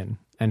Blumpkin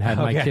and had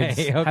my Okay, kids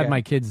okay. had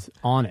my kids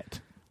on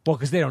it. Well,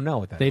 because they don't know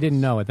what that They is.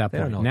 didn't know at that They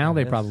don't point. know what Now that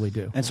they is. probably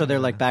do. And so they're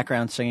like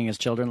background singing as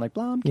children, like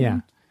Blomkin.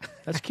 Yeah.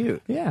 That's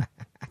cute. Yeah.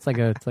 It's like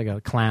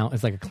a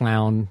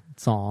clown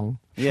song.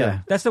 Yeah.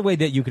 That's the way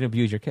that you can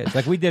abuse your kids.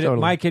 Like we did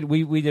Totally. my kid,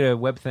 we did a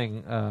web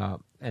thing,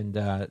 and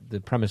part of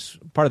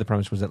the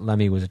premise was that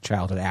Lemmy was a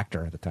childhood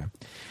actor at the time.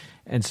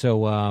 And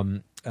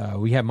so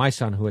we had my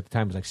son, who at the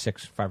time was like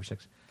 5 or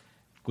 6,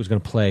 was going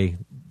to play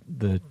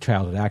the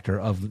childhood actor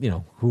of,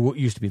 who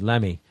used to be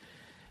Lemmy.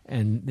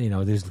 And, he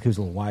was a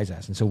little wise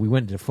ass. And so we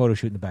went to a photo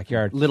shoot in the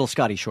backyard. Little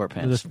Scotty Short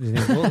Pants.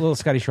 Little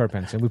Scotty Short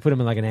Pants. And we put him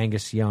in like an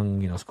Angus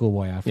Young,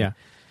 schoolboy outfit. Yeah.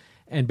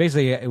 And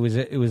basically, it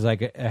was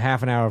like a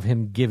half an hour of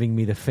him giving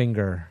me the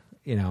finger,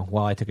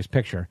 while I took his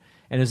picture.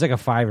 And it was like a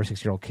 5 or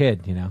 6 year old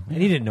kid, and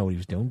he didn't know what he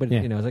was doing, but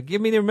it was like,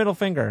 give me the middle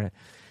finger.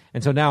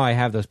 And so now I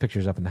have those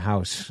pictures up in the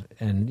house,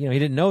 and he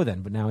didn't know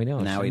then, but now he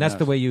knows. And that's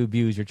the way you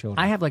abuse your children.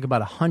 I have like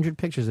about 100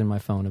 pictures in my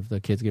phone of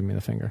the kids giving me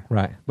the finger.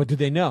 Right, but do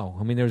they know?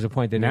 I mean, there was a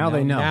point they now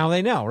they know. Now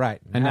they know,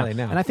 right? Now they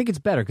know, and I think it's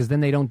better because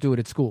then they don't do it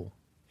at school.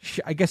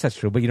 I guess that's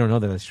true, but you don't know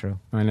that that's true.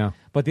 I know.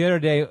 But the other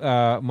day,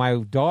 my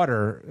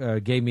daughter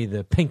gave me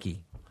the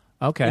pinky.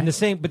 Okay, the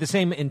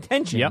same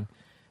intention. Yep.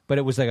 But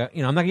it was like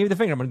I'm not going to give you the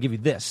finger. I'm going to give you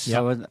this.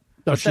 Yeah.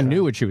 So she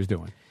knew what she was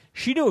doing.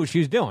 She knew what she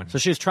was doing. So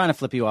she was trying to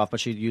flip you off, but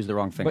she used the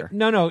wrong finger. But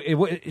no,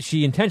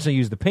 she intentionally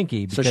used the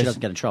pinky. So she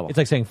doesn't get in trouble. It's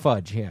like saying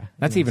fudge, yeah.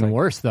 That's even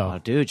worse, though. Oh,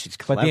 dude, she's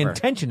clever. But the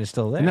intention is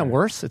still there. Isn't that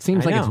worse? It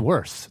seems like it's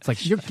worse. It's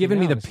like, you're giving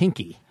me the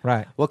pinky.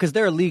 Right. Well, because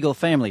they're a legal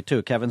family,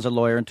 too. Kevin's a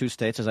lawyer in 2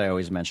 states, as I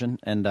always mention,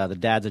 and the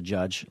dad's a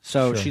judge.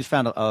 So she's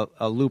found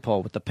a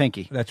loophole with the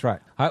pinky. That's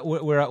right.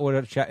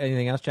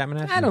 Anything else Chapman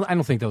has? I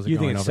don't think those are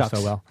going over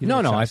so well.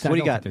 No, what do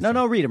you got?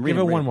 No, read them. Give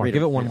it one more.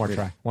 Give it one more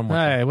try. One more.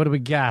 Hey, what do we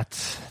got?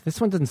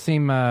 This one doesn't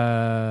seem...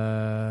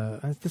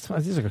 these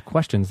are good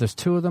questions. There's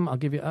 2 of them. I'll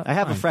give you... I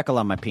have a freckle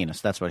on my penis.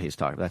 That's what he's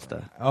talking about.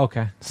 That's the...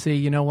 Okay. See,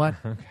 you know what?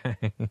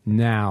 Okay.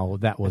 Now,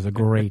 that was a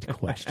great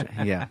question.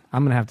 Yeah.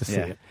 I'm going to have to see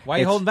it. Why are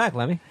you holding back,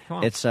 Lemmy? Come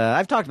on. It's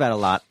I've talked about it a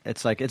lot.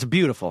 It's like it's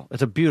beautiful.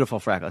 It's a beautiful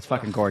freckle. It's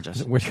fucking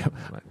gorgeous.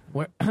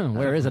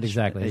 Where is it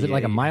exactly? Is it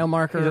like a mile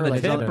marker?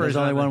 There's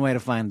only one way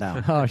to find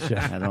out. Oh shit!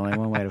 There's only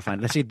one way to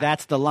find out. See,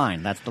 that's the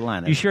line. That's the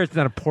line. You sure it's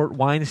not a port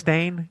wine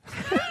stain?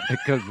 It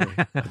could be.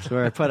 That's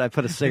where I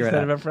put a cigarette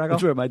out.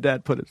 That's where my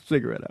dad put a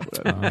cigarette out.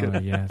 Oh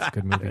yeah, it's a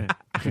good movie.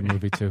 Good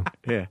movie too.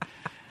 Yeah.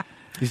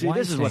 You see,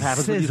 this is what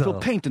happens when you spill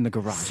paint in the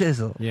garage.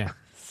 Sizzle. Yeah.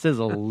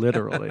 Sizzle,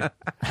 literally.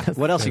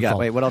 What else you got?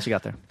 Wait, what else you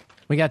got there?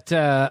 We got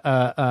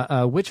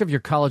which of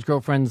your college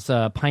girlfriends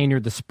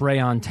pioneered the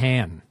spray-on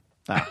tan?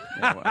 We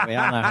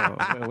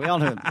all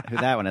know who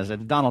that one is.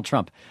 It's Donald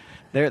Trump.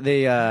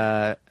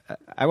 I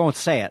won't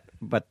say it,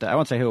 but I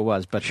won't say who it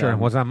was. But sure, it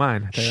was not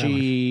mine.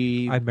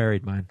 I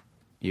married mine.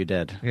 You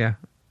did. Yeah.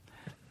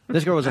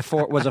 This girl was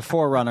a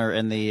forerunner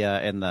in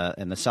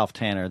the self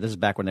tanner. This is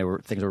back when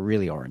things were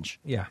really orange.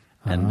 Yeah.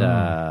 And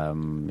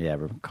we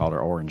called her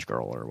Orange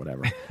Girl or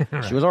whatever.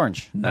 She was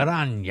orange.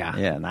 Naranja.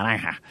 Yeah,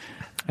 naranja.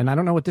 And I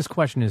don't know what this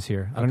question is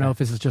here. I don't know if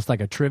this is just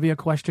like a trivia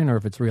question or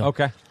if it's real.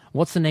 Okay.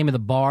 What's the name of the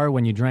bar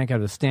when you drank out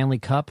of the Stanley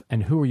Cup,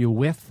 and who are you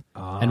with,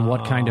 and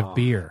what kind of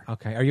beer?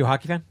 Okay. Are you a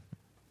hockey fan?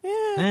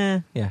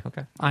 Yeah.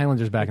 Okay.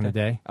 Islanders back in the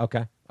day.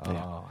 Okay.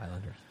 Oh,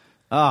 Islanders.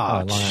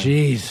 Oh,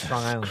 jeez.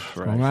 Strong Island.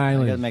 Strong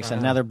Island. That makes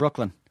sense. Now they're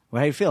Brooklyn. Well,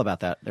 how do you feel about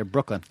that? They're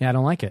Brooklyn. Yeah, I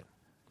don't like it.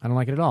 I don't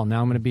like it at all.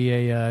 Now I'm going to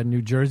be a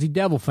New Jersey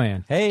Devil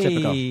fan. Hey.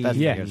 Typical. That's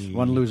Yeah. because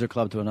one loser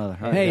club to another.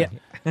 Right, Hey,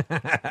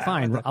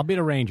 fine. I'll be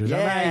the Rangers. Yeah.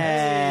 All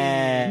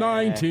right.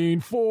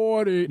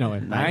 1940. No,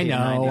 I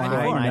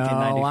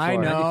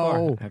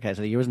know. Okay,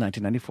 so the year was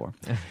 1994.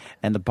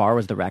 And the bar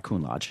was the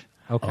Raccoon Lodge.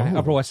 Okay.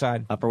 Upper West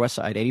Side. Upper West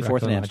Side,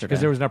 84th and Amsterdam. Because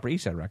there was an Upper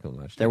East Side Raccoon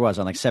Lodge. There was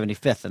on like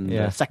 75th and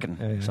 2nd,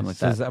 something like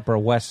that. This is Upper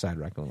West Side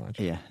Raccoon Lodge.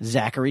 Yeah.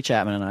 Zachary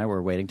Chapman and I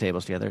were waiting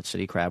tables together at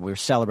City Crab. We were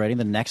celebrating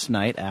the next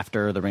night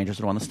after the Rangers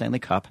had won the Stanley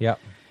Cup. Yep.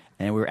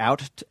 And we were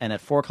out, and at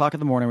 4 o'clock in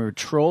the morning, we were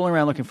trolling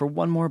around looking for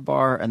one more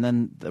bar, and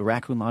then the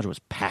Raccoon Lodge was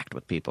packed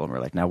with people. And we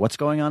were like, now what's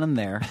going on in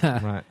there?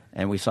 Right.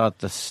 And we saw that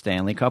the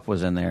Stanley Cup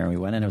was in there, and we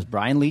went in. It was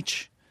Brian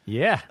Leach.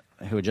 Yeah.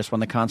 Who had just won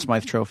the Conn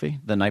Smythe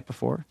Trophy the night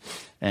before,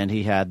 and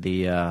he had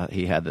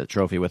the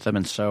trophy with him.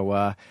 And so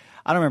I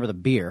don't remember the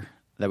beer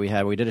that we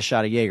had. We did a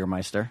shot of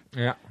Jägermeister.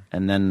 Yeah.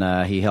 And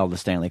then he held the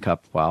Stanley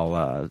Cup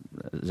while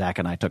Zach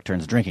and I took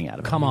turns drinking out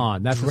of it. Come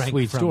on, that's a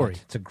sweet story.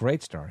 It's a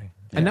great story.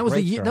 And that was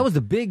that was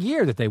the big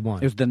year that they won.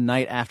 It was the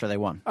night after they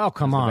won. Oh,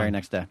 come on. The very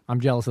next day. I'm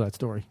jealous of that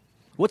story.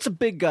 What's a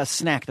big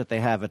snack that they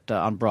have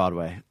on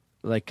Broadway?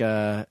 Like,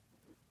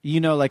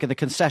 like at the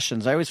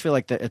concessions. I always feel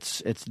like that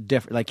it's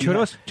different. Like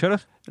churros?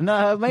 Churros?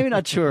 No, maybe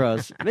not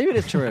churros. Maybe it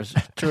is churros.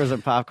 Churros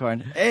and popcorn.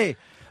 Hey,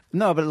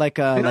 no, but like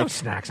they don't have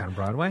snacks on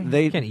Broadway.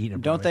 They can't eat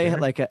them. Don't they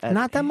like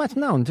not that much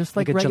known? Just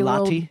like a regular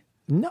gelati.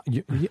 No.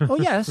 Oh,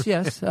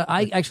 yes.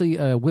 I actually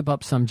whip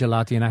up some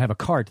gelati, and I have a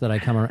cart that I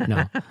come around.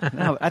 No.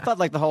 No, I thought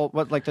like the whole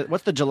what's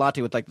the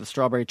gelati with like the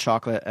strawberry,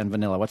 chocolate, and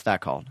vanilla? What's that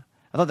called?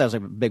 I thought that was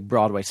like a big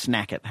Broadway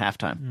snack at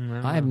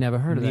halftime. I have never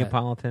heard of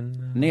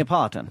Neapolitan.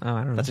 Neapolitan. Oh, I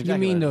don't know. That's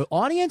exactly you mean the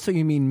audience, or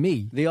you mean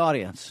me? The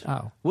audience.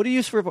 Oh. What do you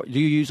use for? Do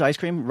you use ice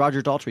cream?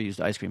 Roger Daltrey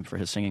used ice cream for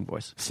his singing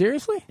voice.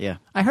 Seriously? Yeah.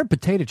 I heard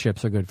potato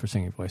chips are good for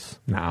singing voice.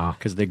 No.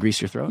 Because they grease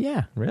your throat?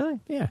 Yeah. Really?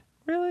 Yeah.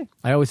 Really?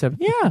 I always have,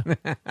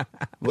 yeah.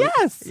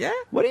 Yes. Yeah?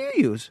 What do you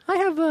use? I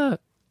have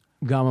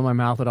gum in my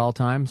mouth at all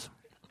times.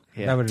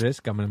 Yeah. Is that what it is?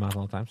 Gum in the mouth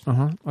all the time?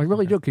 Uh-huh. I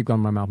really do keep gum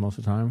in my mouth most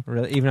of the time.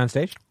 Really? Even on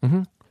stage?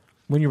 Mm-hmm.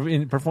 When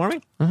you're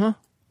performing? Uh-huh.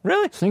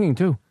 Really? Singing,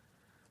 too.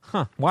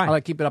 Huh. Why? I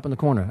like keep it up in the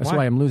corner. That's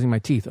why I'm losing my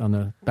teeth on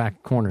the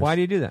back corners. Why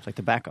do you do that? It's like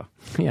tobacco.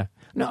 Yeah.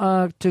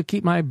 No, to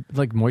keep my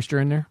moisture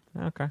in there.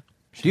 Okay.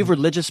 Do you have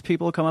religious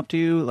people come up to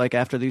you like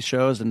after these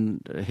shows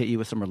and hit you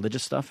with some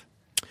religious stuff?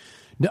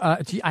 No,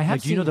 I have.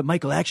 Like, do you know that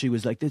Michael actually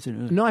was like this?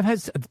 No, I've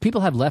had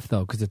people have left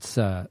though because it's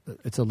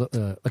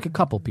like a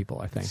couple people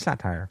I think.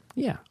 Satire.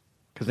 Yeah,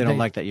 Because they don't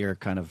like that you're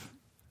kind of.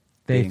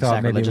 They being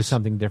thought maybe it was sacrilegious.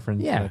 something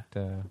different. Yeah.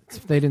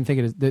 But, they didn't think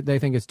it is. They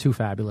think it's too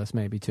fabulous,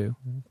 maybe too.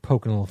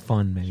 poking a little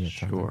fun, maybe.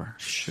 At times.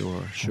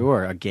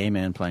 Sure. A gay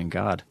man playing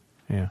God.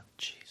 Yeah,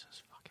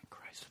 Jesus fucking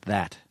Christ.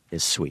 That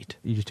is sweet.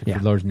 You just took Yeah.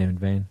 the Lord's name in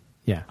vain.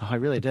 yeah, Oh, I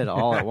really did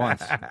all at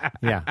once.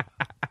 yeah.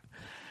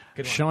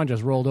 Sean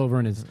just rolled over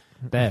in his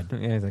bed.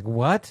 Yeah, he's like,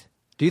 what?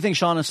 Do you think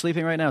Sean is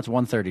sleeping right now? It's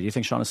 1:30. Do you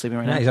think Sean is sleeping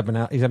right No, now? he's up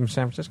in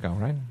San Francisco,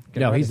 right?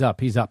 Get No, ready. he's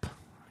up. He's up.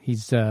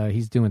 He's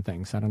doing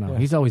things. I don't know.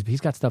 Yeah.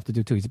 He's got stuff to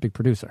do too. He's a big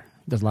producer.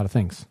 He does a lot of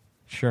things.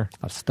 Sure.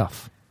 A lot of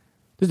stuff.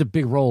 There's a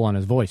big role on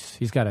his voice.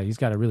 He's got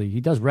to really.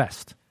 He does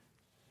rest.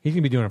 He's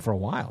going to be doing it for a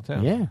while, too.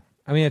 Yeah.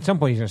 I mean, at some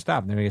point he's going to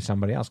stop, and they're going to get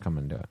somebody else come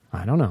and do it.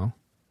 I don't know.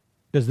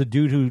 Does the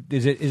dude who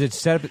is it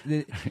set up?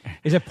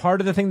 Is it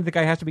part of the thing that the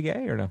guy has to be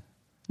gay or no?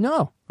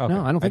 No. Okay.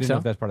 No, I don't think didn't so. know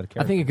if that's part of the I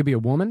character. think it could be a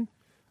woman.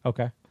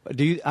 Okay.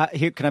 Do you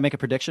here? Can I make a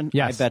prediction?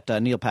 Yes. I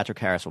bet Neil Patrick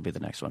Harris will be the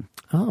next one.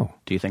 Oh,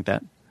 Do you think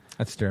that?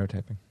 That's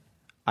stereotyping.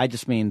 I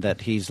just mean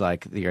that he's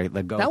like the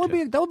go. that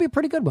would be a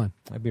pretty good one.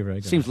 That'd be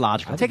really good. Seems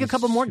logical. I'll take a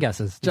couple more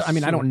guesses. I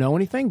mean, I don't know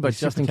anything, but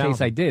just in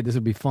case I did, this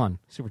would be fun.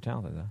 super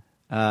talented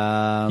though.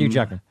 Um, Hugh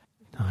Jackman.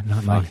 No, not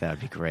Fuck, my, that would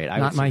be great. I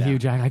not would my see that. Hugh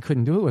Jack. I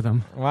couldn't do it with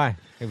him Why?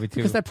 It would be too.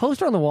 because that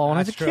poster on the wall when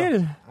I was a That's true.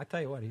 kid. I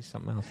tell you what, he's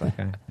something else. That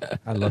guy.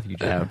 I love Hugh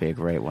That Jackman. would be a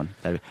great one.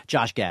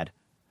 Josh Gad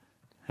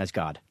as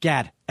God.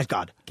 Gad as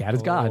God. Gad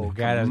is God. Oh,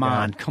 Gad is Come God.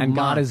 on, come and on.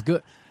 God is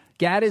good.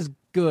 Gad is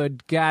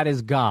good. Gad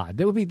is God.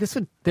 There would be this.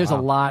 There's a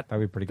lot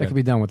That'd be pretty that good. could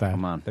be done with that.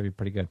 Come on. That'd be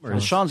pretty good. Well,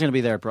 Sean's going to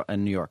be there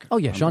in New York. Oh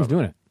yeah, Sean's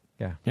doing it.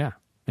 Yeah. Yeah,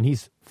 and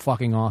he's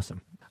fucking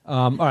awesome.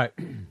 All right.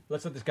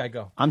 Let's let this guy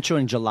go. I'm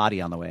chewing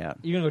gelati on the way out.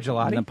 You gonna go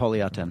gelati?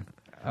 Napolitan.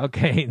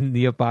 Okay,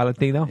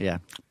 Neapolitano. Yeah.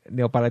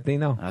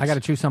 Neapolitano. I got to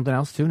choose something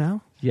else too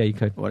now. Yeah, you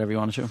could. Whatever you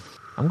want to chew.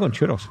 I'm going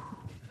churros.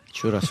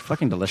 Churros.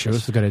 Fucking delicious. Churros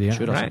is a good idea.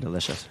 Churros are Right.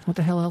 delicious. What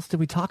the hell else did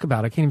we talk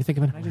about? I can't even think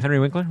of it. Henry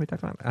Winkler. We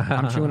talked about.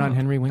 I'm chewing on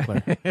Henry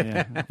Winkler.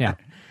 Yeah. Yeah.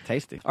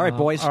 Tasty. All right,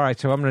 boys. All right,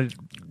 so you're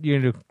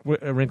gonna do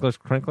Wrinkler's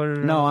Crinkler.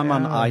 No, I'm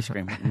on ice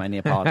cream. My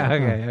Neapolitan.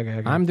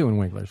 Okay. I'm doing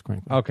Winkler's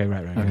Crinkler. Okay,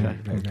 right.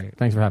 Okay.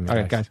 Thanks for having me.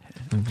 Okay, guys.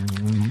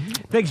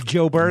 Thanks,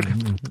 Joe Berg.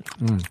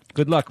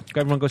 Good luck.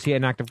 Everyone go see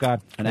An Act of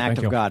God. An act Thank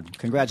of you. God.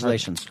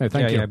 Congratulations. Hey,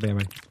 thank you. Yeah,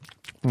 man.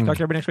 Talk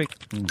to everybody next week.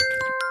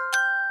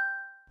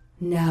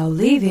 Now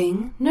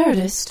leaving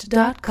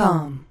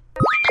Nerdist.com.